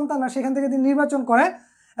পটুয়াখালীর সন্তান না, সেখান থেকে তিনি নির্বাচন করে।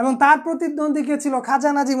 এবং তার প্রতিদ্বন্দ্বী কে ছিল?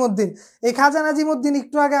 খাজা নাজিমউদ্দিন। এই খাজা নাজিমউদ্দিন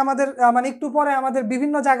একটু আগে আমাদের মানে একটু পরে আমাদের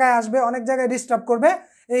বিভিন্ন জায়গায় আসবে, অনেক জায়গায় ডিস্টার্ব করবে।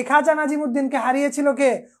 এই খাজা নাজিমউদ্দিনকে হারিয়েছিল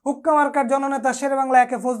কে? হুক্কা মার্কার জননেতা শেরেবাংলা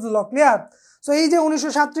একে ফজলুল হক। ক্লিয়ার? সো এই যে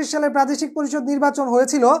 1937 সালে প্রাদেশিক পরিষদ নির্বাচন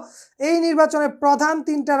হয়েছিল, এই নির্বাচনে প্রধান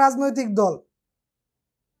তিনটা রাজনৈতিক দল,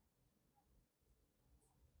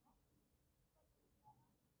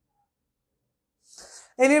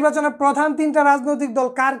 এই নির্বাচনের প্রধান তিনটা রাজনৈতিক দল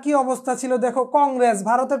কার কি অবস্থা ছিল দেখো। কংগ্রেস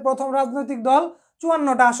ভারতের প্রথম রাজনৈতিক দল,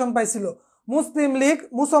 54টা আসন পাইছিল। মুসলিম লীগ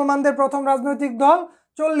মুসলমানদের প্রথম রাজনৈতিক দল,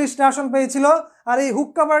 40টা আসন পেয়েছিল। আর এই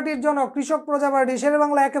হুক্কা পার্টির জন্য কৃষক প্রজা পার্টি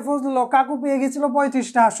শেরেবাংলা একে ফজলুল হক কাকু পেয়ে গেছিল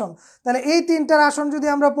 35টা আসন। তাহলে এই তিনটার আসন যদি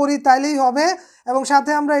আমরা পড়ি তাইলেই হবে। এবং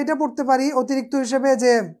সাথে আমরা এটা পড়তে পারি অতিরিক্ত হিসেবে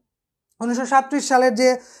যে 1937 সালের যে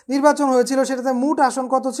নির্বাচন হয়েছিল সেটাতে মোট আসন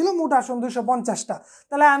কত ছিল? মোট আসন 250টা।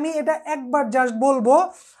 তাহলে আমি এটা একবার জাস্ট বলবো,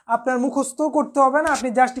 আপনার মুখস্থ করতে হবে না, আপনি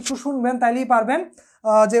জাস্ট একটু শুনবেন তাইলেই পারবেন।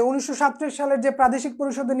 যে 1937 সালের যে প্রাদেশিক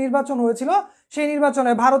পরিষদের নির্বাচন হয়েছিল, সেই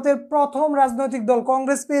নির্বাচনে ভারতের প্রথম রাজনৈতিক দল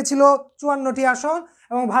কংগ্রেস পেয়েছিল 54টি আসন,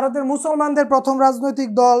 এবং ভারতের মুসলমানদের প্রথম রাজনৈতিক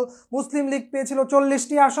দল মুসলিম লীগ পেয়েছিল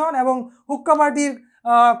 40টি আসন, এবং হুক্কা পার্টির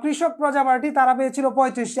কৃষক প্রজা পার্টি তারা পেয়েছিল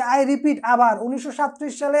 35টি। আই রিপিট, আবার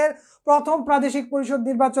 1937 সালের প্রথম প্রাদেশিক পরিষদ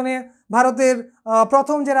নির্বাচনে ভারতের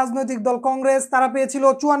প্রথম যে রাজনৈতিক দল কংগ্রেস তারা পেয়েছিল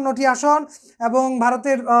 54টি আসন, এবং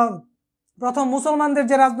ভারতের প্রথম মুসলমানদের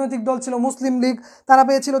যে রাজনৈতিক দল ছিল মুসলিম লীগ তারা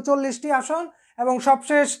পেয়েছিল 40টি আসন, এবং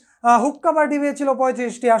সবশেষ হুক্কা পার্টি পেয়েছিল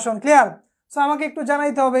 35টি আসন। ক্লিয়ার? সো আমাকে একটু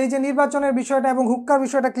জানাইতে হবে এই যে নির্বাচনের বিষয়টা এবং হুক্কার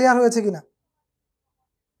বিষয়টা ক্লিয়ার হয়েছে কিনা।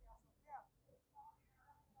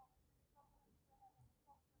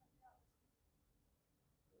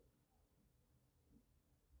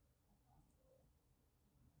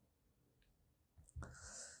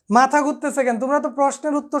 মাথা ঘুরতেছে কেন? তোমরা তো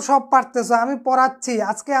প্রশ্নের উত্তর সব পারতেছো, আমি পড়াচ্ছি।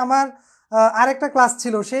 আজকে আমার আরেকটা ক্লাস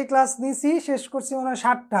ছিল, সেই ক্লাস নিছি, শেষ করছি মনে হয়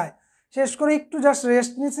 7টায়, শেষ করে একটু জাস্ট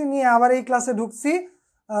রেস্ট নিছি, নিয়ে আবার এই ক্লাসে ঢুকছি।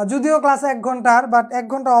 যদিও ক্লাস 1 ঘন্টার, বাট 1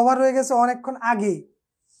 ঘন্টা ওভার হয়ে গেছে অনেকক্ষণ আগেই।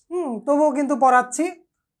 তবুও কিন্তু পড়াচ্ছি,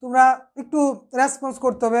 তোমরা একটু রেসপন্স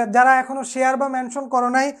করতে হবে। যারা এখনো শেয়ার বা মেনশন করো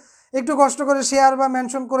নাই, একটু কষ্ট করে শেয়ার বা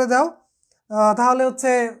মেনশন করে দাও, তাহলে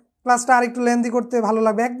হচ্ছে ক্লাসটা আর একটু লেন্দি করতে ভালো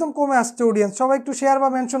লাগবে। একদম কমে আসছে অডিয়েন্স, সবাই একটু শেয়ার বা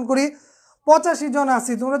মেনশন করি। 85 জন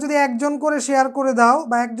আছি, তোমরা যদি একজন করে শেয়ার করে দাও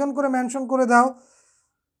বা একজন করে মেনশন করে দাও,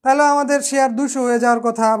 তাহলে আমাদের শেয়ার 200 হয়ে যাওয়ার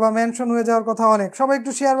কথা বা মেনশন হয়ে যাওয়ার কথা অনেক। সবাই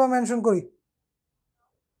একটু শেয়ার বা মেনশন করি।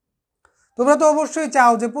 তোমরা তো অবশ্যই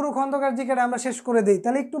চাও যে পুরো খন্দকার জিকেটা আমরা শেষ করে দিই,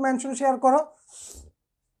 তাহলে একটু মেনশন শেয়ার করো।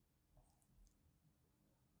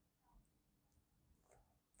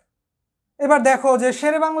 এবার দেখো যে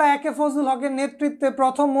শেরেবাংলা একে ফজলুল হকের নেতৃত্বে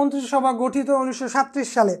প্রথম মন্ত্রিসভা গঠিত 1937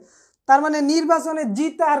 সালে। তার মানে নির্বাচনে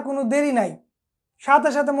জিতে আর কোনো দেরি নাই, সাথে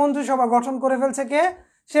সাথে মন্ত্রিসভা গঠন করে ফেলছে কে?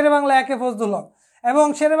 শেরেবাংলা একে ফজলুল হক। এবং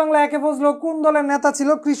শেরেবাংলা একে ফজলুল হক কোন দলের নেতা ছিল?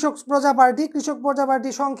 কৃষক প্রজা পার্টি। কৃষক প্রজা পার্টি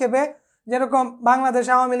সংক্ষেপে, যেরকম বাংলাদেশ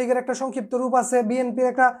আওয়ামী লীগের একটা সংক্ষিপ্ত রূপ আছে, বিএনপির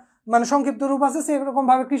একটা মানে সংক্ষিপ্ত রূপ আছে, সেরকম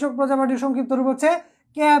ভাবে কৃষক প্রজা পার্টির সংক্ষিপ্ত রূপ হচ্ছে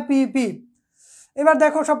কেপিপি। এবার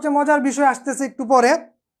দেখো সবচেয়ে মজার বিষয় আসতেছে একটু পরে,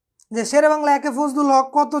 যে শেরেবাংলা একে ফজলুল হক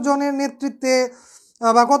কতজনের নেতৃত্বে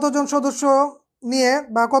বা কতজন সদস্য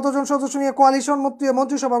নিয়ে কোয়ালিশন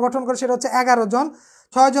মন্ত্রিসভা গঠন করে? সেটা হচ্ছে 11 জন,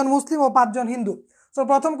 6 জন মুসলিম ও 5 জন হিন্দু। তো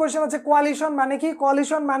প্রথম কোয়েশ্চেন হচ্ছে কোয়ালিশন মানে কি?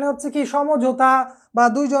 কোয়ালিশন মানে হচ্ছে কি সমঝোতা বা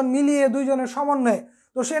দুইজন মিলিয়ে, দুইজনের সমন্বয়।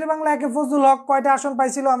 তো শেরেবাংলা একে ফজলুল হক কয়টা আসন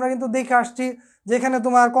পাইছিল আমরা কিন্তু দেখে আসছি, যেখানে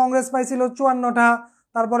তোমার কংগ্রেস পাইছিল 54টা,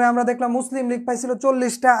 তারপরে আমরা দেখলাম মুসলিম লীগ পাইছিল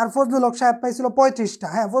 40টা, আর ফজলুল হক সাহেব পাইছিল 35টা।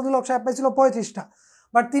 হ্যাঁ, ফজলুল হক সাহেব পাইছিল 35টা,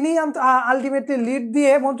 বাট তিনি আলটিমেটলি লিড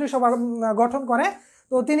দিয়ে মন্ত্রিসভা গঠন করে।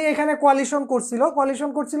 তো তিনি এখানে কোয়ালিশন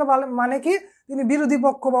করছিল মানে কি? তিনি বিরোধী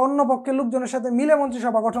পক্ষ বা অন্য পক্ষের লোকজনের সাথে মিলে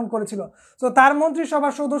মন্ত্রিসভা গঠন করেছিল। তো তার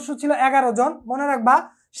মন্ত্রিসভার সদস্য ছিল 11 জন। মনে রাখবা,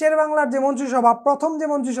 শেরবাংলার যে মন্ত্রিসভা, প্রথম যে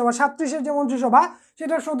মন্ত্রিসভা 37-এর যে মন্ত্রিসভা,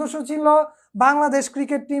 সেটার সদস্য ছিল বাংলাদেশ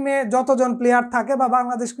ক্রিকেট টিমে যতজন প্লেয়ার থাকে বা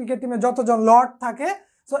বাংলাদেশ ক্রিকেট টিমে যতজন লর্ড থাকে।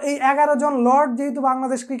 তো এই 11 জন লর্ড যেহেতু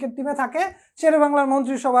বাংলাদেশ ক্রিকেট টিমে থাকে, শেরেবাংলার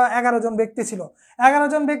মন্ত্রিসভা 11 জন ব্যক্তি ছিল। 11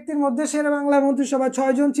 জন ব্যক্তির মধ্যে শেরেবাংলার মন্ত্রিসভায় 6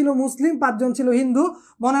 জন ছিল মুসলিম, 5 জন ছিল হিন্দু।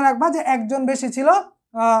 মনে রাখবা যে একজন বেশি ছিল,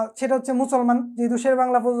 সেটা হচ্ছে মুসলমান, যেহেতু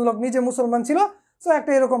শেরেবাংলা ফজলুল হক নিজে মুসলমান ছিল, তো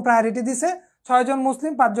একটা এরকম প্রায়োরিটি দিছে, 6 জন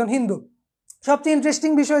মুসলিম, 5 জন হিন্দু। সবচেয়ে ইন্টারেস্টিং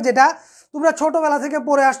বিষয় যেটা তোমরা ছোটবেলা থেকে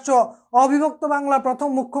পড়ে আসছো, অবিভক্ত বাংলার প্রথম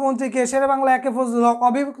মুখ্যমন্ত্রীকে শেরেবাংলা একে ফজলুল হক,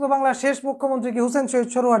 অবিভক্ত বাংলার শেষ মুখ্যমন্ত্রীকে হুসেন শহীদ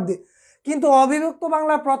সোহরাওয়ার্দী। কিন্তু অবিভক্ত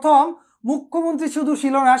বাংলার প্রথম মুখ্যমন্ত্রী শুধু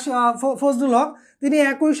ছিল না ফজলুল হক, তিনি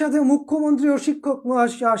একই সাথে মুখ্যমন্ত্রী ও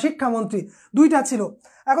শিক্ষামন্ত্রী, দুইটা ছিল।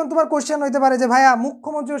 এখন তোমার কোশ্চেন হইতে পারে যে ভাইয়া,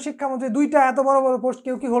 মুখ্যমন্ত্রী ও শিক্ষামন্ত্রী দুইটা এত বড় বড় পোস্ট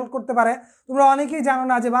কেউ কি হোল্ড করতে পারে? তোমরা অনেকেই জানো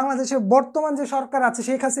না যে বাংলাদেশের বর্তমান যে সরকার আছে,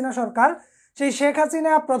 শেখ হাসিনা সরকার, সেই শেখ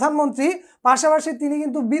হাসিনা প্রধানমন্ত্রী, পাশাপাশি তিনি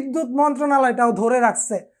কিন্তু বিদ্যুৎ মন্ত্রণালয়টাও ধরে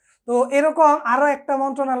রাখছে। তো এরকম আরো একটা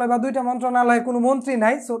মন্ত্রণালয় বা দুইটা মন্ত্রণালয়ে কোনো মন্ত্রী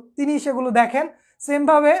নাই, সো তিনি সেগুলো দেখেন। সেম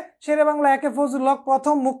ভাবে শেরেবাংলা একে ফজলুল হক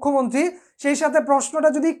প্রথম মুখ্যমন্ত্রী। সেই সাথে প্রশ্নটা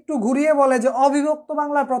যদি একটু ঘুরিয়ে বলে যে অবিভক্ত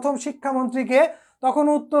বাংলার প্রথম শিক্ষামন্ত্রীকে, তখন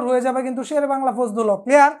উত্তর হয়ে যাবে কিন্তু শেরেবাংলা ফজলুল হক।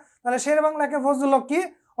 ক্লিয়ার? তাহলে শেরেবাংলা একে ফজলুল হক কি?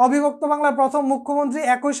 অবিভক্ত বাংলার প্রথম মুখ্যমন্ত্রী,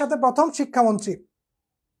 একই সাথে প্রথম শিক্ষামন্ত্রী।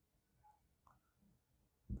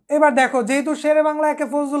 এবার দেখো, যেহেতু শেরেবাংলা একে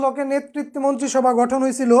ফজলুল হকের নেতৃত্বে মন্ত্রিসভা গঠন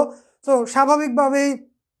হয়েছিল, তো স্বাভাবিকভাবেই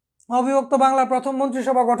অবিভক্ত বাংলার প্রথম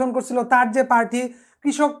মন্ত্রিসভা গঠন করছিল তার যে পার্টি,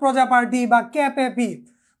 কৃষক প্রজা পার্টি বা কেপিপি।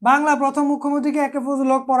 বাংলা প্রথম মুখ্যমন্ত্রীকে একে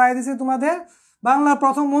ফজলুল হক পড়ায় দিয়েছে তোমাদের। বাংলার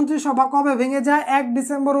প্রথম মন্ত্রিসভা কবে ভেঙে যায়? 1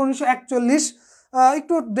 ডিসেম্বর 1941।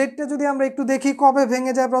 একটু ডেটটা যদি আমরা একটু দেখি, কবে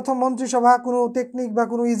ভেঙে যায় প্রথম মন্ত্রিসভা, কোনো টেকনিক বা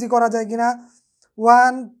কোনো ইজি করা যায় কিনা।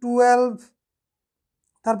 1/12,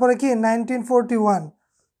 তারপরে কি 1941,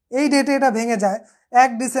 এই ডেটে এটা ভেঙে যায়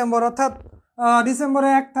 1 ডিসেম্বর, অর্থাৎ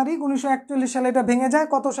ডিসেম্বরের 1 তারিখ 1941 সালে এটা ভেঙে যায়।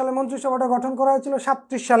 কত সালে মন্ত্রিসভাটা গঠন করা হয়েছিল?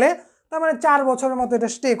 37 সালে। তার মানে 4 বছরের মতো এটা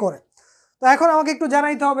স্টে করে। তো এখন আমাকে একটু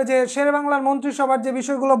জানাইতে হবে যে শেরেবাংলার মন্ত্রিসভার যে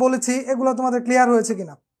বিষয়গুলো বলেছি, এগুলো তোমাদের ক্লিয়ার হয়েছে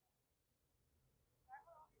কিনা।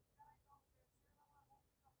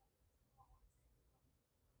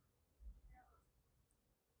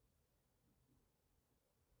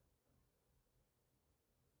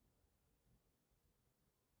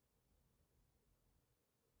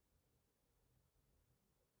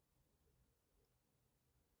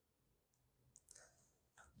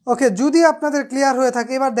 ওকে, যদি আপনাদের ক্লিয়ার হয়ে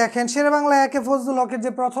থাকে, এবার দেখেন শেরেবাংলা একে ফজলুল হকের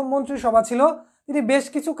যে প্রথম মন্ত্রিসভা ছিল, তিনি বেশ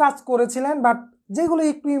কিছু কাজ করেছিলেন, বাট যেগুলো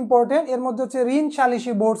একটু ইম্পর্টেন্ট এর মধ্যে হচ্ছে ঋণ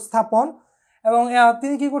সালিসি বোর্ড স্থাপন, এবং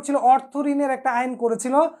তিনি কি করছিল? অর্থ ঋণের একটা আইন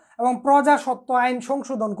করেছিল এবং প্রজাস্বত্ব আইন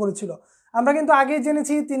সংশোধন করেছিল। আমরা কিন্তু আগেই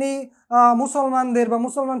জেনেছি তিনি মুসলমানদের বা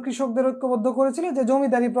মুসলমান কৃষকদের ঐক্যবদ্ধ করেছিল যে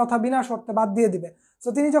জমিদারি প্রথা বিনা শর্তে বাদ দিয়ে দিবে। তো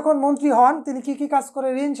তিনি যখন মন্ত্রী হন, তিনি কি কি কাজ করে?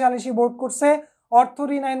 ঋণ সালিসি বোর্ড করছে, অর্থ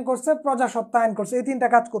ঋণ আইন করছে, প্রজাস্বত্ব আইন করছে, এই 3টা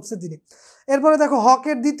কাজ করছে তিনি। এরপরে দেখো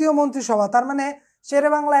হকের দ্বিতীয় মন্ত্রিসভা, তার মানে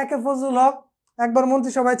শেরেবাংলা একে ফজলুল হক একবার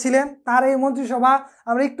মন্ত্রিসভায় ছিলেন। তার এই মন্ত্রিসভা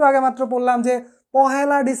আমরা একটু আগে মাত্র বললাম যে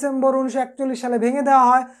 1 ডিসেম্বর 1941 সালে ভেঙে দেওয়া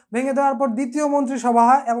হয়। ভেঙে দেওয়ার পর দ্বিতীয় মন্ত্রিসভা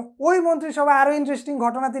হয় এবং ওই মন্ত্রিসভায় আরো ইন্টারেস্টিং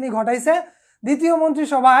ঘটনা তিনি ঘটাইছে। দ্বিতীয়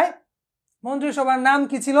মন্ত্রিসভার নাম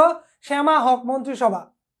কি ছিল? শ্যামা হক মন্ত্রিসভা।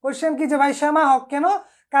 কোশ্চেন কি যে ভাই শ্যামা হক কেন?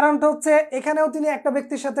 কারণটা হচ্ছে এখানেও তিনি একটা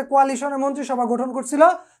ব্যক্তির সাথে কোয়ালিশনের মন্ত্রিসভা গঠন করছিল।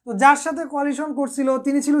 তো যার সাথে কোয়ালিশন করছিল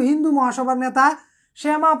তিনি ছিল হিন্দু মহাসভার নেতা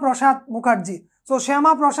শ্যামা প্রসাদ মুখার্জি। তো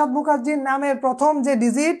শ্যামা প্রসাদ মুখার্জির নামের প্রথম যে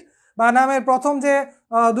ডিজিট বা নামের প্রথম যে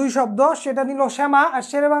 2 শব্দ সেটা নিল শ্যামা, আর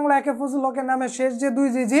শেরে বাংলা একে ফজলুল হকের নামের শেষ যে 2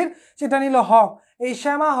 ডিজিট সেটা নিল হক। এই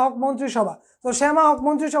শ্যামা হক মন্ত্রিসভা। তো শ্যামা হক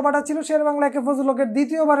মন্ত্রিসভাটা ছিল শেরে বাংলা একে ফজলুল হকের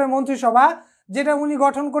দ্বিতীয়বারের মন্ত্রিসভা, যেটা উনি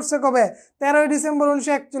গঠন করছে কবে? 13 ডিসেম্বর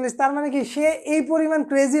 1941। তার মানে কি সে এই পরিমাণ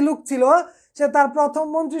ক্রেজি লুক ছিল, সে তার প্রথম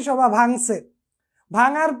মন্ত্রিসভা ভাঙছে।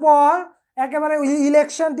 ভাঙার পর একেবারে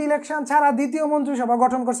ইলেকশন ছাড়া দ্বিতীয় মন্ত্রিসভা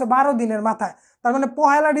গঠন করছে 12 দিনের মাথায়। তার মানে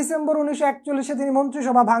 1 ডিসেম্বর 1941 তিনি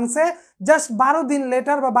মন্ত্রিসভা ভাঙছে, জাস্ট 12 দিন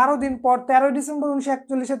লেটার বা 12 দিন পর 13 ডিসেম্বর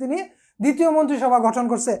 1941 তিনি দ্বিতীয় মন্ত্রিসভা গঠন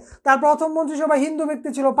করছে। তার প্রথম মন্ত্রিসভায় হিন্দু ব্যক্তি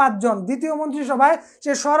ছিল 5 জন। দ্বিতীয় মন্ত্রিসভায়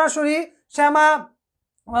সে সরাসরি শ্যামা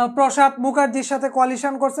প্রসাদ মুখার্জির সাথে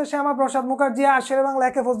কোয়ালিশন করছে। শ্যামা প্রসাদ মুখার্জি আর শেরে বাংলা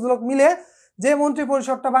একে ফজলুল হক মিলে যে মন্ত্রী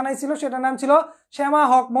পরিষদটা বানাইছিল সেটার নাম ছিল শ্যামা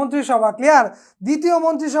হক মন্ত্রিসভা। ক্লিয়ার? দ্বিতীয়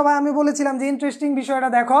মন্ত্রিসভায় আমি বলেছিলাম যে ইন্টারেস্টিং বিষয়টা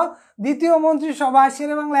দেখো, দ্বিতীয় মন্ত্রিসভায়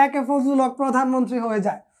শেরে বাংলা একে ফজলুল হক প্রধানমন্ত্রী হয়ে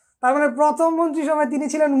যায়। তার মানে প্রথম মন্ত্রিসভায় তিনি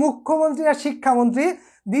ছিলেন মুখ্যমন্ত্রী আর শিক্ষামন্ত্রী,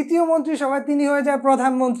 দ্বিতীয় মন্ত্রিসভায় তিনি হয়ে যায়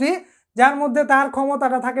প্রধানমন্ত্রী, যার মধ্যে তার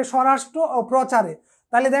ক্ষমতাটা থাকে স্বরাষ্ট্র ও প্রচারে।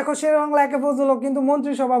 তাহলে দেখো শেরে বাংলা একে ফজলুল হক কিন্তু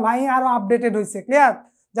মন্ত্রিসভা ভাঙে আরো আপডেটেড হয়েছে। ক্লিয়ার?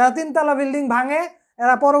 যারা 3 তলা বিল্ডিং ভাঙে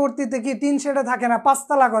এরা পরবর্তীতে কি 3 শেডে থাকে না, 5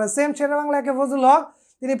 তলা করে। সেম শেরে বাংলা একে ফজলুল হক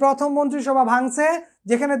তিনি প্রথম মন্ত্রিসভা ভাঙছে,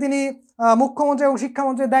 যেখানে তিনি মুখ্যমন্ত্রী এবং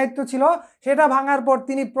শিক্ষামন্ত্রীর দায়িত্ব ছিল। সেটা ভাঙার পর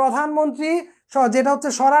তিনি প্রধানমন্ত্রী যেটা হচ্ছে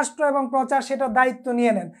স্বরাষ্ট্র এবং প্রচার সেটার দায়িত্ব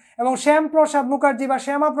নিয়ে নেন এবং শ্যামা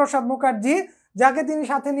প্রসাদ মুখার্জি যাকে তিনি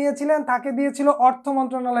সাথে নিয়েছিলেন তাকে দিয়েছিল অর্থ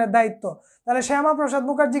মন্ত্রণালয়ের দায়িত্ব। তাহলে শ্যামা প্রসাদ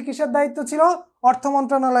মুখার্জি কিসের দায়িত্ব ছিল? অর্থ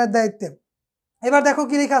মন্ত্রণালয়ের দায়িত্বে। এবার দেখো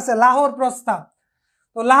কি লেখা আছে, লাহোর প্রস্তাব।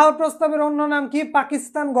 তো লাহোর প্রস্তাবের অন্য নাম কি?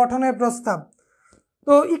 পাকিস্তান গঠনের প্রস্তাব।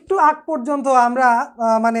 তো একটু আগ পর্যন্ত আমরা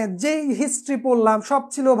মানে যেই হিস্ট্রি পড়লাম সব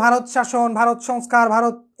ছিল ভারত শাসন, ভারত সংস্কার,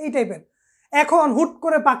 ভারত এই টাইপের। এখন হুট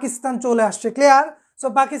করে পাকিস্তান চলে আসছে। ক্লিয়ার? সো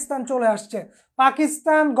পাকিস্তান চলে আসছে।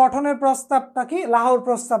 পাকিস্তান গঠনের প্রস্তাবটা কি? লাহোর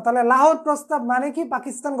প্রস্তাব। তাহলে লাহোর প্রস্তাব মানে কি?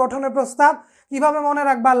 পাকিস্তান গঠনের প্রস্তাব। কিভাবে মনে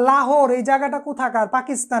রাখবা? লাহোর এই জায়গাটা কোথাকার?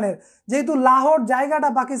 পাকিস্তানের। যেহেতু লাহোর জায়গাটা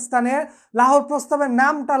পাকিস্তানের, লাহোর প্রস্তাবের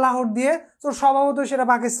নামটা লাহোর দিয়ে, তো স্বভাবতই সেটা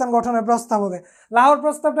পাকিস্তান গঠনের প্রস্তাব হবে। লাহোর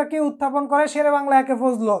প্রস্তাবটা কে উত্থাপন করে? শেরে বাংলা একে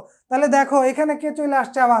ফজলুল হক। তাহলে দেখো এখানে কে চলে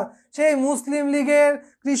আসছে আবার? সেই মুসলিম লীগের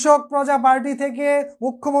কৃষক প্রজা পার্টি থেকে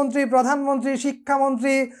মুখ্যমন্ত্রী, প্রধানমন্ত্রী,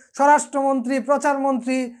 শিক্ষামন্ত্রী, স্বরাষ্ট্রমন্ত্রী,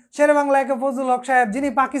 প্রচারমন্ত্রী শেরে বাংলা একে ফজলুল হক সাহেব, যিনি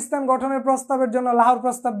পাকিস্তান গঠনের প্রস্তাবের জন্য লাহোর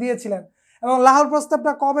প্রস্তাব দিয়েছিলেন। এবং লাহোর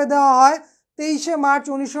প্রস্তাবটা কবে দেওয়া হয়? 23 মার্চ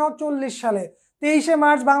 1940 সালে। 23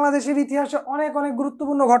 মার্চ বাংলাদেশের ইতিহাসে অনেক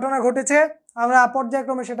গুরুত্বপূর্ণ ঘটনা ঘটেছে, আমরা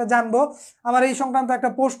পর্যায়ক্রমে সেটা জানবো। আমার এই সংক্রান্ত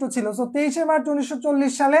একটা পোস্টও ছিল। সো 23 মার্চ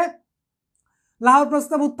 1940 সালে লাহোর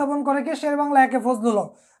প্রস্তাব উত্থাপন করে কে? শেরে বাংলা একে ফজলুল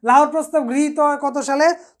হক। লাহোর প্রস্তাব গৃহীত হয় কত সালে?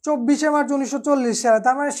 24 মার্চ 1940 সালে।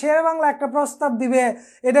 তার মানে শেরে বাংলা একটা প্রস্তাব দিবে,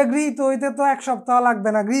 এটা গৃহীত হইতে তো 1 সপ্তাহ লাগবে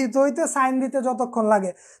না, গৃহীত হইতে সাইন দিতে যতক্ষণ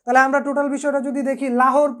লাগে। তাহলে আমরা টোটাল বিষয়টা যদি দেখি,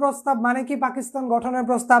 লাহোর প্রস্তাব মানে কি? পাকিস্তান গঠনের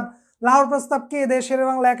প্রস্তাব। লাহোর প্রস্তাব কে দেয়? শেরে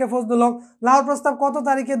বাংলা একে ফজলুল হক। লাহোর প্রস্তাব কত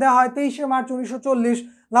তারিখে দেওয়া হয়? 23 মার্চ 1940।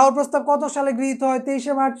 লাহোর প্রস্তাব কত সালে গৃহীত হয়?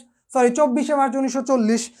 24 মার্চ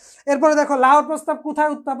 1940। এরপরে দেখো লাহোর প্রস্তাব কোথায়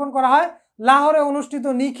উত্থাপন করা হয়? লাহোরে অনুষ্ঠিত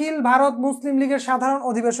নিখিল ভারত মুসলিম লীগের সাধারণ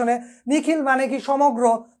অধিবেশনে। নিখিল মানে কি? সমগ্র।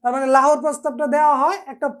 তার মানে লাহোর প্রস্তাবটা দেওয়া হয়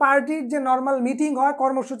একটা পার্টির যে নর্মাল মিটিং হয়,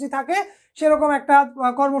 কর্মসূচি থাকে, সেরকম একটা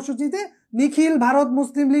কর্মসূচিতে নিখিল ভারত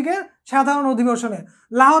মুসলিম লীগের সাধারণ অধিবেশনে।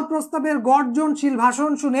 লাহোর প্রস্তাবের গর্জনশীল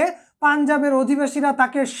ভাষণ শুনে পাঞ্জাবের অধিবাসীরা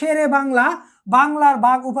তাকে শেরে বাংলা, বাংলার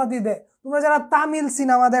বাঘ উপাধি দেয়। তোমরা যারা তামিল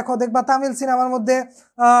সিনেমা দেখো, দেখবা তামিল সিনেমার মধ্যে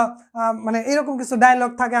মানে এরকম কিছু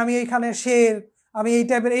ডায়লগ থাকে, আমি এইখানে শের, আমি এই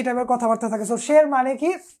টাইপের কথাবার্তা থাকে। সো শের মানে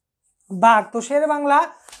কি? বাঘ। তো শের বাংলা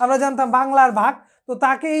আমরা জানতাম বাংলার বাঘ। তো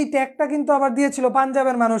তাকে এই ট্যাগটা কিন্তু আবার দিয়েছিল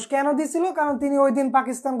পাঞ্জাবের মানুষ। কেন দিয়েছিল? কারণ তিনি ওই দিন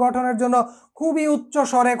পাকিস্তান গঠনের জন্য খুবই উচ্চ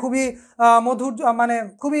স্বরে, খুবই মধুর, মানে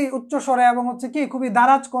খুবই উচ্চ স্বরে এবং হচ্ছে কি খুবই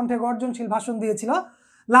দারাজ কণ্ঠে গর্জনশীল ভাষণ দিয়েছিল।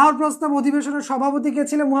 লাহোর প্রস্তাব অধিবেশনের সভাপতি কে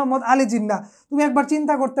ছিলেন? মুহাম্মদ আলী জিন্নাহ। তুমি একবার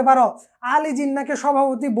চিন্তা করতে পারো, আলী জিন্নাহকে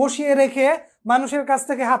সভাপতি বসিয়ে রেখে মানুষের কাছ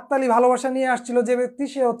থেকে হাততালি ভালোবাসা নিয়ে আসছিল যে ব্যক্তি,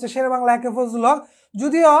 সে হচ্ছে শেরে বাংলা একে ফজলুল হক।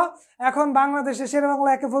 যদিও এখন বাংলাদেশে শেরে বাংলা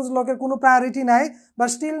একে ফজলুল হকের কোনো প্রায়োরিটি নাই, বা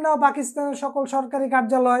স্টিল নাও পাকিস্তানের সকল সরকারি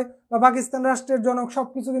কার্যালয় বা পাকিস্তান রাষ্ট্রের জনক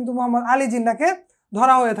সবকিছু কিন্তু মুহাম্মদ আলী জিন্নাহকে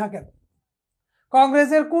ধরা হয়ে থাকে।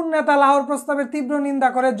 কংগ্রেসের কোন নেতা লাহোর প্রস্তাবের তীব্র নিন্দা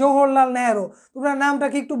করে? জওহরলাল নেহরু। তোমরা নামটা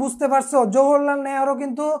কি একটু বুঝতে পারছো? জওহরলাল নেহরু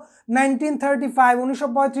কিন্তু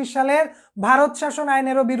 1935 সালের ভারত শাসন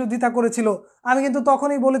আইনেরও বিরোধিতা করেছিল। আমি কিন্তু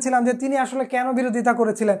তখনই বলেছিলাম যে তিনি আসলে কেন বিরোধিতা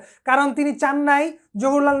করেছিলেন, কারণ তিনি চান নাই,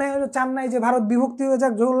 জওহরলাল নেহরু চান নাই যে ভারত বিভক্তি হয়ে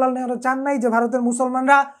যাক, জওহরলাল নেহরু চান নাই যে ভারতের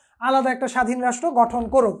মুসলমানরা আলাদা একটা স্বাধীন রাষ্ট্র গঠন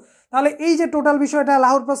করুক। তাহলে এই যে টোটাল বিষয়টা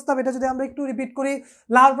লাহোর প্রস্তাব, এটা যদি আমরা একটু রিপিট করি,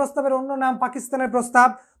 লাহোর প্রস্তাবের অন্য নাম পাকিস্তানের প্রস্তাব,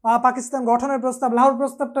 পাকিস্তান গঠনের প্রস্তাব। লাহোর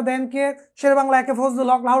প্রস্তাবটা দেন কে? শেরেবাংলা একে ফজলুল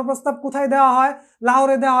হক। লাহোর প্রস্তাব কোথায় দেওয়া হয়?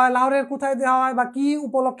 লাহোরে দেওয়া হয়। লাহোরের কোথায় দেওয়া হয় বা কি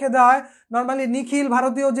উপলক্ষে দেওয়া হয়? নর্মালি নিখিল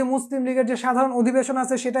ভারতীয় যে মুসলিম লীগের যে সাধারণ অধিবেশন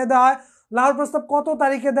আছে সেটাই দেওয়া হয়। লাহোর প্রস্তাব কত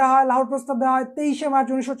তারিখে দেওয়া হয়? লাহোর প্রস্তাব দেওয়া হয় 23 মার্চ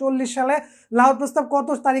 1940 সালে। লাহোর প্রস্তাব কত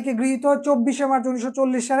তারিখে গৃহীত? 24 মার্চ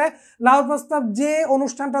 1940 সালে। লাহোর প্রস্তাব যে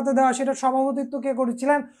অনুষ্ঠানটাতে দেওয়া সেটা সভাপতিত্ব কে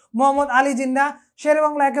করেছিলেন? মোহাম্মদ আলী জিন্নাহ। শেরে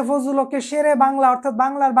বাংলা একে ফজলুল হককে শেরে বাংলা অর্থাৎ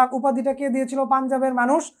বাংলার বাঘ উপাধিটা কে দিয়েছিল? পাঞ্জাবের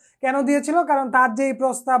মানুষ। কেন দিয়েছিল? কারণ তার যেই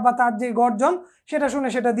প্রস্তাব বা তার যেই গর্জন সেটা শুনে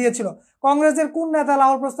সেটা দিয়েছিল। কংগ্রেসের কোন নেতা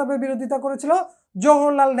লাহোর প্রস্তাবের বিরোধিতা করেছিল?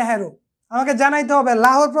 জওহরলাল নেহরু। আমাকে জানাইতে হবে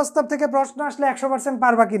লাহোর প্রস্তাব থেকে প্রশ্ন আসলে 100%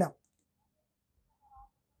 পারবা কিনা।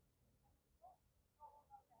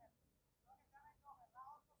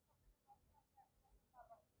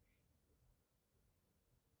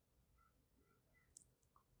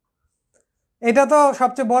 এটা তো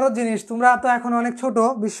সবচেয়ে বড় জিনিস। তোমরা তো এখন অনেক ছোট,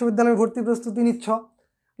 বিশ্ববিদ্যালয়ের ভর্তি প্রস্তুতি নিচ্ছ,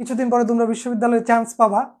 কিছুদিন পরে তোমরা বিশ্ববিদ্যালয়ে চান্স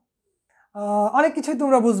পাবা, অনেক কিছুই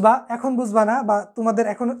তোমরা বুঝবা, এখন বুঝবা না, বা তোমাদের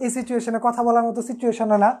এখন এই সিচুয়েশনে কথা বলার মতো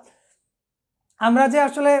সিচুয়েশনও না। আমরা যে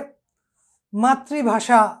আসলে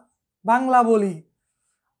মাতৃভাষা বাংলা বলি,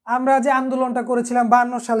 আমরা যে আন্দোলনটা করেছিলাম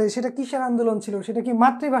 52 সালে, সেটা কিসের আন্দোলন ছিল? সেটা কি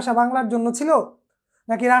মাতৃভাষা বাংলার জন্য ছিল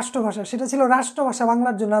নাকি রাষ্ট্রভাষা? সেটা ছিল রাষ্ট্রভাষা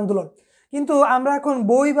বাংলার জন্য আন্দোলন। কিন্তু আমরা এখন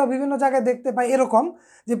বই বা বিভিন্ন জায়গায় দেখতে পাই এরকম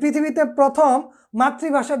যে পৃথিবীতে প্রথম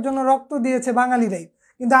মাতৃভাষার জন্য রক্ত দিয়েছে বাঙালিরাই,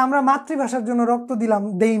 কিন্তু আমরা মাতৃভাষার জন্য রক্ত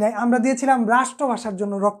দেই নাই, আমরা দিয়েছিলাম রাষ্ট্রভাষার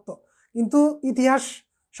জন্য রক্ত। কিন্তু ইতিহাস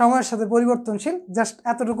সময়ের সাথে পরিবর্তনশীল, জাস্ট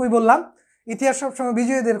এতটুকুই বললাম। ইতিহাস সবসময়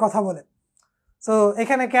বিজয়ীদের কথা বলে। সো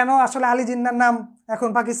এখানে কেন আসলে আলী জিন্নার নাম এখন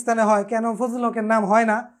পাকিস্তানে হয়, কেন ফজলুল হকের নাম হয়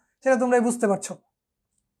না, সেটা তোমরাই বুঝতে পারছো।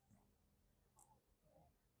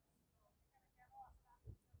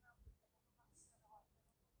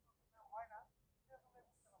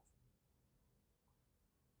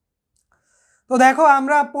 তো দেখো,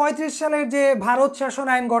 আমরা 35 সালের যে ভারত শাসন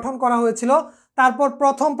আইন গঠন করা হয়েছিল, তারপর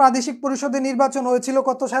প্রথম প্রাদেশিক পরিষদের নির্বাচন হয়েছিল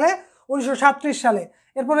কত সালে? 1937 সালে।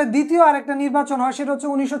 এরপরে দ্বিতীয় আরেকটা নির্বাচন হয়, সেটা হচ্ছে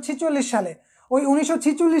 1946 সালে। ওই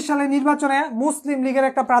 1946 সালে নির্বাচনে মুসলিম লীগের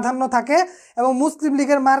একটা প্রাধান্য থাকে, এবং মুসলিম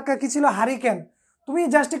লীগের মার্কা কি ছিল? হারিকেন। তুমি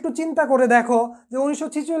জাস্ট একটু চিন্তা করে দেখো যে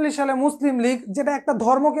 1946 সালে মুসলিম লীগ, যেটা একটা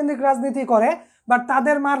ধর্মকেন্দ্রিক রাজনীতি করে, বাট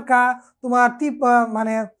তাদের মার্কা তোমার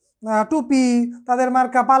মানে টুপি, তাদের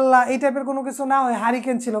মার্কা পাল্লা, এই টাইপের কোনো কিছু না হয়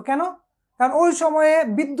হারিকেন ছিল। কেন? কারণ ওই সময়ে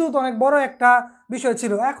বিদ্যুৎ অনেক বড় একটা বিষয়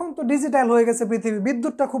ছিল। এখন তো ডিজিটাল হয়ে গেছে পৃথিবী,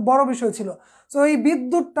 বিদ্যুৎটা খুব বড় বিষয় ছিল। তো এই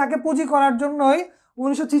বিদ্যুৎটাকে পুঁজি করার জন্যই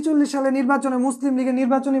 1946 সালে নির্বাচনে মুসলিম লীগের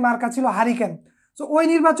নির্বাচনী মার্কা ছিল হারিকেন। তো ওই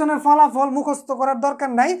নির্বাচনের ফলাফল মুখস্থ করার দরকার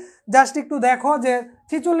নাই, জাস্ট একটু দেখো যে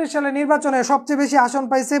 46 সালে নির্বাচনে সবচেয়ে বেশি আসন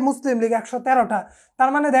পাইছে মুসলিম লীগ, 113টা। তার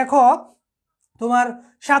মানে দেখো তোমার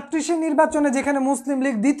 37 নির্বাচনে যেখানে মুসলিম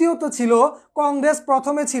লীগ দ্বিতীয়ত ছিল, কংগ্রেস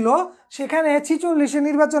প্রথমে ছিল, সেখানে 46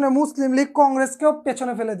 নির্বাচনে মুসলিম লীগ কংগ্রেসকেও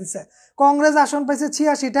পেছনে ফেলে দিছে। কংগ্রেস আসন পাইছে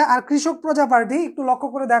 86টা। আর কৃষক প্রজা পার্টি, একটু লক্ষ্য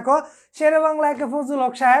করে দেখো, শেরে বাংলা একে ফজলুল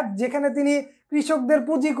হক সাহেব, যেখানে তিনি কৃষকদের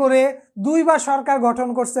পুঁজি করে দুইবার সরকার গঠন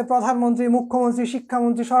করছে, প্রধানমন্ত্রী, মুখ্যমন্ত্রী,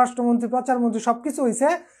 শিক্ষামন্ত্রী, স্বরাষ্ট্রমন্ত্রী, প্রচারমন্ত্রী, সবকিছু হয়েছে,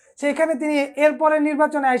 সেখানে তিনি এরপরে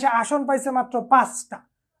নির্বাচনে এসে আসন পাইছে মাত্র 5টা,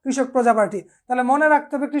 কৃষক প্রজা পার্টি। তাহলে মনে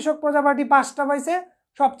রাখতে হবে, কৃষক প্রজা পার্টি 5টা পাইছে,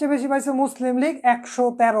 সবচেয়ে বেশি পাইছে মুসলিম লীগ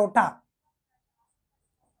 113টা।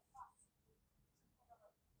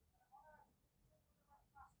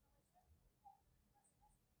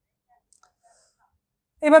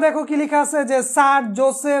 এবার দেখো কি লেখা আছে, যে sir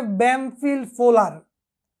Joseph Bampfylde fuller.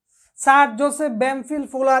 Sir Joseph Bampfylde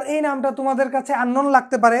fuller, এই নামটা তোমাদের কাছে আননোন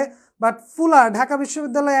লাগতে পারে, বাট ফুলার, ঢাকা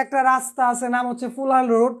বিশ্ববিদ্যালয়ে একটা রাস্তা আছে, নাম হচ্ছে ফুলার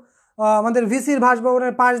রোড, আমাদের ভিসির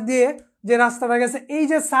বাসভবনের পাশ দিয়ে যে রাস্তাটা গেছে, এই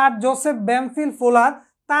যে স্যার জোসেফ ব্যামফিল্ড ফুলার,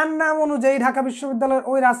 তার নাম অনুযায়ী ঢাকা বিশ্ববিদ্যালয়ের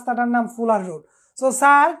ওই রাস্তাটার নাম fuller road. So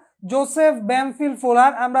sir Joseph Bampfylde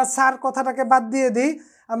fuller, আমরা স্যার কথাটাকে বাদ দিয়ে দিই,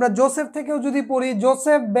 আমরা জোসেফ থেকেও যদি পড়ি,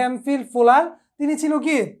 জোসেফ ব্যামফিল্ড ফুলার, তিনি ছিল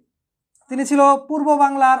কি? তিনি ছিল পূর্ব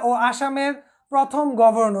বাংলার ও আসামের প্রথম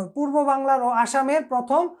গভর্নর। পূর্ব বাংলার ও আসামের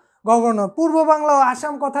প্রথম গভর্নর। পূর্ব বাংলা ও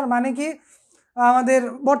আসাম কথার মানে কি? আমাদের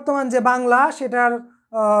বর্তমান যে বাংলা, সেটার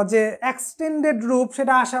যে এক্সটেন্ডেড রূপ,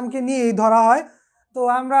 সেটা আসামকে নিয়েই ধরা হয়। তো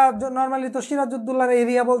আমরা নর্মালি তো সিরাজউদ্দৌলার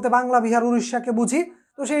এরিয়া বলতে বাংলা, বিহার, উড়িষ্যাকে বুঝি।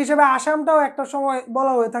 তো তো সেই হিসেবে আসামটাও একটা সময়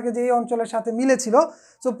বলা হয়ে থাকে যে এই অঞ্চলের সাথে মিলেছিল।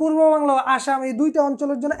 তো পূর্ববাংলা ও আসাম এই দুইটা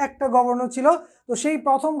অঞ্চলের জন্য একটা গভর্নর ছিল। তো সেই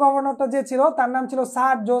প্রথম গভর্নরটা যে ছিল তার নাম ছিল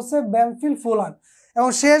স্যার জোসেফ ব্যামফিল্ড ফুলার, এবং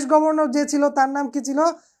শেষ গভর্নর যে ছিল তার নাম কি ছিল?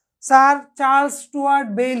 Sir Charles Stewart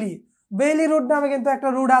Bailey. Bailey road নামে কিন্তু একটা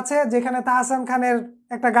রোড আছে যেখানে তাহসান খানের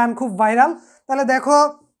একটা গান খুব ভাইরাল। তাহলে দেখো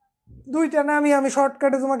দুইটা নামই আমি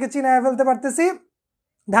শর্টকাটে তোমাকে চিনায় ফেলতে পারতেছি।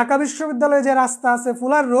 ঢাকা বিশ্ববিদ্যালয়ে যে রাস্তা আছে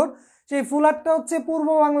ফুলার রোড, সেই ফুলারটা হচ্ছে পূর্ব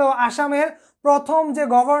বাংলা ও আসামের প্রথম যে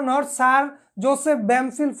গভর্নর স্যার জোসেফ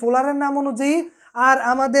ব্যামফিল্ড ফুলারের নাম অনুযায়ী। আর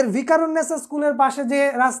আমাদের ভিকারুন্নেসা স্কুলের পাশে যে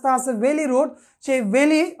রাস্তা আছে বেইলি রোড, সেই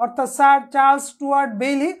বেইলি অর্থাৎ স্যার চার্লস স্টুয়ার্ট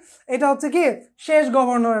বেইলি, এটা হচ্ছে কি শেষ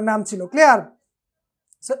গভর্নরের নাম ছিল। ক্লিয়ার?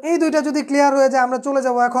 সো এই দুইটা যদি ক্লিয়ার হয়ে যায় আমরা চলে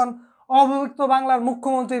যাব এখন অবিভক্ত বাংলার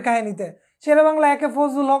মুখ্যমন্ত্রীর কাহিনীতে। শেরে বাংলা একে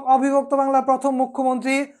ফজলুল হক অবিভক্ত বাংলার প্রথম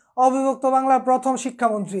মুখ্যমন্ত্রী, অবিভক্ত বাংলার প্রথম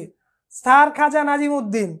শিক্ষামন্ত্রী। স্যার খাজা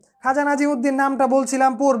নাজিমউদ্দিন। খাজা নাজিমউদ্দিন নামটা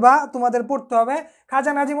বলছিলাম পড়বা, তোমাদের পড়তে হবে।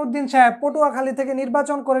 খাজা নাজিমউদ্দিন সাহেব পটুয়াখালী থেকে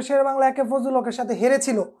নির্বাচন করে শেরে বাংলা একে ফজলুল হকের সাথে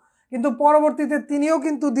হেরেছিল, কিন্তু পরবর্তীতে তিনিও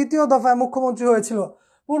কিন্তু দ্বিতীয় দফায় মুখ্যমন্ত্রী হয়েছিল।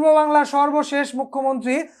 পূর্ব বাংলার সর্বশেষ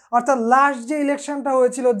মুখ্যমন্ত্রী অর্থাৎ লাস্ট যে ইলেকশনটা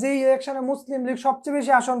হয়েছিল, যেই ইলেকশনে মুসলিম লীগ সবচেয়ে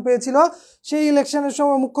বেশি আসন পেয়েছিল, সেই ইলেকশনের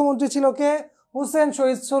সময় মুখ্যমন্ত্রী ছিল কে? হুসেন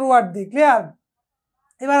শহীদ সোহরাওয়ার্দী। ক্লিয়ার?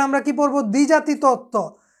 এবার আমরা কি পড়বো? দ্বিজাতি তত্ত্ব।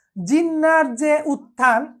 জিন্নার যে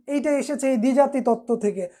উত্থান, এইটা এসেছে এই দ্বিজাতি তত্ত্ব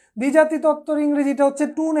থেকে। দ্বিজাতি তত্ত্বর ইংরেজিটা হচ্ছে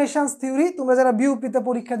টু নেশনস থিওরি। তোমরা যারা বিউপিতে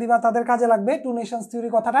পরীক্ষা দিবা তাদের কাজে লাগবে টু নেশনস থিওরি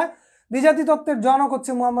কথাটা। দ্বিজাতি তত্ত্বের জনক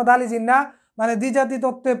হচ্ছে মোহাম্মদ আলী জিন্না, মানে দ্বিজাতি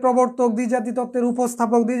তত্ত্বের প্রবর্তক, দ্বিজাতি তত্ত্বের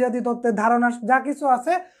উপস্থাপক, দ্বিজাতি তত্ত্বের ধারণা যা কিছু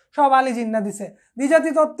আছে সব আলী জিন্না দিছে।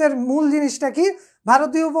 দ্বিজাতি তত্ত্বের মূল জিনিসটা কি?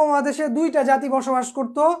 ভারতীয় উপমহাদেশে দুইটা জাতি বসবাস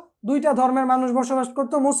করত, দুইটা ধর্মের মানুষ বসবাস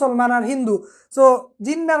করত, মুসলমান আর হিন্দু। সো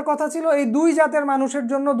জিন্নার কথা ছিল এই দুই জাতের মানুষের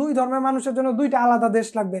জন্য, দুই ধর্মের মানুষের জন্য দুইটা আলাদা দেশ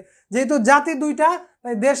লাগবে। যেহেতু জাতি দুইটা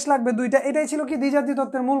তাই দেশ লাগবে দুইটা। এটাই ছিল কি দ্বিজাতি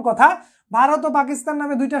তত্ত্বের মূল কথা। ভারত ও পাকিস্তান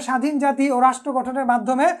নামে দুইটা স্বাধীন জাতি ও রাষ্ট্র গঠনের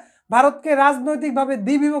মাধ্যমে ভারতকে রাজনৈতিকভাবে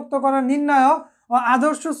দ্বিবিভক্ত করার নির্ণায়ক ও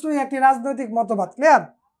আদর্শশ্রয়ী একটি রাজনৈতিক মতবাদ। ক্লিয়ার?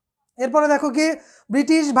 এরপরে দেখো কি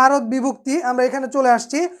ব্রিটিশ ভারত বিভক্তি, আমরা এখানে চলে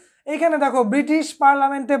আসছি। এখানে দেখো ব্রিটিশ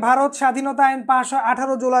পার্লামেন্টে ভারত স্বাধীনতা আইন পাশ হয়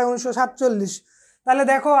 18 জুলাই 1947। তাহলে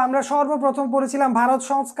দেখো আমরা সর্বপ্রথম পড়েছিলাম ভারত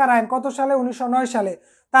সংস্কার আইন কত সালে? 1909 সালে।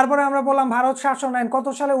 তারপরে আমরা বললাম ভারত শাসন আইন কত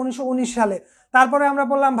সালে? 1919 সালে। তারপরে আমরা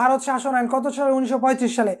বললাম ভারত শাসন আইন কত সালে?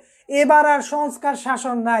 1935 সালে। এবার আর সংস্কার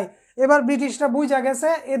শাসন নাই, এবার ব্রিটিশরা বুঝা গেছে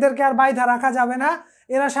এদেরকে আর বাইধা রাখা যাবে না,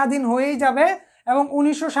 এরা স্বাধীন হয়েই যাবে। এবং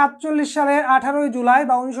 1947 সালের 18 জুলাই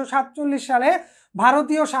বা 1947 সালে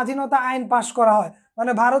ভারতীয় স্বাধীনতা আইন পাশ করা হয়।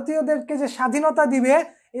 মানে ভারতীয়দেরকে যে স্বাধীনতা দিবে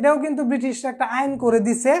এটাও কিন্তু ব্রিটিশরা একটা আইন করে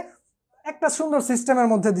দিছে, একটা সুন্দর সিস্টেমের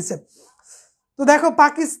মধ্যে দিছে। তো দেখো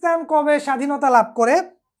পাকিস্তান কবে স্বাধীনতা লাভ করে?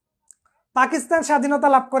 পাকিস্তান স্বাধীনতা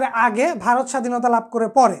লাভ করে আগে, ভারত স্বাধীনতা লাভ করে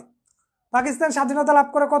পরে। পাকিস্তান স্বাধীনতা লাভ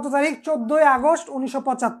করে কত তারিখ? 14 আগস্ট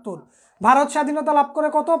 1975। ভারত স্বাধীনতা লাভ করে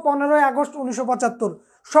কত? 15 আগস্ট 1975।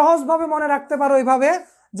 সহজভাবে মনে রাখতে পারো এইভাবে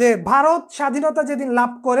যে ভারত স্বাধীনতা যেদিন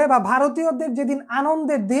লাভ করে বা ভারতীয়দের যেদিন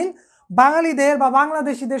আনন্দের দিন, বাঙালিদের বা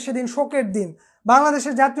বাংলাদেশিদের সেদিন শোকের দিন।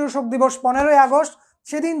 বাংলাদেশের জাতীয় শোক দিবস 15 আগস্ট,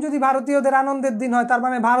 সেদিন যদি ভারতীয়দের আনন্দের দিন হয় তার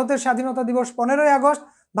মানে ভারতের স্বাধীনতা দিবস 15 আগস্ট।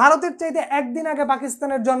 ভারতের চাইতে একদিন আগে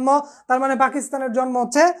পাকিস্তানের জন্ম, তার মানে পাকিস্তানের জন্ম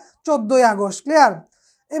হচ্ছে 14 আগস্ট। ক্লিয়ার?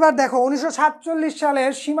 এবার দেখো 1947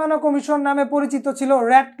 সালের সীমানা কমিশন নামে পরিচিত ছিল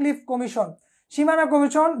র্যাডক্লিফ কমিশন। সীমানা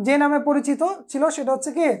কমিশন যে নামে পরিচিত ছিল সেটা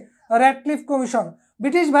হচ্ছে কি র্যাডক্লিফ কমিশন।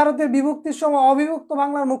 ব্রিটিশ ভারতের বিভক্তির সময় অবিভক্ত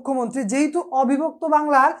বাংলার মুখ্যমন্ত্রী, যেহেতু অবিভক্ত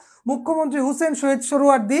বাংলার মুখ্যমন্ত্রী হুসেন শহীদ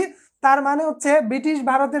সোহরাওয়ার্দী, তার মানে হচ্ছে ব্রিটিশ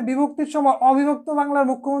ভারতের বিভক্তির সময় অবিভক্ত বাংলার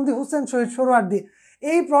মুখ্যমন্ত্রী হুসেন শহীদ সোহরাওয়ার্দী।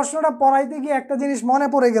 এই প্রশ্নটা পড়াইতে গিয়ে একটা জিনিস মনে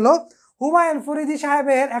পড়ে গেল। হুমায়ুন ফরিদি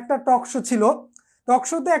সাহেবের একটা টক শো ছিল, টক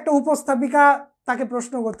শোতে একটা উপস্থাপিকা তাকে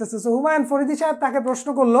প্রশ্ন করতেছে। সো হুমায়ুন ফরিদি সাহেব তাকে প্রশ্ন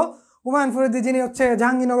করলো, হুমায়ুন ফরিদি যিনি হচ্ছে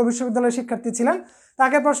জাহাঙ্গীরনগর বিশ্ববিদ্যালয়ের শিক্ষার্থী ছিলেন,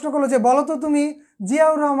 তাকে প্রশ্ন করলো যে বলো তো তুমি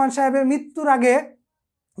জিয়াউর রহমান সাহেবের মৃত্যুর আগে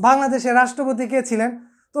বাংলাদেশের রাষ্ট্রপতি কে ছিলেন?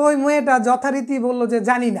 তো ওই মেয়েটা যথারীতি বললো যে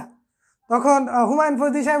জানি না। তখন হুমায়ুন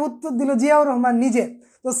ফরিদি সাহেব উত্তর দিল জিয়াউর রহমান নিজে।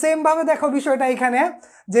 তো সেম ভাবে দেখো বিষয়টা এখানে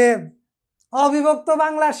যে অবিভক্ত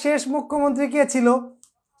বাংলার শেষ মুখ্যমন্ত্রী কে ছিল?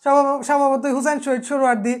 স্বভাবতই হুসেন শহীদ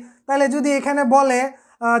সোহরাওয়ার্দী। তাহলে যদি এখানে বলে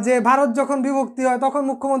যে ভারত যখন বিভক্তি হয় তখন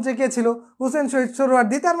মুখ্যমন্ত্রী কে ছিল? হুসেন শহীদ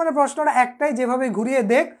সোহরাওয়ার্দী। তার মানে প্রশ্নটা একটাই, যেভাবে ঘুরিয়ে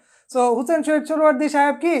দেখ। সো হুসেন শহীদ সোহরাওয়ার্দী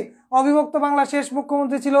সাহেব কি অবিভক্ত বাংলার শেষ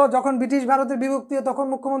মুখ্যমন্ত্রী ছিল? যখন ব্রিটিশ ভারতের বিভক্তি হয় তখন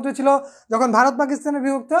মুখ্যমন্ত্রী ছিল, যখন ভারত পাকিস্তানের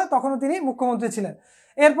বিভক্তি হয় তখনও তিনি মুখ্যমন্ত্রী ছিলেন।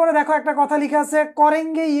 এরপরে দেখো একটা কথা লিখে আছে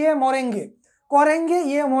করেঙ্গে ইয়ে মরেঙ্গে। করেঙ্গে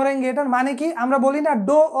ইয়ে মরেঙ্গে এটার মানে কি? আমরা বলি না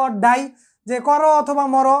ডো অর ডাই, যে করো অথবা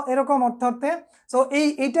মরো, এরকম অর্থে। সো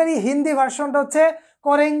এইটারই হিন্দি ভার্সনটা হচ্ছে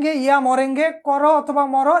করেঙ্গে ইয়া মরেঙ্গে, করো অথবা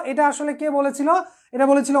মরো। এটা আসলে কে বলেছিল? এটা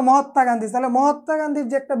বলেছিল মহাত্মা গান্ধী। তাহলে মহাত্মা গান্ধীর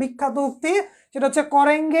যে একটা বিখ্যাত উক্তি সেটা হচ্ছে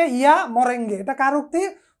করেঙ্গে ইয়া মরেঙ্গে, এটা কার উক্তি?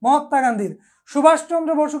 মহাত্মা গান্ধীর।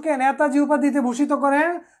 সুভাষচন্দ্র বসুকে নেতাজি উপাধিতে ভূষিত করেন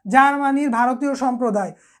জার্মানির ভারতীয়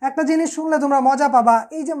সম্প্রদায়। একটা জিনিস শুনলে তোমরা মজা পাবা,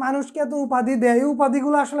 এই যে মানুষকে এত উপাধি দেয়, এই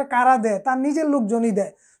উপাধিগুলো আসলে কারা দেয়? তার নিজের লোকজনই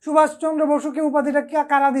দেয়। সুভাষচন্দ্র বসুকে উপাধিটা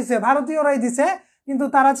কারা দিছে? ভারতীয়রাই দিছে, কিন্তু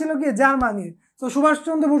তারা ছিল কি জার্মানির। তো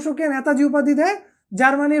সুভাষচন্দ্র বসুকে নেতাজি উপাধি দেয়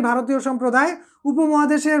জার্মানির ভারতীয় সম্প্রদায়।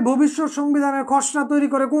 উপমহাদেশের ভবিষ্যৎ সংবিধানের খসড়া তৈরি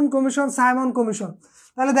করে কোন কমিশন? Simon commission.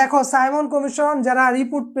 তাহলে দেখো, সাইমন কমিশন যারা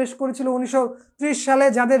রিপোর্ট পেশ করেছিল 1930 সালে,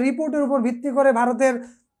 যাদের রিপোর্টের উপর ভিত্তি করে ভারতের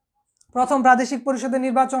প্রথম প্রাদেশিক পরিষদের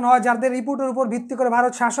নির্বাচন হয়, যাদের রিপোর্টের উপর ভিত্তি করে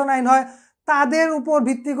ভারত শাসন আইন হয়, তাদের উপর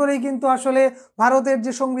ভিত্তি করেই কিন্তু আসলে ভারতের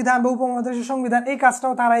যে সংবিধান বা উপমহাদেশের সংবিধান, এই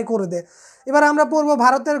কাজটাও তারাই করে দেয়। এবার আমরা পড়বো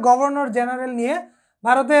ভারতের গভর্নর জেনারেল নিয়ে।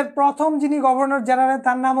 ভারতের প্রথম যিনি গভর্নর জেনারেল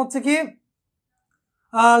তার নাম হচ্ছে কি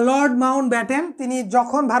লর্ড মাউন্ট ব্যাটেন। তিনি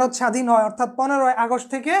যখন ভারত স্বাধীন হয় অর্থাৎ 15 আগস্ট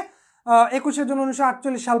থেকে 21শে জুন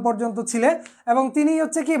 1948 সাল পর্যন্ত ছিলেন, এবং তিনি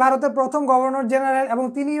হচ্ছে কি ভারতের প্রথম গভর্নর জেনারেল, এবং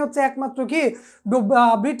তিনি হচ্ছে একমাত্র কি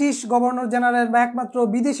ব্রিটিশ গভর্নর জেনারেল বা একমাত্র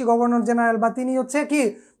বিদেশি গভর্নর জেনারেল, বা তিনি হচ্ছে কি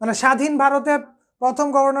মানে স্বাধীন ভারতের প্রথম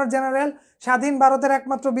গভর্নর জেনারেল, স্বাধীন ভারতের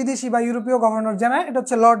একমাত্র বিদেশি বা ইউরোপীয় গভর্নর জেনারেল, এটা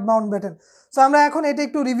হচ্ছে লর্ড মাউন্ট ব্যাটেন। সো আমরা এখন এটা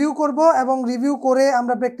একটু রিভিউ করব এবং রিভিউ করে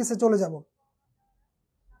আমরা প্র্যাকটিসে চলে যাব।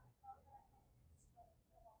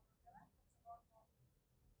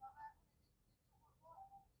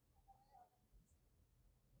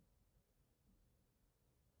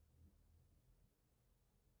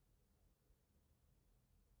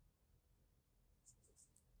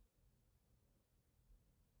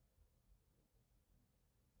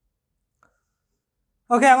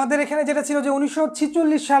 ওকে, আমাদের এখানে যেটা ছিল যে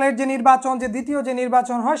 1946 সালের যে নির্বাচন, যে দ্বিতীয় যে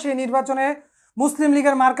নির্বাচন হয়, সেই নির্বাচনে মুসলিম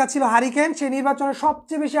লীগের মার্কা ছিল হারিকেন। সেই নির্বাচনে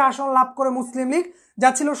সবচেয়ে বেশি আসন লাভ করে মুসলিম লীগ, যা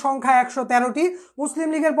ছিল সংখ্যা 113টি। মুসলিম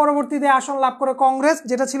লীগের পরবর্তীতে আসন লাভ করে কংগ্রেস,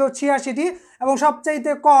 যেটা ছিল 86টি, এবং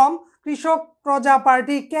সবচাইতে কম কৃষক প্রজা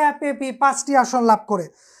পার্টি KPP 5টি আসন লাভ করে।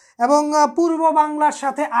 এবং পূর্ব বাংলার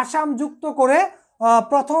সাথে আসাম যুক্ত করে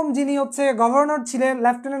প্রথম যিনি হচ্ছে গভর্নর ছিলেন,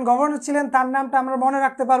 লেফটেন্যান্ট গভর্নর ছিলেন, তার নামটা আমরা মনে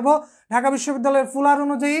রাখতে পারবো ঢাকা বিশ্ববিদ্যালয়ের ফুলার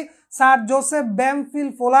অনুযায়ী sir Joseph ব্যামফিল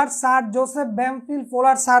ফোলার, sir Joseph ব্যামফিল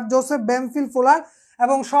ফোলার, sir Joseph ব্যামফিল ফোলার।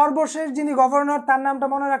 এবং সর্বশেষ যিনি গভর্নর তার নামটা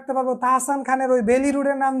মনে রাখতে পারবো তাহসান খানের ওই বেলি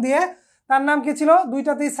রোডের নাম দিয়ে। তার নাম কি ছিল?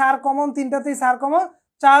 দুইটাতেই sir common, তিনটাতেই sir common,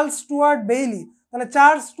 Charles Stewart Bailey. তাহলে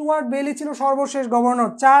চার্লস স্টুয়ার্ট বেইলি ছিল সর্বশেষ governor.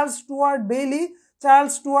 Charles Stewart Bailey,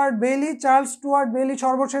 Charles Stewart Bailey, Charles Stewart Bailey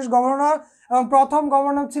সর্বশেষ গভর্নর। এবং প্রথম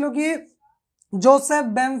গভর্নর ছিল কি জোসেফ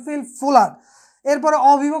ব্যামফিল ফুলার। এরপরে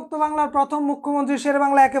অবিভক্ত বাংলার প্রথম মুখ্যমন্ত্রী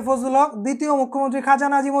শেরেবাংলা একে ফজলুল হক, দ্বিতীয় মুখ্যমন্ত্রী খাজা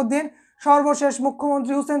নাজিমউদ্দিন, সর্বশেষ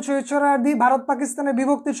মুখ্যমন্ত্রী হুসেন শহীদ সোহরাওয়ার্দী। ভারত পাকিস্তানের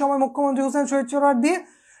বিভক্তির সময় মুখ্যমন্ত্রী হুসেন শহীদ সোহরাওয়ার্দী,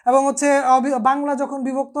 এবং হচ্ছে বাংলা যখন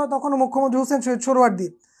বিভক্ত হয় তখন মুখ্যমন্ত্রী হুসেন শহীদ সোহরাওয়ার্দী।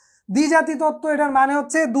 দ্বিজাতি তত্ত্ব, এটার মানে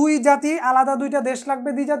হচ্ছে দুই জাতি আলাদা দুইটা দেশ লাগবে।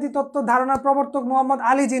 দ্বিজাতি তত্ত্ব ধারণার প্রবর্তক মোহাম্মদ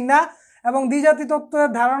আলী জিন্নাহ, এবং দ্বিজাতি তত্ত্বের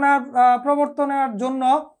ধারণার প্রবর্তনের জন্য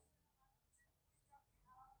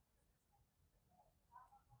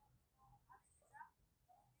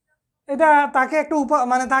এটা তাকে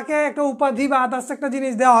একটা উপাধি বা আদার্স একটা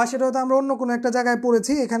জিনিস দেওয়া হয়, সেটা হয়তো আমরা অন্য কোনো একটা জায়গায়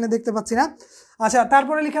পড়েছি, এখানে দেখতে পাচ্ছি না। আচ্ছা,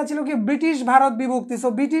 তারপরে লেখা ছিল কি ব্রিটিশ ভারত বিভক্তি। সো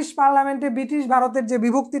ব্রিটিশ পার্লামেন্টে ব্রিটিশ ভারতের যে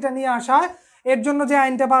বিভক্তিটা নিয়ে আসা হয়, এর জন্য যে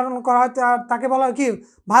আইনটা পালন করা হয় তাকে বলা হয় কি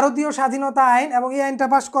ভারতীয় স্বাধীনতা আইন। এবং এই আইনটা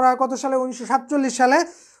পাশ করা হয় কত সালে? 1947 সালে।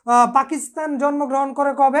 পাকিস্তান জন্মগ্রহণ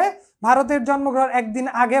করে কবে? ভারতের জন্মগ্রহণ একদিন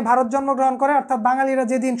আগে ভারত জন্মগ্রহণ করে, অর্থাৎ বাঙালিরা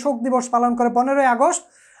যেদিন শোক দিবস পালন করে 15 আগস্ট,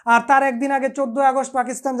 আর তার একদিন আগে 14 আগস্ট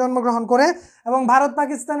পাকিস্তান জন্মগ্রহণ করে। এবং ভারত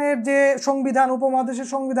পাকিস্তানের যে সংবিধান, উপমহাদেশের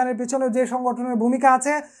সংবিধানের পিছনে যে সংগঠনের ভূমিকা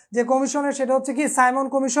আছে, যে কমিশনের, সেটা হচ্ছে কি সাইমন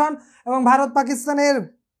কমিশন। এবং ভারত পাকিস্তানের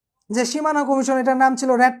যে সীমানা কমিশন, এটার নাম ছিল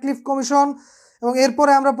র্যাডক্লিফ কমিশন। এবং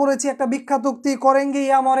এরপরে আমরা পড়েছি একটা বিখ্যাত উক্তি করেঙ্গে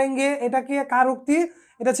ইয়া মরেঙ্গে, এটা কি কার উক্তি?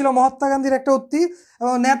 এটা ছিল মহাত্মা গান্ধীর একটা উক্তি।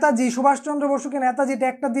 এবং নেতাজি সুভাষচন্দ্র বসুকে নেতাজি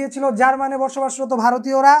ট্যাগটা দিয়েছিল জার্মানে বসবাসরত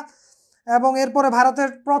ভারতীয়রা। এবং এরপরে ভারতের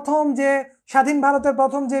প্রথম যে স্বাধীন ভারতের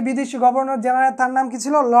প্রথম যে বিদেশি গভর্নর জেনারেল, তার নাম কি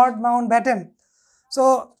ছিল? Lord Mount Batten. সো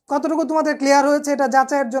কতটুকু তোমাদের ক্লিয়ার হয়েছে এটা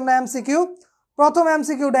যাচাইয়ের জন্য এমসিকিউ। প্রথম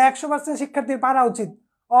এমসিকিউটা 100% শিক্ষার্থীর পারা উচিত।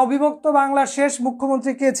 অবিভক্ত বাংলার শেষ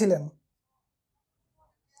মুখ্যমন্ত্রী কে ছিলেন?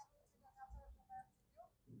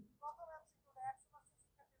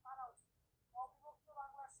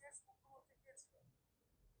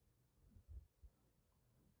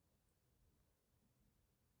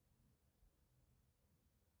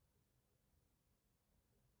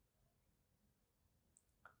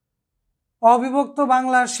 অবিভক্ত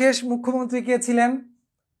বাংলার শেষ মুখ্যমন্ত্রী কে ছিলেন?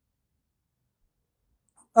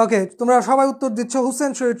 ওকে, তোমরা সবাই উত্তর দিচ্ছ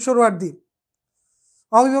হুসেন শহীদ সোহরাওয়ার্দী।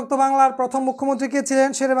 অবিভক্ত বাংলার প্রথম মুখ্যমন্ত্রী কে ছিলেন?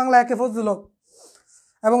 শেরেবাংলা একে ফজলুল হক।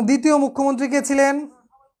 এবং দ্বিতীয় মুখ্যমন্ত্রী কে ছিলেন?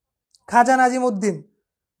 খাজা নাজিমউদ্দিন।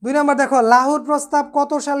 2 নম্বর দেখো, লাহোর প্রস্তাব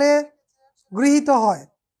কত সালে গৃহীত হয়?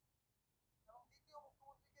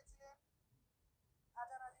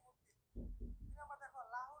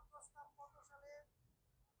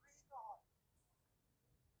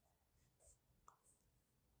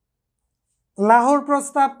 লাহোর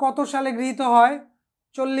প্রস্তাব কত সালে গৃহীত হয়?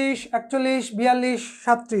 40, 41, 42,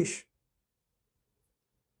 37।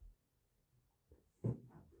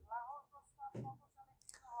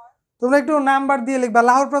 তোমরা একটু নাম্বার দিয়ে লিখবা।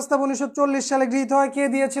 লাহোর প্রস্তাব 1940 সালে গৃহীত হয়। কে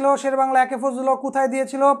দিয়েছিল? শেরবাংলা একে ফজলুল হক। কোথায়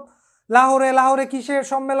দিয়েছিল? লাহোরে। লাহোরে কিসের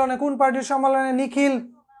সম্মেলনে? কোন পার্টির সম্মেলনে? নিখিল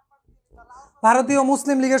ভারতীয়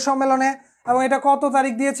মুসলিম লীগের সম্মেলনে। এবং এটা কত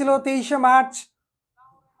তারিখ দিয়েছিল? 23শে মার্চ।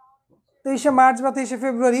 23শে মার্চ বা 23শে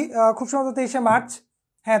ফেব্রুয়ারি, খুব সম্ভবত 23শে মার্চ।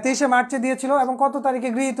 হ্যাঁ, 23শে মার্চে দিয়েছিল। এবং কত তারিখে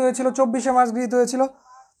গৃহীত হয়েছিল? 24শে মার্চ গৃহীত হয়েছিল।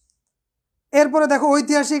 এরপরে দেখো,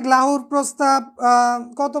 ঐতিহাসিক লাহোর প্রস্তাব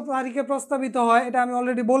কত তারিখে প্রস্তাবিত হয়? এটা আমি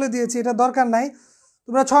অলরেডি বলে দিয়েছি, এটা দরকার নাই।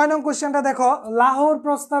 তোমরা 6 নং কোশ্চেনটা দেখো। লাহোর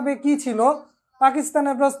প্রস্তাবে কি ছিল?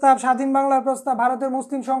 পাকিস্তানের প্রস্তাব, স্বাধীন বাংলার প্রস্তাব, ভারতের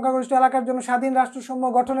মুসলিম সংখ্যাগরিষ্ঠ এলাকার জন্য স্বাধীন রাষ্ট্রসমূহ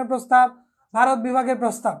গঠনের প্রস্তাব, ভারত বিভাগের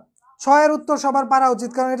প্রস্তাব। 6 এর উত্তর সবার পারা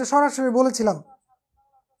উচিত, কারণ এটা সরাসরি বলেছিলাম।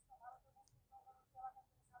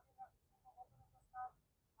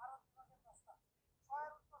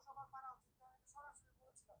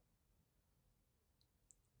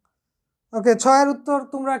 ওকে, 6 এর উত্তর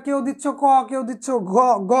তোমরা কেউ দিচ্ছ ক, কেউ দিচ্ছ গ।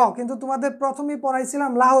 গ কিন্তু তোমাদের প্রথমেই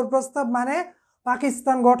পড়াইছিলাম লাহোর প্রস্তাব মানে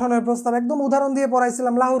পাকিস্তান গঠনের প্রস্তাব। একদম উদাহরণ দিয়ে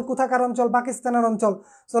পড়াইছিলাম, লাহোর কোথাকার অঞ্চল? পাকিস্তানের অঞ্চল।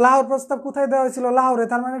 তো লাহোর প্রস্তাব কোথায় দেওয়া হয়েছিল? লাহোরে।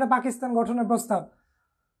 তার মানে এটা পাকিস্তান গঠনের প্রস্তাব।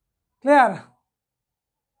 ক্লিয়ার?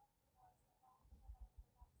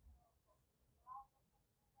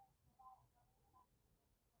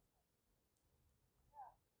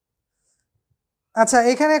 আচ্ছা,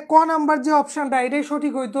 এখানে ক নাম্বার যে অপশনটা, এটাই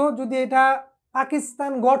সঠিক হইতো যদি এটা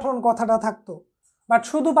পাকিস্তান গঠন কথাটা থাকতো। বাট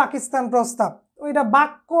শুধু পাকিস্তান প্রস্তাব, ওইটা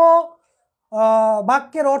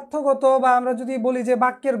বাক্যের অর্থগত বা আমরা যদি বলি যে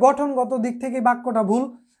বাক্যের গঠনগত দিক থেকে বাক্যটা ভুল।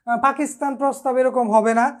 পাকিস্তান প্রস্তাব এরকম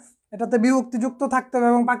হবে না, এটাতে বিভক্তিযুক্ত থাকতে হবে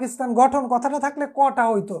এবং পাকিস্তান গঠন কথাটা থাকলে কটা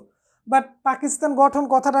হইতো। বাট পাকিস্তান গঠন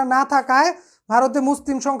কথাটা না থাকায় ভারতে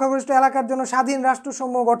মুসলিম সংখ্যাগরিষ্ঠ এলাকার জন্য স্বাধীন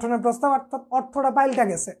রাষ্ট্রসমূহ গঠনের প্রস্তাব, অর্থাৎ অর্থটা পাল্টা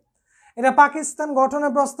গেছে। এটা পাকিস্তান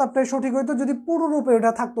গঠনের প্রস্তাবটাই সঠিক হইতো যদি পুরোরূপে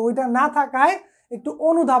ওটা থাকতো। ওইটা না থাকায় একটু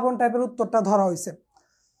অনুধাবন টাইপের উত্তরটা ধরা হয়েছে।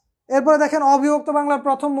 এরপরে দেখেন, অবিভক্ত বাংলার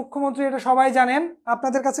প্রথম মুখ্যমন্ত্রী, এটা সবাই জানেন।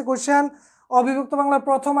 আপনাদের কাছে কোশ্চেন, অবিভক্ত বাংলার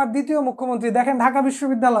প্রথম আর দ্বিতীয় মুখ্যমন্ত্রী। দেখেন, ঢাকা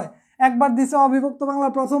বিশ্ববিদ্যালয় একবার দিছে অবিভক্ত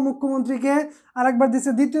বাংলার প্রথম মুখ্যমন্ত্রীকে, আর একবার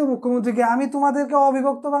দিছে দ্বিতীয় মুখ্যমন্ত্রীকে। আমি তোমাদেরকে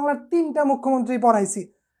অবিভক্ত বাংলার 3টা মুখ্যমন্ত্রী পড়াইছি।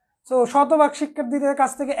 সো শতভাগ শিক্ষার্থীদের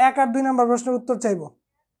কাছ থেকে 1 আর 2 নম্বর প্রশ্নের উত্তর চাইবো।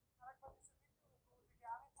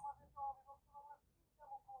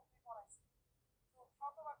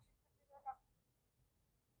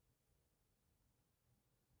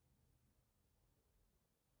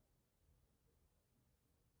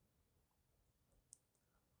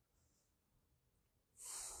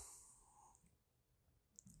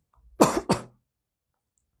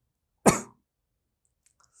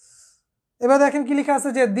 এবার দেখেন কি লেখা আছে,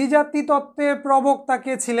 যে দ্বিজাতি তত্ত্বের প্রবক্তা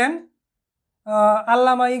কে ছিলেন?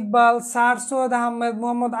 আল্লামা ইকবাল, স্যার সৈয়দ আহমেদ,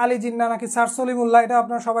 মোহাম্মদ আলী জিন্নাহ নাকি স্যার সলিমুল্লাহ? এটা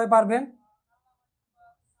আপনারা সবাই পারবেন।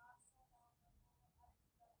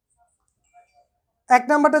 এক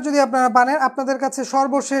নাম্বারটা যদি আপনারা পারেন, আপনাদের কাছে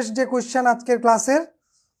সর্বশেষ যে কোয়েশ্চেন আজকের ক্লাসের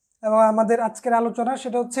এবং আমাদের আজকের আলোচনা,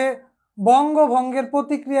 সেটা হচ্ছে বঙ্গভঙ্গের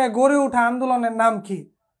প্রতিক্রিয়ায় গড়ে ওঠা আন্দোলনের নাম কি?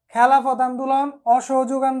 খেলাফত আন্দোলন,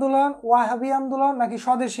 অসহযোগ আন্দোলন, ওয়াহাবি আন্দোলন নাকি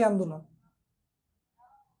স্বদেশী আন্দোলন?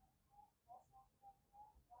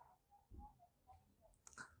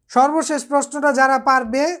 সর্বশেষ প্রশ্নটা যারা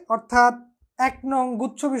পারবে, অর্থাৎ 1 নং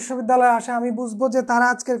গুচ্ছ বিশ্ববিদ্যালয়ে আসে, আমি বুঝবো যে তারা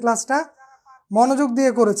আজকের ক্লাসটা মনোযোগ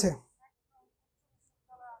দিয়ে করেছে।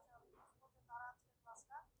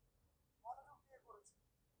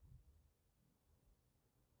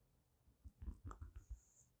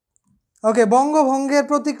 ওকে, বঙ্গভঙ্গের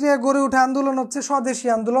প্রতিক্রিয়া গড়ে ওঠা আন্দোলন হচ্ছে স্বদেশী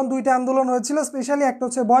আন্দোলন। 2টা আন্দোলন হয়েছিল স্পেশালি, একটা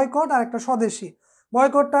হচ্ছে বয়কট আর একটা স্বদেশী।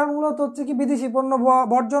 বয়কটটা মূলত হচ্ছে কি বিদেশি পণ্য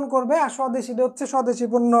বর্জন করবে, আর স্বদেশীটা হচ্ছে স্বদেশী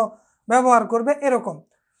পণ্য ব্যবহার করবে, এরকম।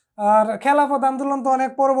 আর খেলাফত আন্দোলন তো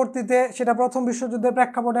অনেক পরবর্তীতে, সেটা প্রথম বিশ্বযুদ্ধের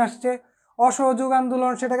প্রেক্ষাপটে আসছে। অসহযোগ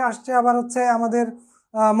আন্দোলন সেটাকে আসছে আবার হচ্ছে আমাদের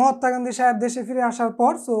মহাত্মা গান্ধী সাহেব দেশে ফিরে আসার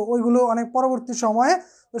পর। সো ওইগুলো অনেক পরবর্তী সময়ে,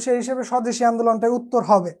 তো সেই হিসেবে স্বদেশী আন্দোলনটাই উত্তর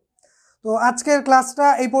হবে। তো আজকের ক্লাসটা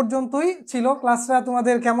এই পর্যন্তই ছিল। ক্লাসটা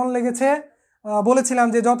তোমাদের কেমন লেগেছে? বলেছিলাম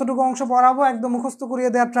যে যতটুকু অংশ পড়াবো একদম মুখস্থ করিয়ে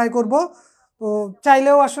দেওয়ার ট্রাই করব। তো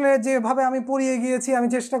চাইলেও আসলে যেভাবে আমি পড়িয়ে গিয়েছি, আমি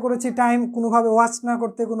চেষ্টা করেছি টাইম কোনোভাবে ওয়াচ না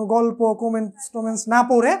করতে, কোনো গল্প কমেন্টস না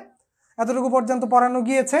পড়ে এতটুকু পর্যন্ত পড়ানো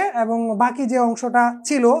গিয়েছে। এবং বাকি যে অংশটা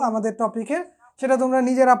ছিল আমাদের টপিকের, সেটা তোমরা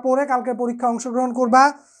নিজেরা পড়ে কালকে পরীক্ষা অংশগ্রহণ করবা।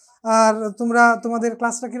 আর তোমরা তোমাদের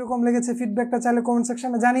ক্লাসটা কীরকম লেগেছে ফিডব্যাকটা চাইলে কমেন্ট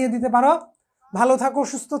সেকশনে জানিয়ে দিতে পারো। ভালো থাকো,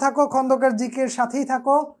 সুস্থ থাকো, খন্দকার জিকের সাথেই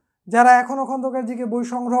থাকো। যারা এখনও খন্দকার জিকে বই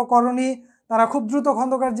সংগ্রহ করনি তারা খুব দ্রুত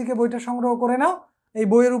খন্দকার জিকে বইটা সংগ্রহ করে নাও। এই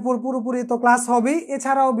বইয়ের উপর পুরোপুরি তো ক্লাস হবেই,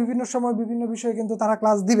 এছাড়াও বিভিন্ন সময় বিভিন্ন বিষয়ে কিন্তু তারা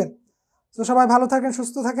ক্লাস দিবেন। তো সবাই ভালো থাকেন,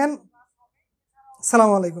 সুস্থ থাকেন।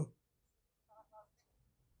 আসসালামু আলাইকুম।